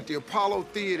at the Apollo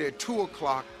Theater at 2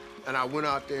 o'clock, and I went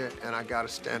out there and I got a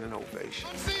standing ovation.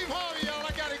 I'm Steve Harvey, y'all.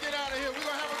 I gotta get out of here. We're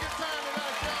gonna have a good time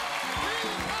tonight,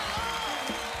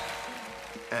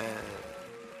 y'all.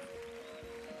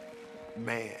 And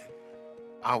man,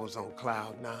 I was on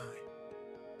cloud 9.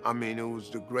 I mean, it was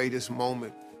the greatest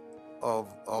moment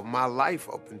of my life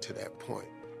up until that point.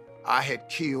 I had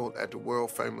killed at the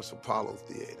world famous Apollo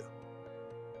Theater.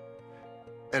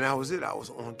 And that was it. I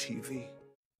was on TV.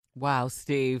 Wow,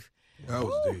 Steve. That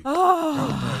was deep. Oh, that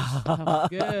was nice. that was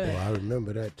good. Well, I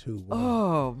remember that too. Wow.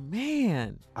 Oh,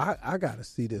 man. I got to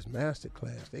see this master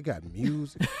class. They got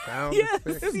music, sound Yes,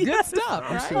 effects. it's good stuff,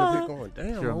 I'm right? sitting there going,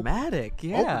 damn. Dramatic, Oprah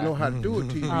yeah. know how to do a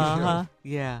TV Uh-huh, show.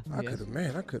 yeah. I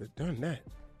could have done that.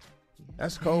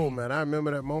 That's cold, man. I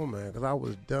remember that moment, man, because I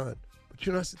was done. But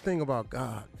you know, that's the thing about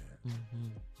God, man. Mm-hmm.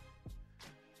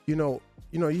 You know,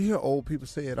 you hear old people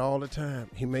say it all the time.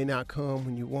 He may not come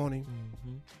when you want him,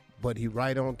 but he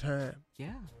right on time.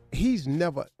 Yeah. He's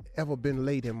never, ever been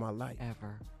late in my life.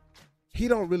 Ever. He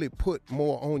don't really put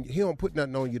more on you. He don't put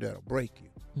nothing on you that'll break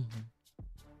you.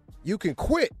 You can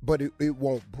quit, but it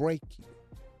won't break you.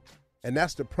 And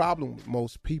that's the problem with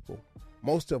most people.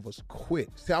 most of us quit.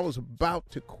 See, I was about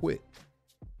to quit.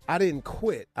 I didn't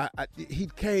quit. He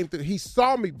came through. He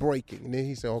saw me breaking, and then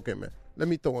he said, okay, man, let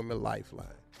me throw him a lifeline.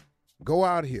 Go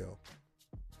out here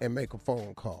and make a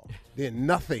phone call. Then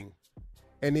nothing.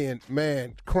 And then,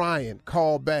 man, crying,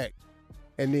 call back.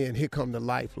 And then here come the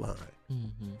lifeline.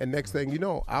 Mm-hmm. And next thing you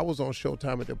know, I was on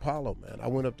Showtime at the Apollo, man. I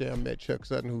went up there and met Chuck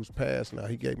Sutton, who's passed now.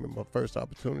 He gave me my first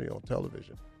opportunity on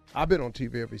television. I've been on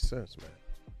TV ever since, man.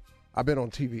 I've been on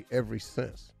TV ever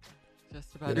since.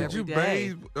 Just about Did every you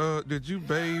day. bathe? Did you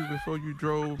bathe before you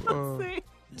drove?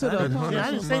 To the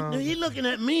I didn't say. He looking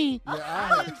at me. Yeah,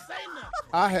 I didn't say nothing.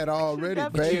 I had already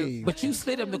bathed. But you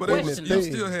slid him the But question. you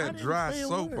still had dry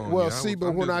soap on you. Well, see,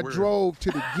 but when I drove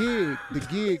to the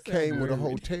gig came with a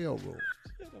hotel room.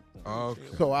 Okay.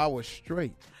 So I was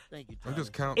straight. Thank you, I'm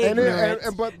just counting. And then,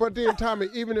 but then, Tommy,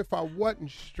 even if I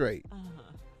wasn't straight,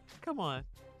 Come on.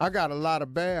 I got a lot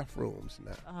of bathrooms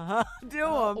now. Do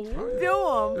them.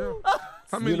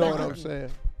 How many You know you what got? I'm saying?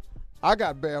 I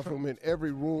got bathroom in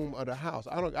every room of the house.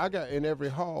 I got in every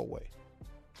hallway.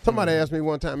 Somebody asked me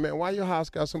one time, man, why your house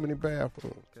got so many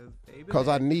bathrooms? Because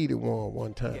I needed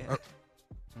one time.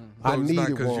 I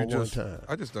needed one time.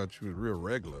 I just thought you was real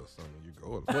regular or something. You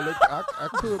go. Well, I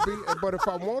could be, but if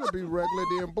I want to be regular,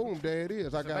 then boom, there it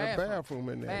is. I got a bathroom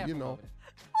in there, you know.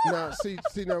 Now, see,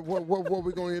 now what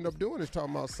we're going to end up doing is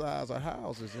talking about size of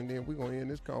houses, and then we're going to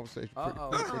end this conversation pretty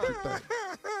quick. What you think?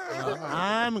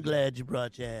 I'm glad you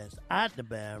brought your ass out the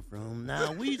bathroom.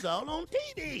 Now we's all on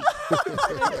TV.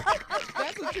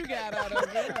 That's what you got out of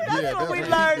it. That's what we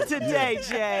learned today,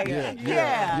 Jay.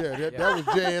 Yeah. That was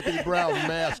J. Anthony Brown's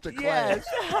master class.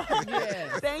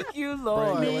 Yes. Thank you,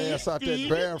 Lord. Bring your ass out that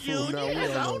bathroom now.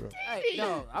 We on Hey,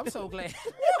 no, I'm so glad.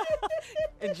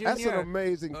 That's an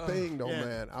amazing thing, though,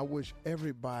 man. I wish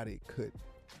everybody could.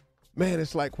 Man,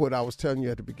 it's like what I was telling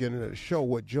you at the beginning of the show,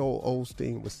 what Joel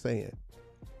Osteen was saying.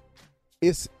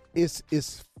 It's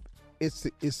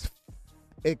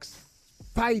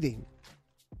exciting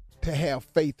to have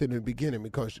faith in the beginning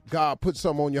because God put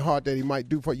something on your heart that he might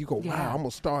do for you. You go, wow, I'm going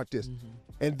to start this. Mm-hmm.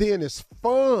 And then it's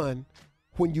fun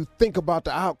when you think about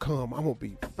the outcome. I'm going to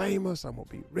be famous. I'm going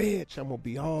to be rich. I'm going to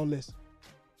be all this.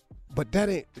 But that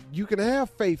ain't, you can have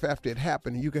faith after it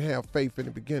happened, and you can have faith in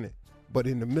the beginning. But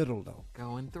in the middle, though.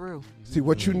 Going through. See,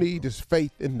 what you need is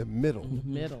faith in the middle.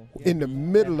 Mm-hmm. In the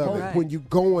middle of it, when you're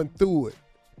going through it.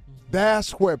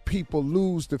 That's where people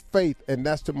lose the faith, and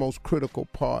that's the most critical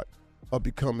part of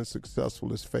becoming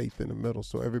successful is faith in the middle.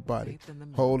 So everybody,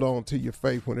 hold on to your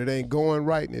faith. When it ain't going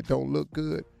right and it don't look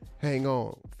good, hang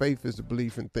on. Faith is the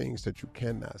belief in things that you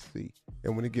cannot see.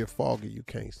 And when it get foggy, you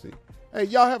can't see. Hey,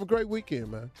 y'all have a great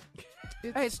weekend, man.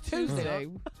 Hey, it's Tuesday.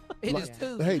 It is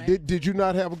Tuesday. Hey, man. did you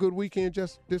not have a good weekend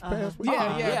just this past week?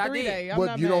 Yeah, I 3 did. days.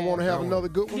 But you don't want to have another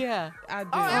good one? Yeah. I do.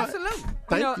 Oh, absolutely.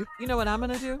 Thank you. You know what I'm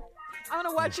going to do? I'm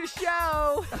going to watch your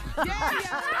show.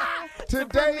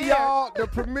 Today, y'all, the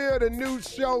premiere of the new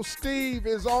show, Steve,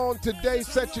 is on today.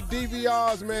 Set your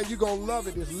DVRs, man. You're going to love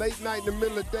it. It's late night in the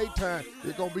middle of daytime.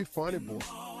 It's going to be funny, boy.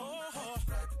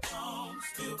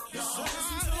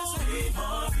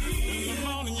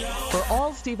 For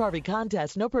all Steve Harvey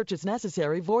contests, no purchase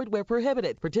necessary, void where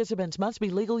prohibited. Participants must be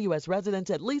legal U.S. residents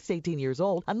at least 18 years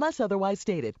old, unless otherwise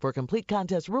stated. For complete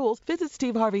contest rules, visit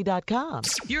steveharvey.com.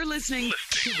 You're listening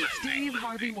to the Steve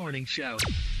Harvey Morning Show.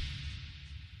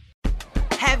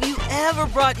 Have you ever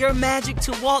brought your magic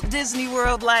to Walt Disney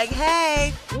World like,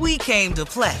 hey, we came to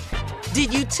play?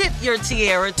 Did you tip your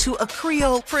tiara to a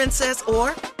Creole princess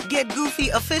or get goofy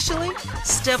officially?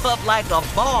 Step up like a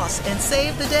boss and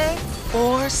save the day?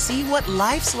 Or see what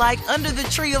life's like under the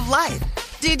tree of life?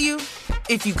 Did you?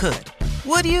 If you could.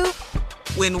 Would you?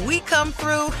 When we come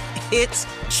through, it's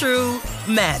true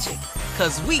magic.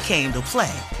 'Cause we came to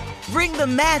play. Bring the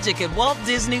magic at Walt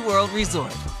Disney World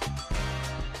Resort.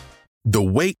 The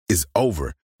wait is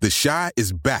over. The Chi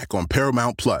is back on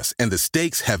Paramount Plus, and the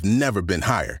stakes have never been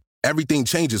higher. Everything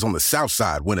changes on the South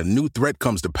Side when a new threat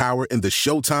comes to power in the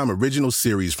Showtime original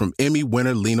series from Emmy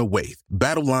winner Lena Waithe.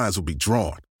 Battle lines will be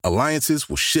drawn, alliances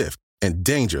will shift, and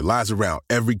danger lies around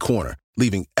every corner,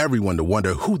 leaving everyone to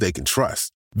wonder who they can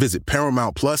trust. Visit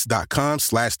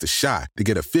ParamountPlus.com/The Chi to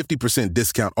get a 50%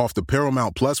 discount off the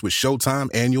Paramount Plus with Showtime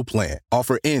annual plan.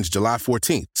 Offer ends July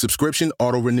 14th. Subscription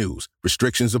auto-renews.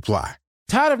 Restrictions apply.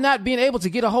 Tired of not being able to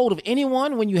get a hold of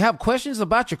anyone when you have questions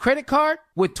about your credit card?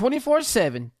 With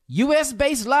 24/7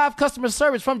 U.S.-based live customer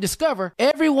service from Discover,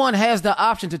 everyone has the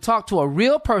option to talk to a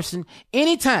real person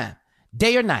anytime,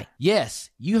 day or night. Yes,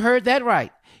 you heard that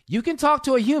right. you can talk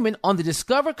to a human on the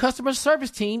Discover customer service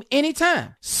team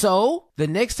anytime. So, the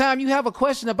next time you have a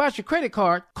question about your credit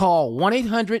card, call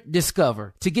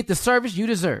 1-800-DISCOVER to get the service you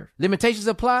deserve. Limitations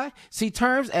apply. See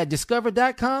terms at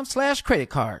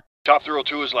discover.com/creditcard. Top Thrill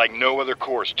 2 is like no other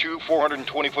course. 2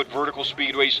 420-foot vertical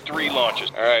speedways, 3 launches.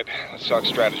 All right, let's talk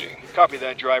strategy. Copy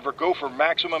that, driver. Go for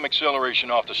maximum acceleration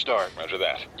off the start. Roger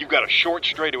that. You've got a short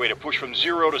straightaway to push from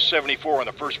 0 to 74 on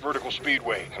the first vertical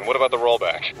speedway. And what about the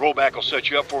rollback? Rollback will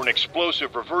set you up for an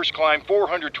explosive reverse climb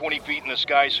 420 feet in the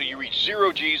sky so you reach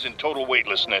 0 Gs in total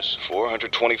weightlessness.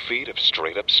 420 feet of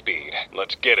straight-up speed.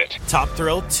 Let's get it. Top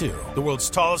Thrill 2, the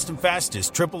world's tallest and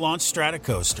fastest triple-launch strata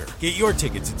coaster. Get your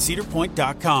tickets at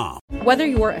cedarpoint.com. Whether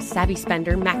you're a savvy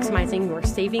spender maximizing your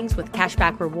savings with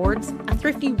cashback rewards, a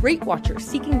thrifty rate watcher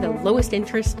seeking the lowest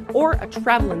interest, or a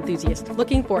travel enthusiast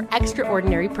looking for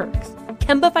extraordinary perks,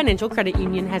 Kemba Financial Credit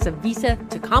Union has a visa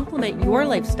to complement your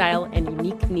lifestyle and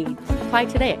unique needs. Apply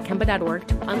today at Kemba.org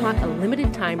to unlock a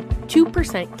limited time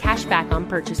 2% cash back on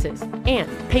purchases and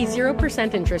pay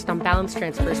 0% interest on balance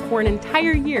transfers for an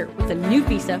entire year with a new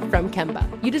visa from Kemba.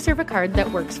 You deserve a card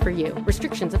that works for you.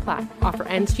 Restrictions apply. Offer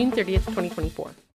ends June 30th, 2024.